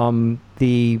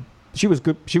 She was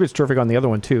good. She was terrific on the other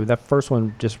one too. That first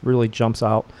one just really jumps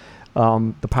out.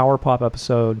 The Power Pop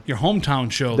episode, your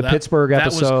hometown show, the Pittsburgh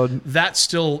episode. That's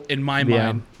still in my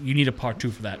mind. You need a part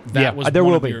 2 for that. There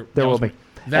will be.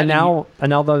 And now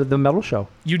the metal show.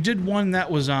 You did one that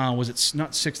was it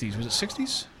not 60s? Was it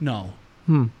 60s? No.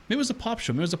 Maybe it was the pop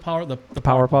show. Maybe it was the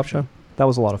Power Pop show. That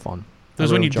was a lot of fun. That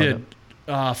was when you did.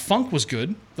 Funk was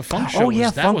good. The Funk show. Oh yeah,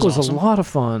 Funk was awesome. A lot of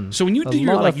fun. So when you do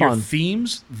your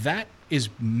themes, that is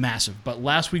massive. But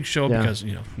last week's show, because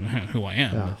who I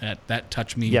am, that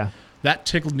touched me. Yeah. That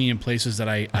tickled me in places that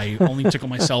I only tickle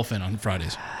myself in on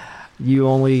Fridays. You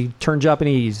only turn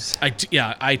Japanese.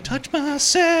 I touch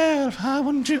myself. I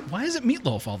want you. Why is it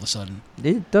Meatloaf all of a sudden?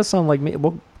 It does sound like me.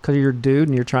 Well, because you're a dude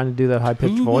and you're trying to do that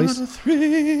high-pitched voice.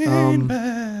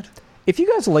 If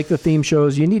you guys like the theme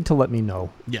shows, you need to let me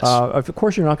know. Yes. Of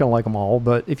course, you're not going to like them all,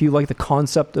 but if you like the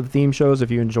concept of theme shows,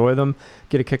 if you enjoy them,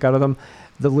 get a kick out of them,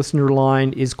 the listener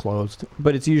line is closed.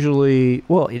 But it's usually,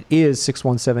 it is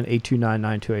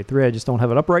 617-829-9283. I just don't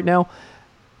have it up right now.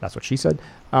 That's what she said.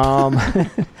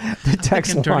 The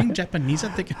text line. Japanese,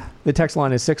 I'm thinking. The text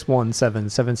line is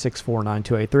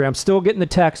 617-764-9283. I'm still getting the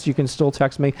text. You can still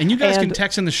text me. And you guys can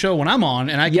text in the show when I'm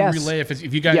on, and I can relay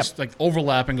if you guys like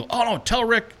overlap and go, oh no, tell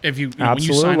Rick when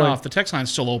you sign off. The text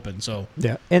line's still open. So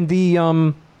yeah, and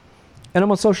and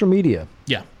I'm on social media.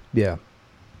 Yeah.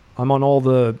 I'm on all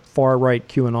the far right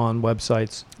QAnon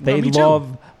websites. They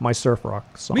love my surf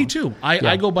rock song. Me too.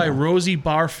 I go by Rosie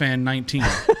Barfan 19.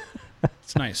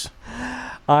 It's nice.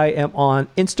 I am on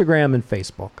Instagram and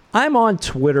Facebook. I'm on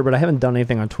Twitter, but I haven't done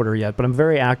anything on Twitter yet. But I'm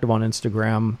very active on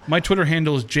Instagram. My Twitter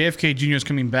handle is JFK Jr. is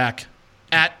coming back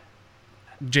at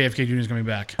JFK Jr. is coming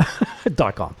back.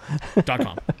 .com.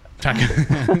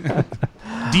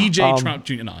 DJ Trump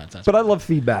Jr. No, that's but I love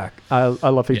feedback. I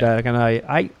love feedback, and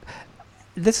I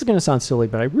this is going to sound silly,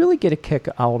 but I really get a kick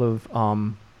out of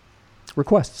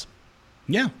requests.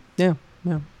 Yeah.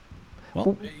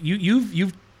 Well,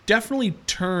 you've definitely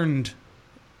turned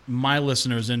my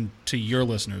listeners into your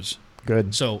listeners.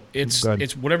 Good. So it's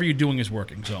whatever you're doing is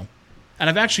working. So, and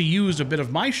I've actually used a bit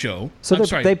of my show. So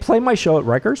they play my show at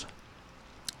Rikers?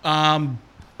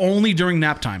 Only during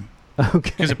nap time.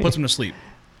 Okay. Because it puts them to sleep.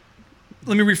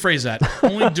 Let me rephrase that.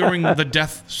 Only during the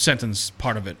death sentence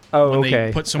part of it. Oh, when okay.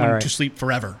 They put someone to sleep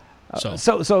forever.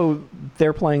 So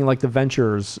they're playing like the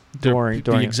Ventures during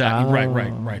exactly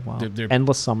right. Wow. They're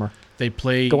endless summer. They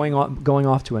play going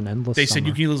off to an endless. They summer. said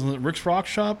you can listen to Rick's Rock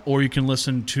Shop or you can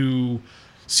listen to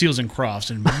Seals and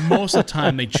Crofts, and most of the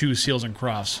time they choose Seals and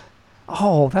Crofts.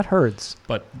 Oh, that hurts.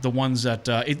 But the ones that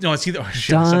it's either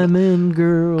Diamond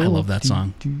Girl. I love that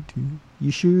song. You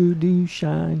sure do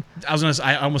shine.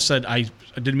 I almost said I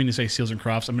didn't mean to say Seals and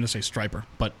Crofts. I'm going to say Striper,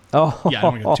 but yeah, I don't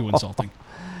want to get too insulting.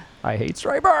 I hate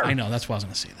Striper. I know, that's why I was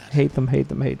going to say that. Hate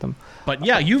them. But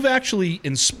yeah, you've actually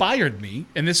inspired me,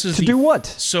 and this is to do what?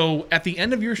 So at the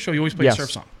end of your show, you always play a surf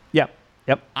song. Yep.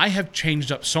 I have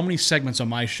changed up so many segments on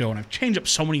my show, and I've changed up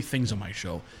so many things on my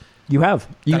show. You have.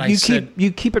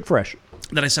 You keep it fresh.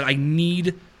 That I said I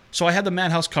need. So I had the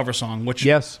Madhouse cover song, which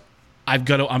I've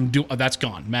got to. That's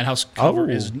gone. Madhouse cover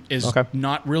is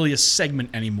not really a segment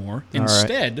anymore.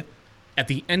 Instead, at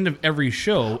the end of every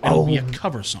show, it'll be a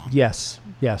cover song. Yes.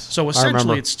 So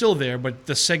essentially, it's still there, but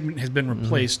the segment has been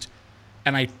replaced.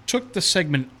 And I took the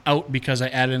segment out because I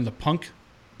added in the punk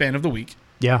band of the week.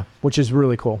 Yeah, which is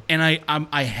really cool. And I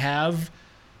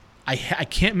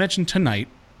can't mention tonight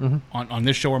on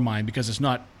this show or mine because it's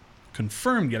not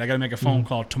confirmed yet. I got to make a phone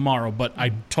call tomorrow. But I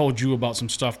told you about some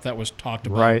stuff that was talked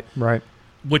about. Right.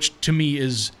 Which to me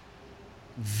is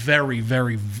very,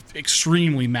 very,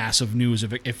 extremely massive news.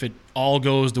 If it all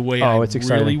goes the way I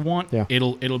really want,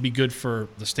 it'll be good for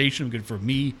the station, good for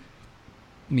me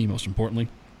most importantly.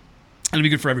 And it'll be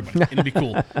good for everybody. It'll be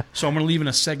cool. So I'm going to leave in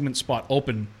a segment spot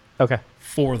open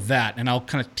for that. And I'll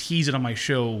kind of tease it on my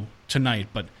show tonight.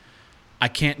 But I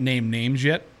can't name names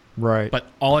yet. Right. But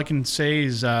all I can say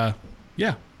is,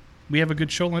 we have a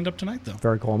good show lined up tonight, though.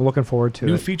 Very cool. I'm looking forward to it.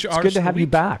 New feature it's artist. Good to have you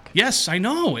back. Yes, I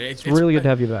know. It's really good to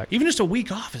have you back. Even just a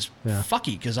week off is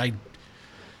fucky because I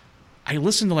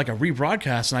listen to like a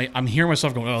rebroadcast and I'm hearing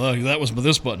myself going, oh, that was with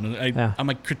this button. And I'm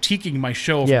like critiquing my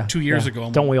show from 2 years ago.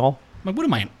 Don't we all? I'm like, what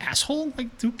am I, an asshole?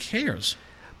 Like, who cares?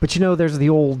 But there's the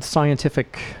old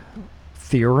scientific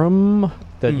theorem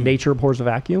that nature abhors a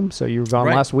vacuum. So you were gone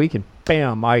last week and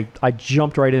bam, I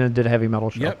jumped right in and did a heavy metal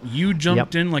show. Yep, you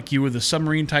jumped in like you were the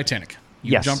submarine Titanic.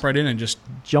 You jumped right in and just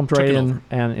jumped right in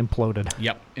and imploded.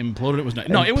 Yep, imploded. It was nice.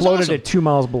 No, it was awesome. Imploded at 2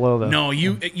 miles below though. No,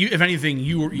 you if anything,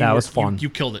 that was fun.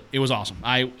 You killed it. It was awesome.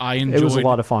 I enjoyed. It was a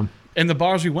lot of fun. And the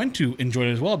bars we went to enjoyed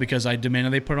it as well because I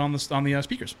demanded they put it on the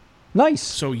speakers. Nice.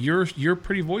 So your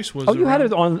pretty voice was. Oh, you had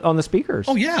it on the speakers.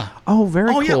 Oh yeah. Oh, very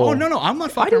cool. Oh yeah. Oh no, I'm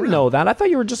not fucking. I didn't know that. I thought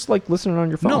you were just like listening on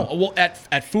your phone. No, well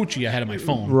at Fuji I had it on my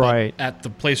phone. Right. But at the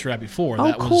place we were at before,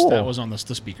 that was on the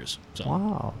speakers. So,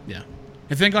 wow. Yeah.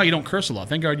 And thank God you don't curse a lot.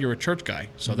 Thank God you're a church guy.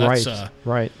 So that's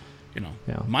right.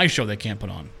 My show they can't put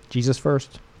on. Jesus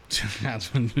first.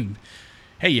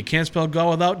 Hey, you can't spell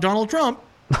God without Donald Trump.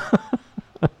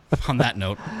 On that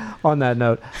note.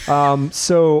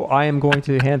 So I am going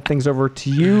to hand things over to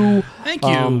you. Thank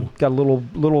you. Got a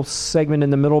little segment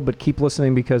in the middle, but keep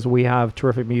listening because we have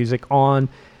terrific music on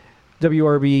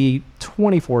WRB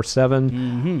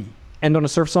 24/7. And on a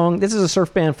surf song, this is a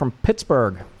surf band from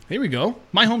Pittsburgh. Here we go.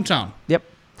 My hometown. Yep.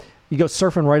 You go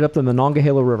surfing right up to the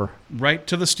Monongahela River. Right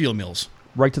to the steel mills.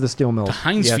 To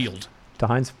Heinz Field. To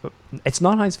Heinz. It's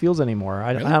not Heinz Fields anymore.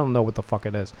 Really? I don't know what the fuck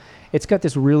it is. It's got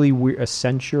this really weird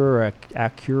Accenture,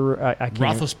 Acura.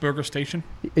 Roethlisberger Station.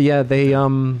 Yeah, they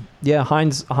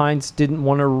Heinz didn't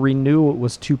want to renew. It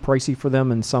was too pricey for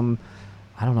them, and some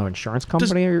insurance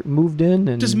company moved in.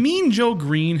 And does Mean Joe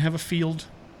Green have a field?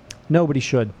 No, but he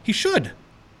should. He should.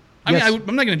 I mean,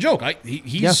 I'm not going to joke.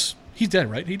 He's dead,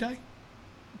 right? He died.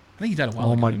 I think he died a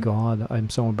while ago. Oh my God, I'm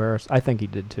so embarrassed. I think he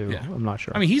did too. Yeah. I'm not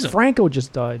sure. I mean, Franco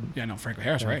just died. Yeah, no, Franco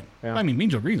Harris, right? Yeah. I mean, Mean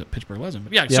Joe Green's a Pittsburgh legend.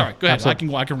 But sorry, go ahead.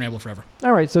 Absolutely. I can ramble forever.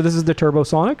 All right, so this is the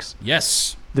Turbosonics.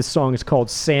 Yes. This song is called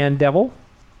Sand Devil,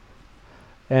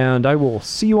 and I will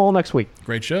see you all next week.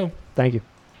 Great show. Thank you.